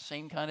 Daniel, the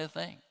same kind of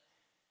thing.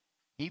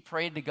 He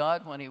prayed to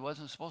God when he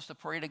wasn't supposed to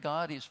pray to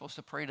God. He was supposed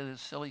to pray to this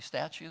silly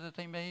statue that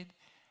they made.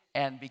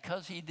 And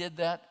because he did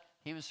that,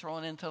 he was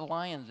thrown into the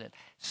lion's den.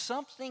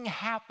 Something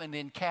happened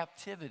in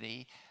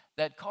captivity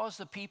that caused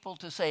the people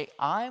to say,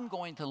 I'm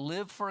going to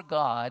live for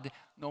God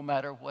no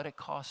matter what it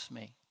costs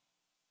me.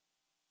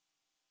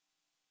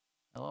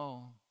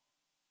 Hello?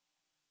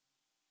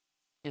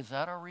 Is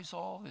that our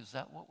resolve? Is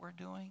that what we're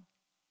doing?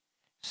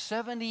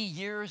 70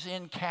 years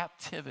in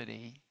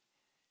captivity.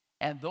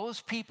 And those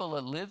people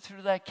that lived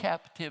through that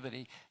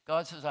captivity,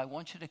 God says, I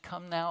want you to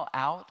come now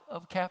out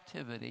of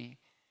captivity,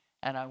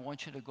 and I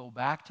want you to go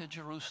back to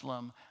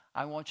Jerusalem.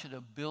 I want you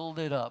to build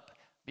it up,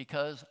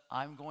 because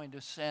I'm going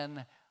to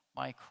send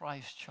my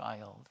Christ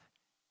child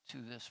to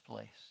this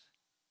place.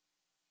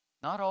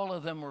 Not all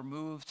of them were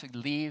moved to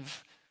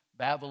leave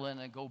Babylon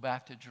and go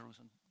back to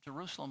Jerusalem.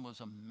 Jerusalem was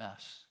a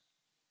mess.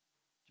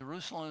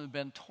 Jerusalem had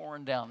been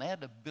torn down. They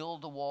had to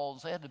build the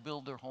walls. They had to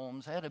build their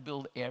homes. They had to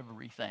build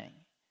everything.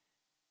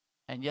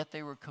 And yet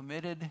they were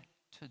committed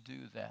to do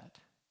that.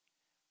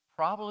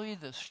 Probably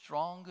the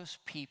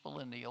strongest people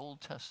in the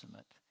Old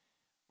Testament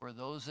were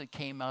those that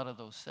came out of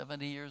those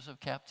 70 years of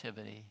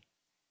captivity,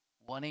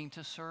 wanting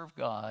to serve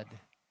God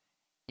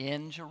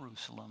in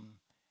Jerusalem.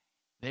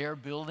 They are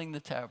building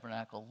the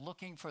tabernacle,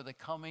 looking for the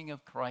coming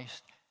of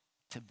Christ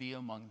to be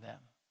among them.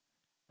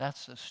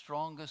 That's the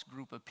strongest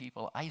group of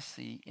people I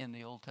see in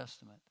the Old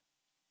Testament.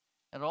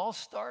 It all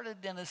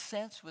started, in a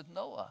sense, with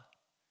Noah.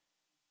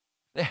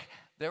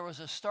 There was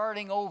a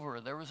starting over.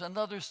 There was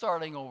another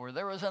starting over.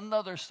 There was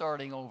another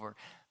starting over.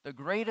 The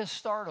greatest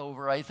start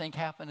over, I think,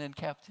 happened in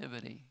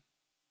captivity.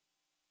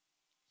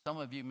 Some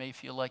of you may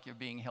feel like you're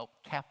being held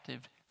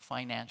captive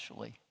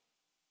financially.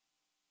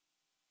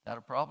 Is that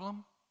a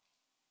problem?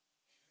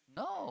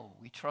 No,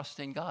 we trust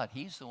in God.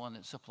 He's the one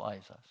that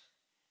supplies us.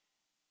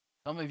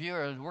 Some of you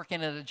are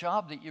working at a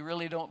job that you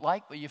really don't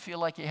like, but you feel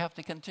like you have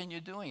to continue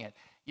doing it.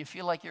 You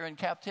feel like you're in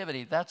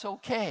captivity. That's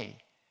okay.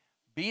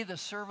 Be the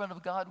servant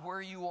of God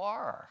where you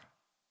are.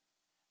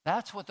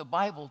 That's what the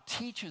Bible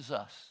teaches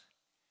us.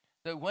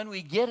 That when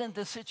we get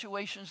into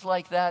situations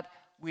like that,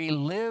 we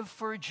live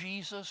for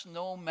Jesus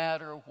no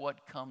matter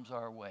what comes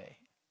our way.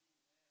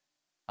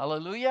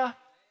 Hallelujah?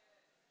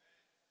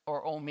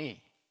 Or oh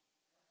me?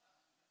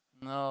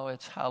 No,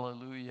 it's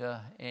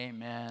hallelujah,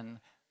 amen.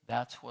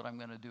 That's what I'm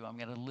going to do. I'm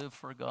going to live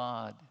for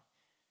God.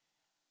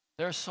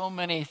 There's so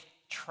many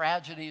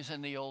tragedies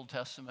in the Old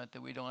Testament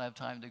that we don't have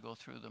time to go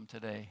through them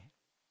today.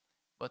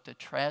 But the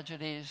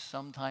tragedies,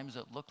 sometimes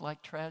that look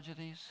like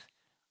tragedies,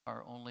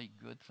 are only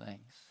good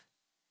things.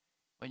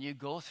 When you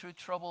go through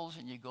troubles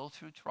and you go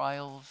through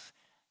trials,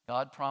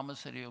 God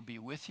promised that he'll be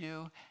with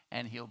you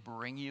and he'll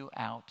bring you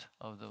out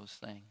of those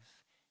things.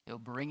 He'll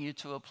bring you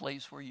to a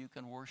place where you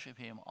can worship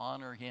him,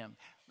 honor him.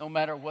 No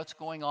matter what's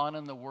going on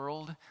in the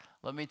world,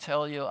 let me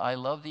tell you, I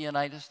love the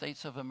United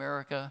States of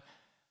America,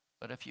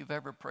 but if you've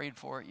ever prayed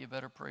for it, you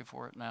better pray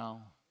for it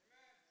now.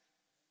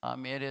 I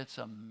mean, it's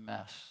a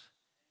mess.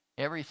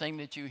 Everything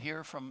that you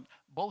hear from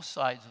both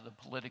sides of the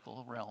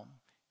political realm,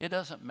 it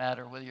doesn't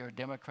matter whether you're a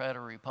Democrat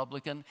or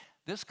Republican,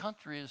 this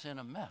country is in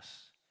a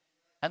mess.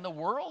 And the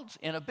world's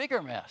in a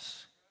bigger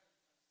mess.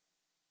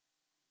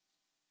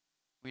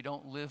 We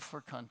don't live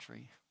for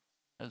country.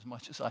 As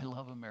much as I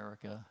love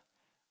America,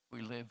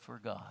 we live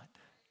for God.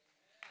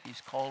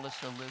 He's called us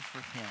to live for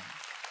him.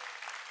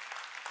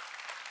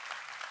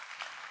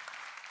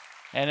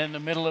 And in the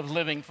middle of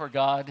living for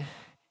God,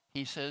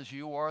 he says,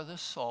 you are the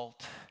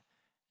salt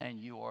and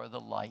you are the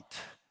light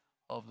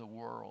of the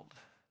world.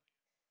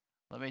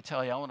 Let me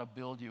tell you, I want to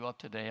build you up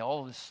today.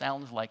 All of this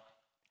sounds like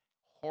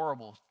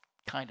horrible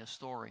kind of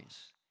stories.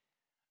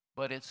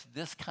 But it's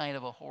this kind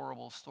of a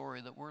horrible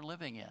story that we're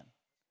living in.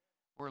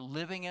 We're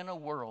living in a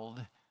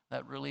world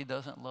that really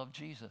doesn't love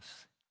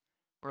Jesus.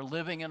 We're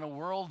living in a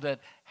world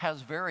that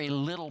has very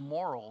little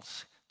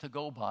morals to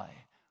go by.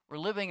 We're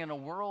living in a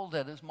world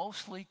that is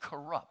mostly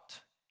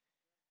corrupt.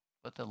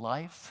 But the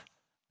life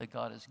that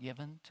God has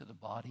given to the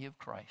body of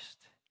Christ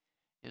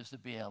is to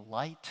be a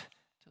light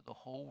to the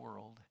whole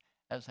world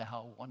as to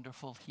how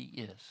wonderful he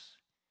is.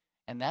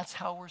 And that's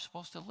how we're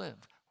supposed to live.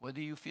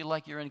 Whether you feel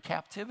like you're in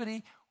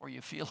captivity or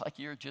you feel like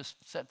you're just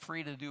set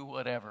free to do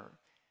whatever.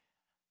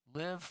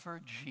 Live for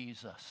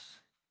Jesus.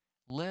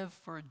 Live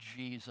for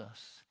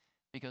Jesus,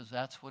 because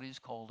that's what he's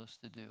called us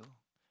to do.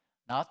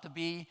 Not to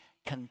be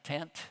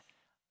content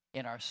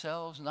in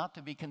ourselves, not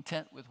to be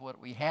content with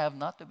what we have,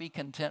 not to be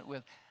content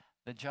with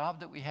the job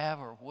that we have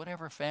or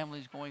whatever family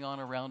is going on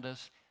around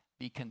us.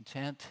 Be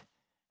content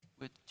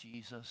with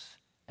Jesus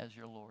as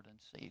your Lord and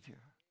Savior.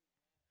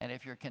 And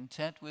if you're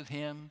content with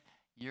him,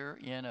 you're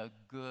in a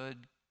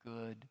good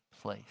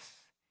place.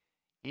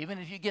 Even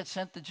if you get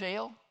sent to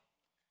jail,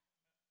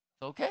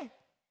 it's okay.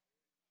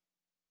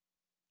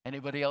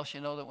 Anybody else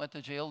you know that went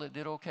to jail that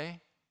did okay?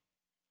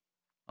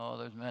 Oh,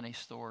 there's many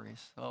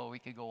stories. Oh, we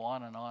could go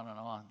on and on and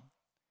on.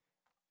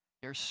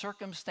 Your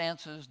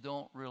circumstances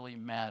don't really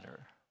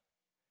matter.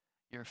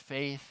 Your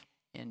faith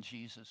in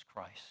Jesus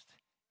Christ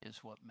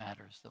is what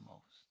matters the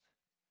most.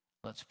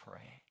 Let's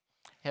pray.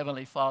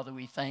 Heavenly Father,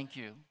 we thank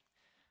you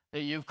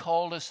that you've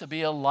called us to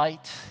be a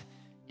light.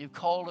 You've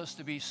called us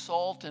to be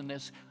salt in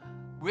this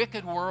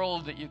wicked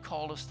world that you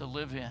called us to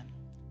live in.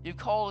 You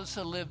called us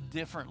to live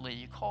differently.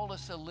 You called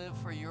us to live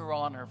for your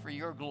honor, for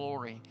your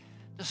glory,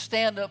 to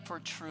stand up for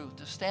truth,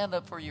 to stand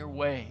up for your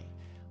way.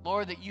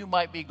 Lord, that you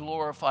might be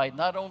glorified,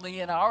 not only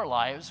in our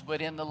lives,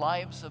 but in the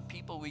lives of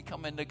people we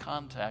come into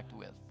contact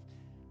with.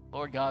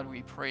 Lord God,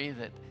 we pray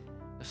that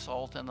the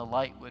salt and the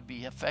light would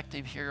be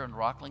effective here in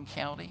Rockland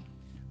County.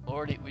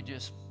 Lord, it would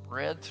just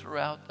spread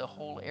throughout the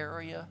whole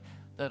area,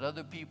 that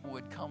other people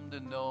would come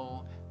to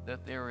know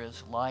that there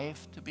is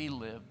life to be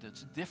lived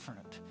that's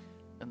different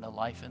than the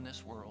life in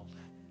this world.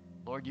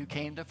 Lord, you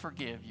came to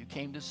forgive. You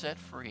came to set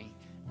free.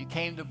 You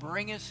came to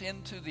bring us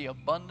into the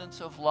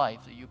abundance of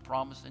life that you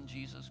promised in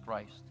Jesus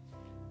Christ.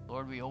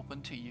 Lord, we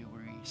open to you.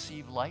 We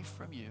receive life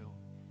from you.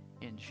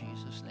 In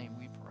Jesus' name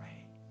we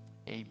pray.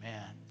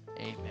 Amen.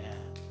 Amen.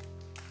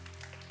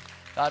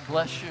 God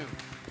bless you.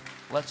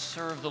 Let's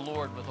serve the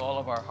Lord with all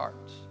of our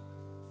hearts.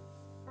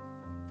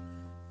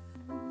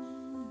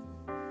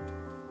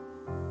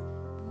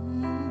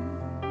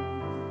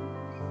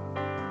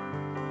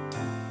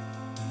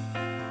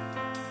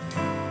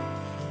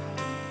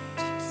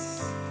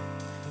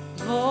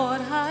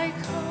 Lord, I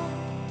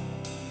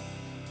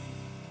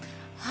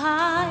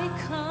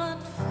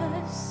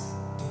confess,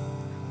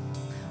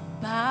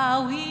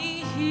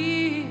 bowing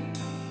here,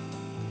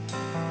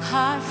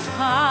 I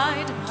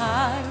find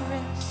my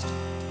rest.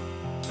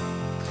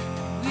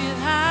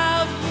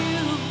 Without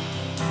you,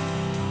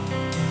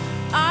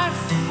 I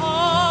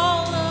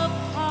fall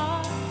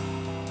apart.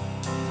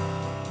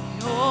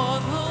 You're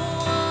the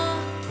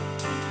one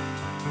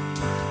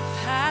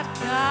that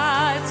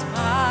guides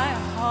my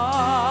heart.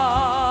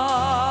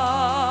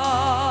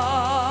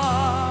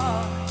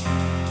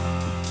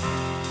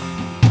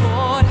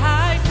 Lord,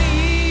 I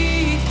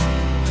need,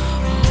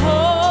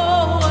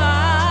 oh,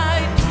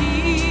 I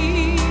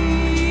need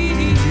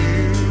you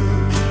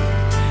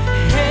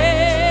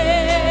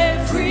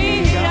every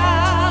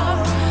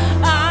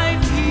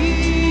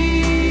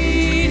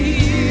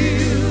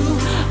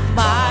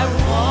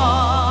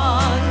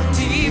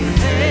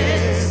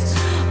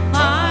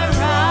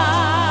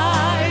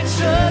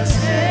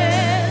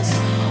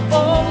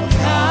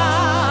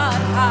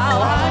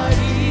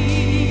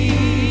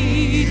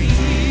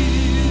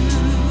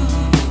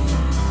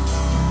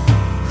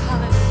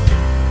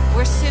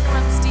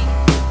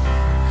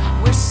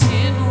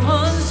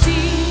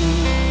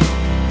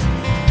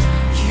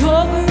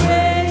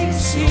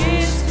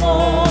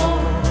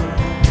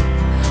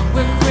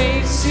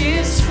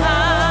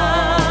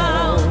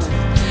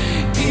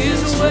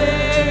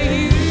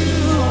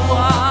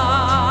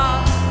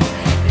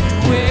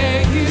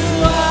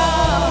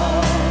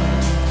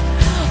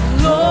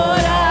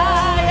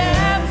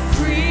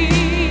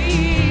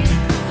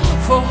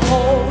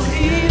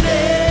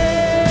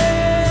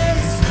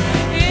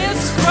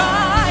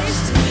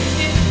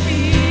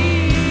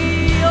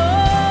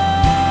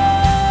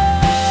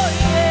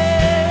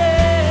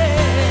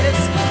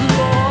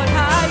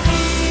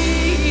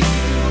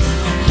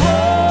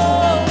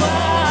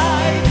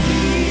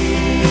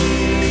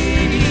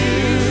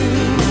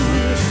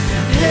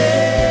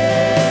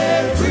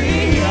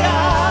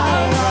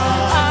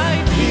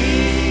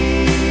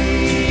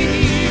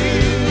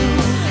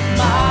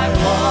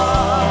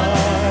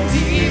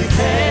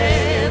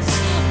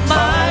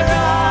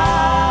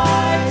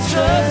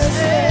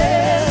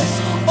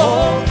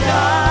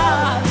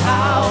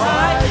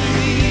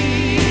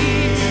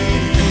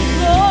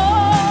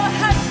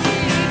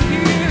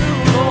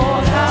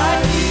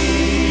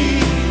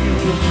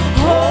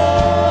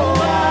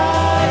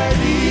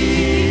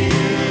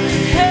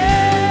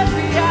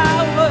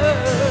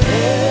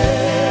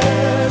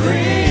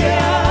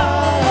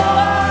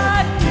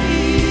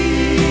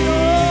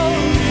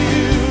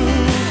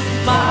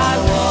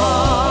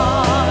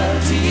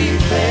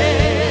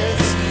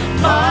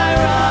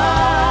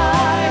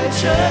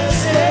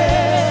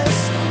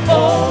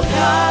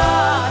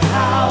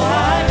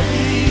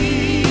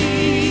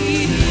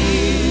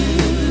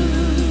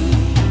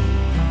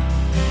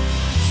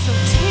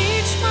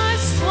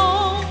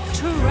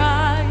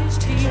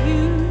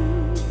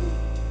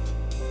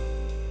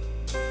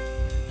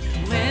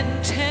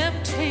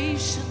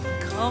temptation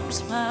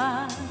comes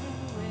my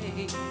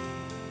way,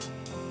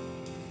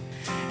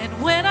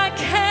 and when I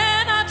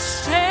cannot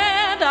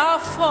stand, I'll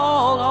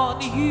fall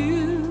on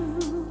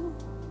you.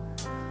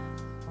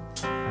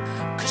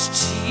 'Cause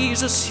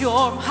Jesus,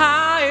 you're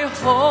my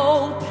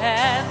hope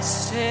and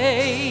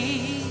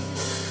stay.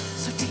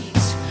 So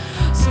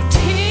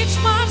teach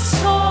my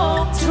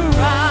soul to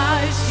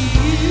rise to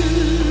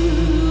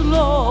you,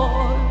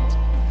 Lord,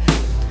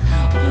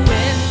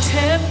 when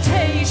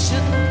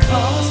temptation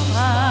comes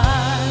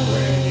my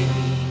way.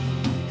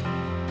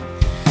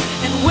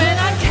 And when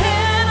I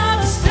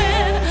cannot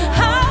stand,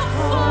 I'll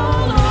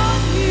fall on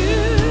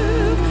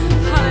you.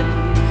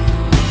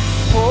 Hallelujah.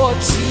 For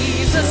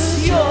Jesus,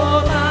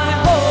 you're my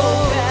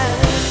hope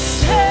and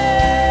stay.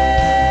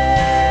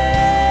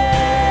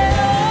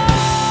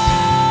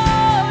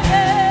 Oh,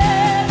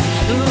 yeah.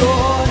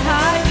 Lord,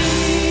 I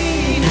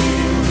need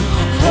you.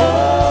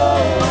 Oh,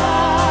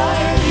 I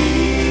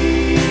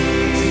need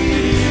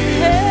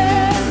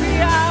every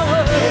hour.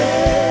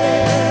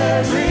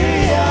 Every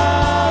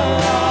hour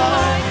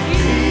I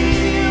need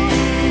you.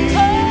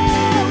 Oh,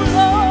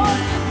 Lord,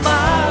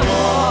 my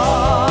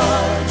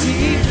one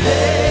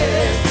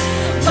defense,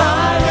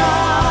 my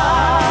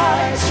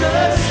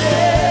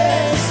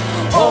righteousness.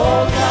 Oh,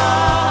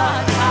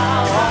 God,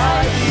 how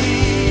I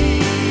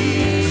need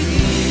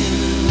you.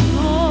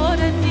 Lord,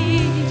 I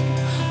need you.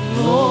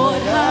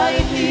 Lord,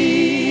 I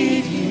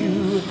need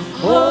you.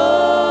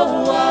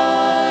 Oh,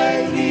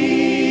 I need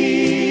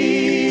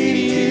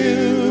you.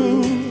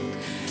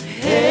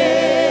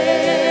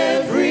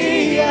 Every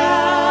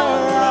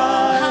hour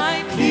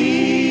I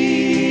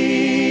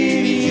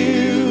need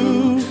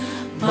you.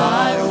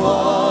 My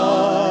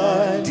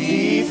one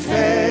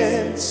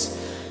defense,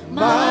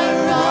 my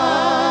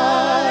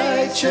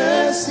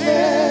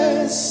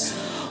righteousness.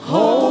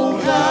 Oh,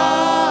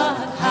 God,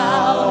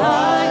 how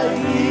I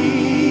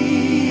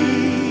need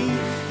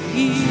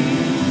you.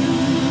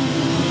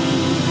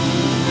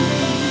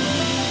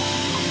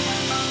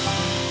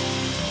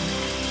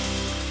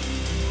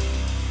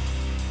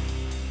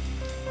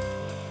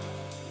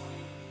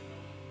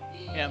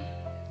 Him.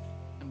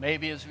 And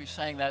maybe as we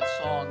sang that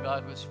song,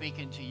 God was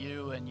speaking to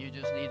you, and you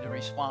just need to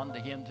respond to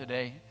Him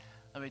today.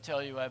 Let me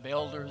tell you, we have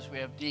elders, we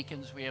have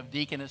deacons, we have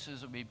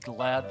deaconesses, and we'd be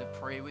glad to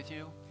pray with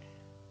you.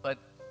 But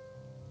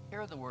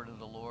hear the word of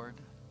the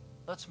Lord.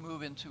 Let's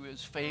move into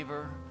His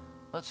favor.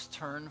 Let's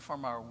turn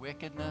from our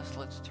wickedness.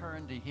 Let's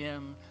turn to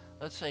Him.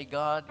 Let's say,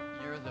 God,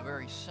 you're the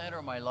very center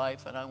of my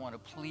life, and I want to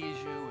please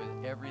you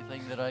with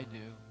everything that I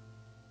do.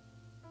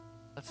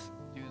 Let's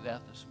do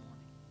that this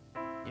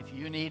morning. If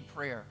you need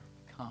prayer,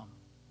 come.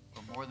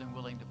 We're more than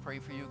willing to pray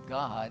for you.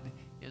 God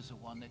is the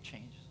one that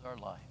changes our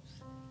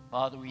lives.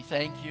 Father, we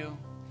thank you,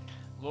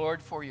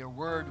 Lord, for your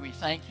word. We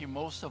thank you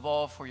most of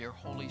all for your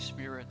Holy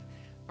Spirit,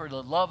 for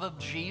the love of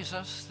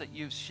Jesus that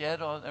you've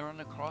shed on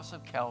the cross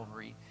of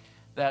Calvary,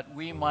 that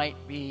we might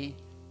be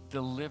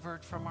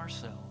delivered from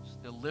ourselves,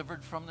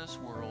 delivered from this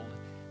world,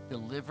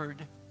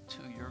 delivered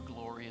to your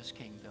glorious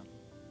kingdom.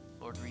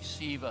 Lord,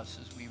 receive us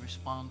as we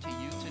respond to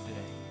you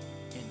today.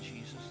 In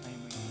Jesus'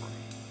 name we pray.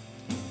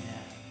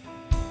 Amen.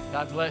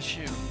 God bless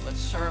you. Let's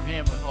serve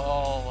Him with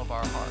all of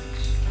our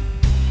hearts.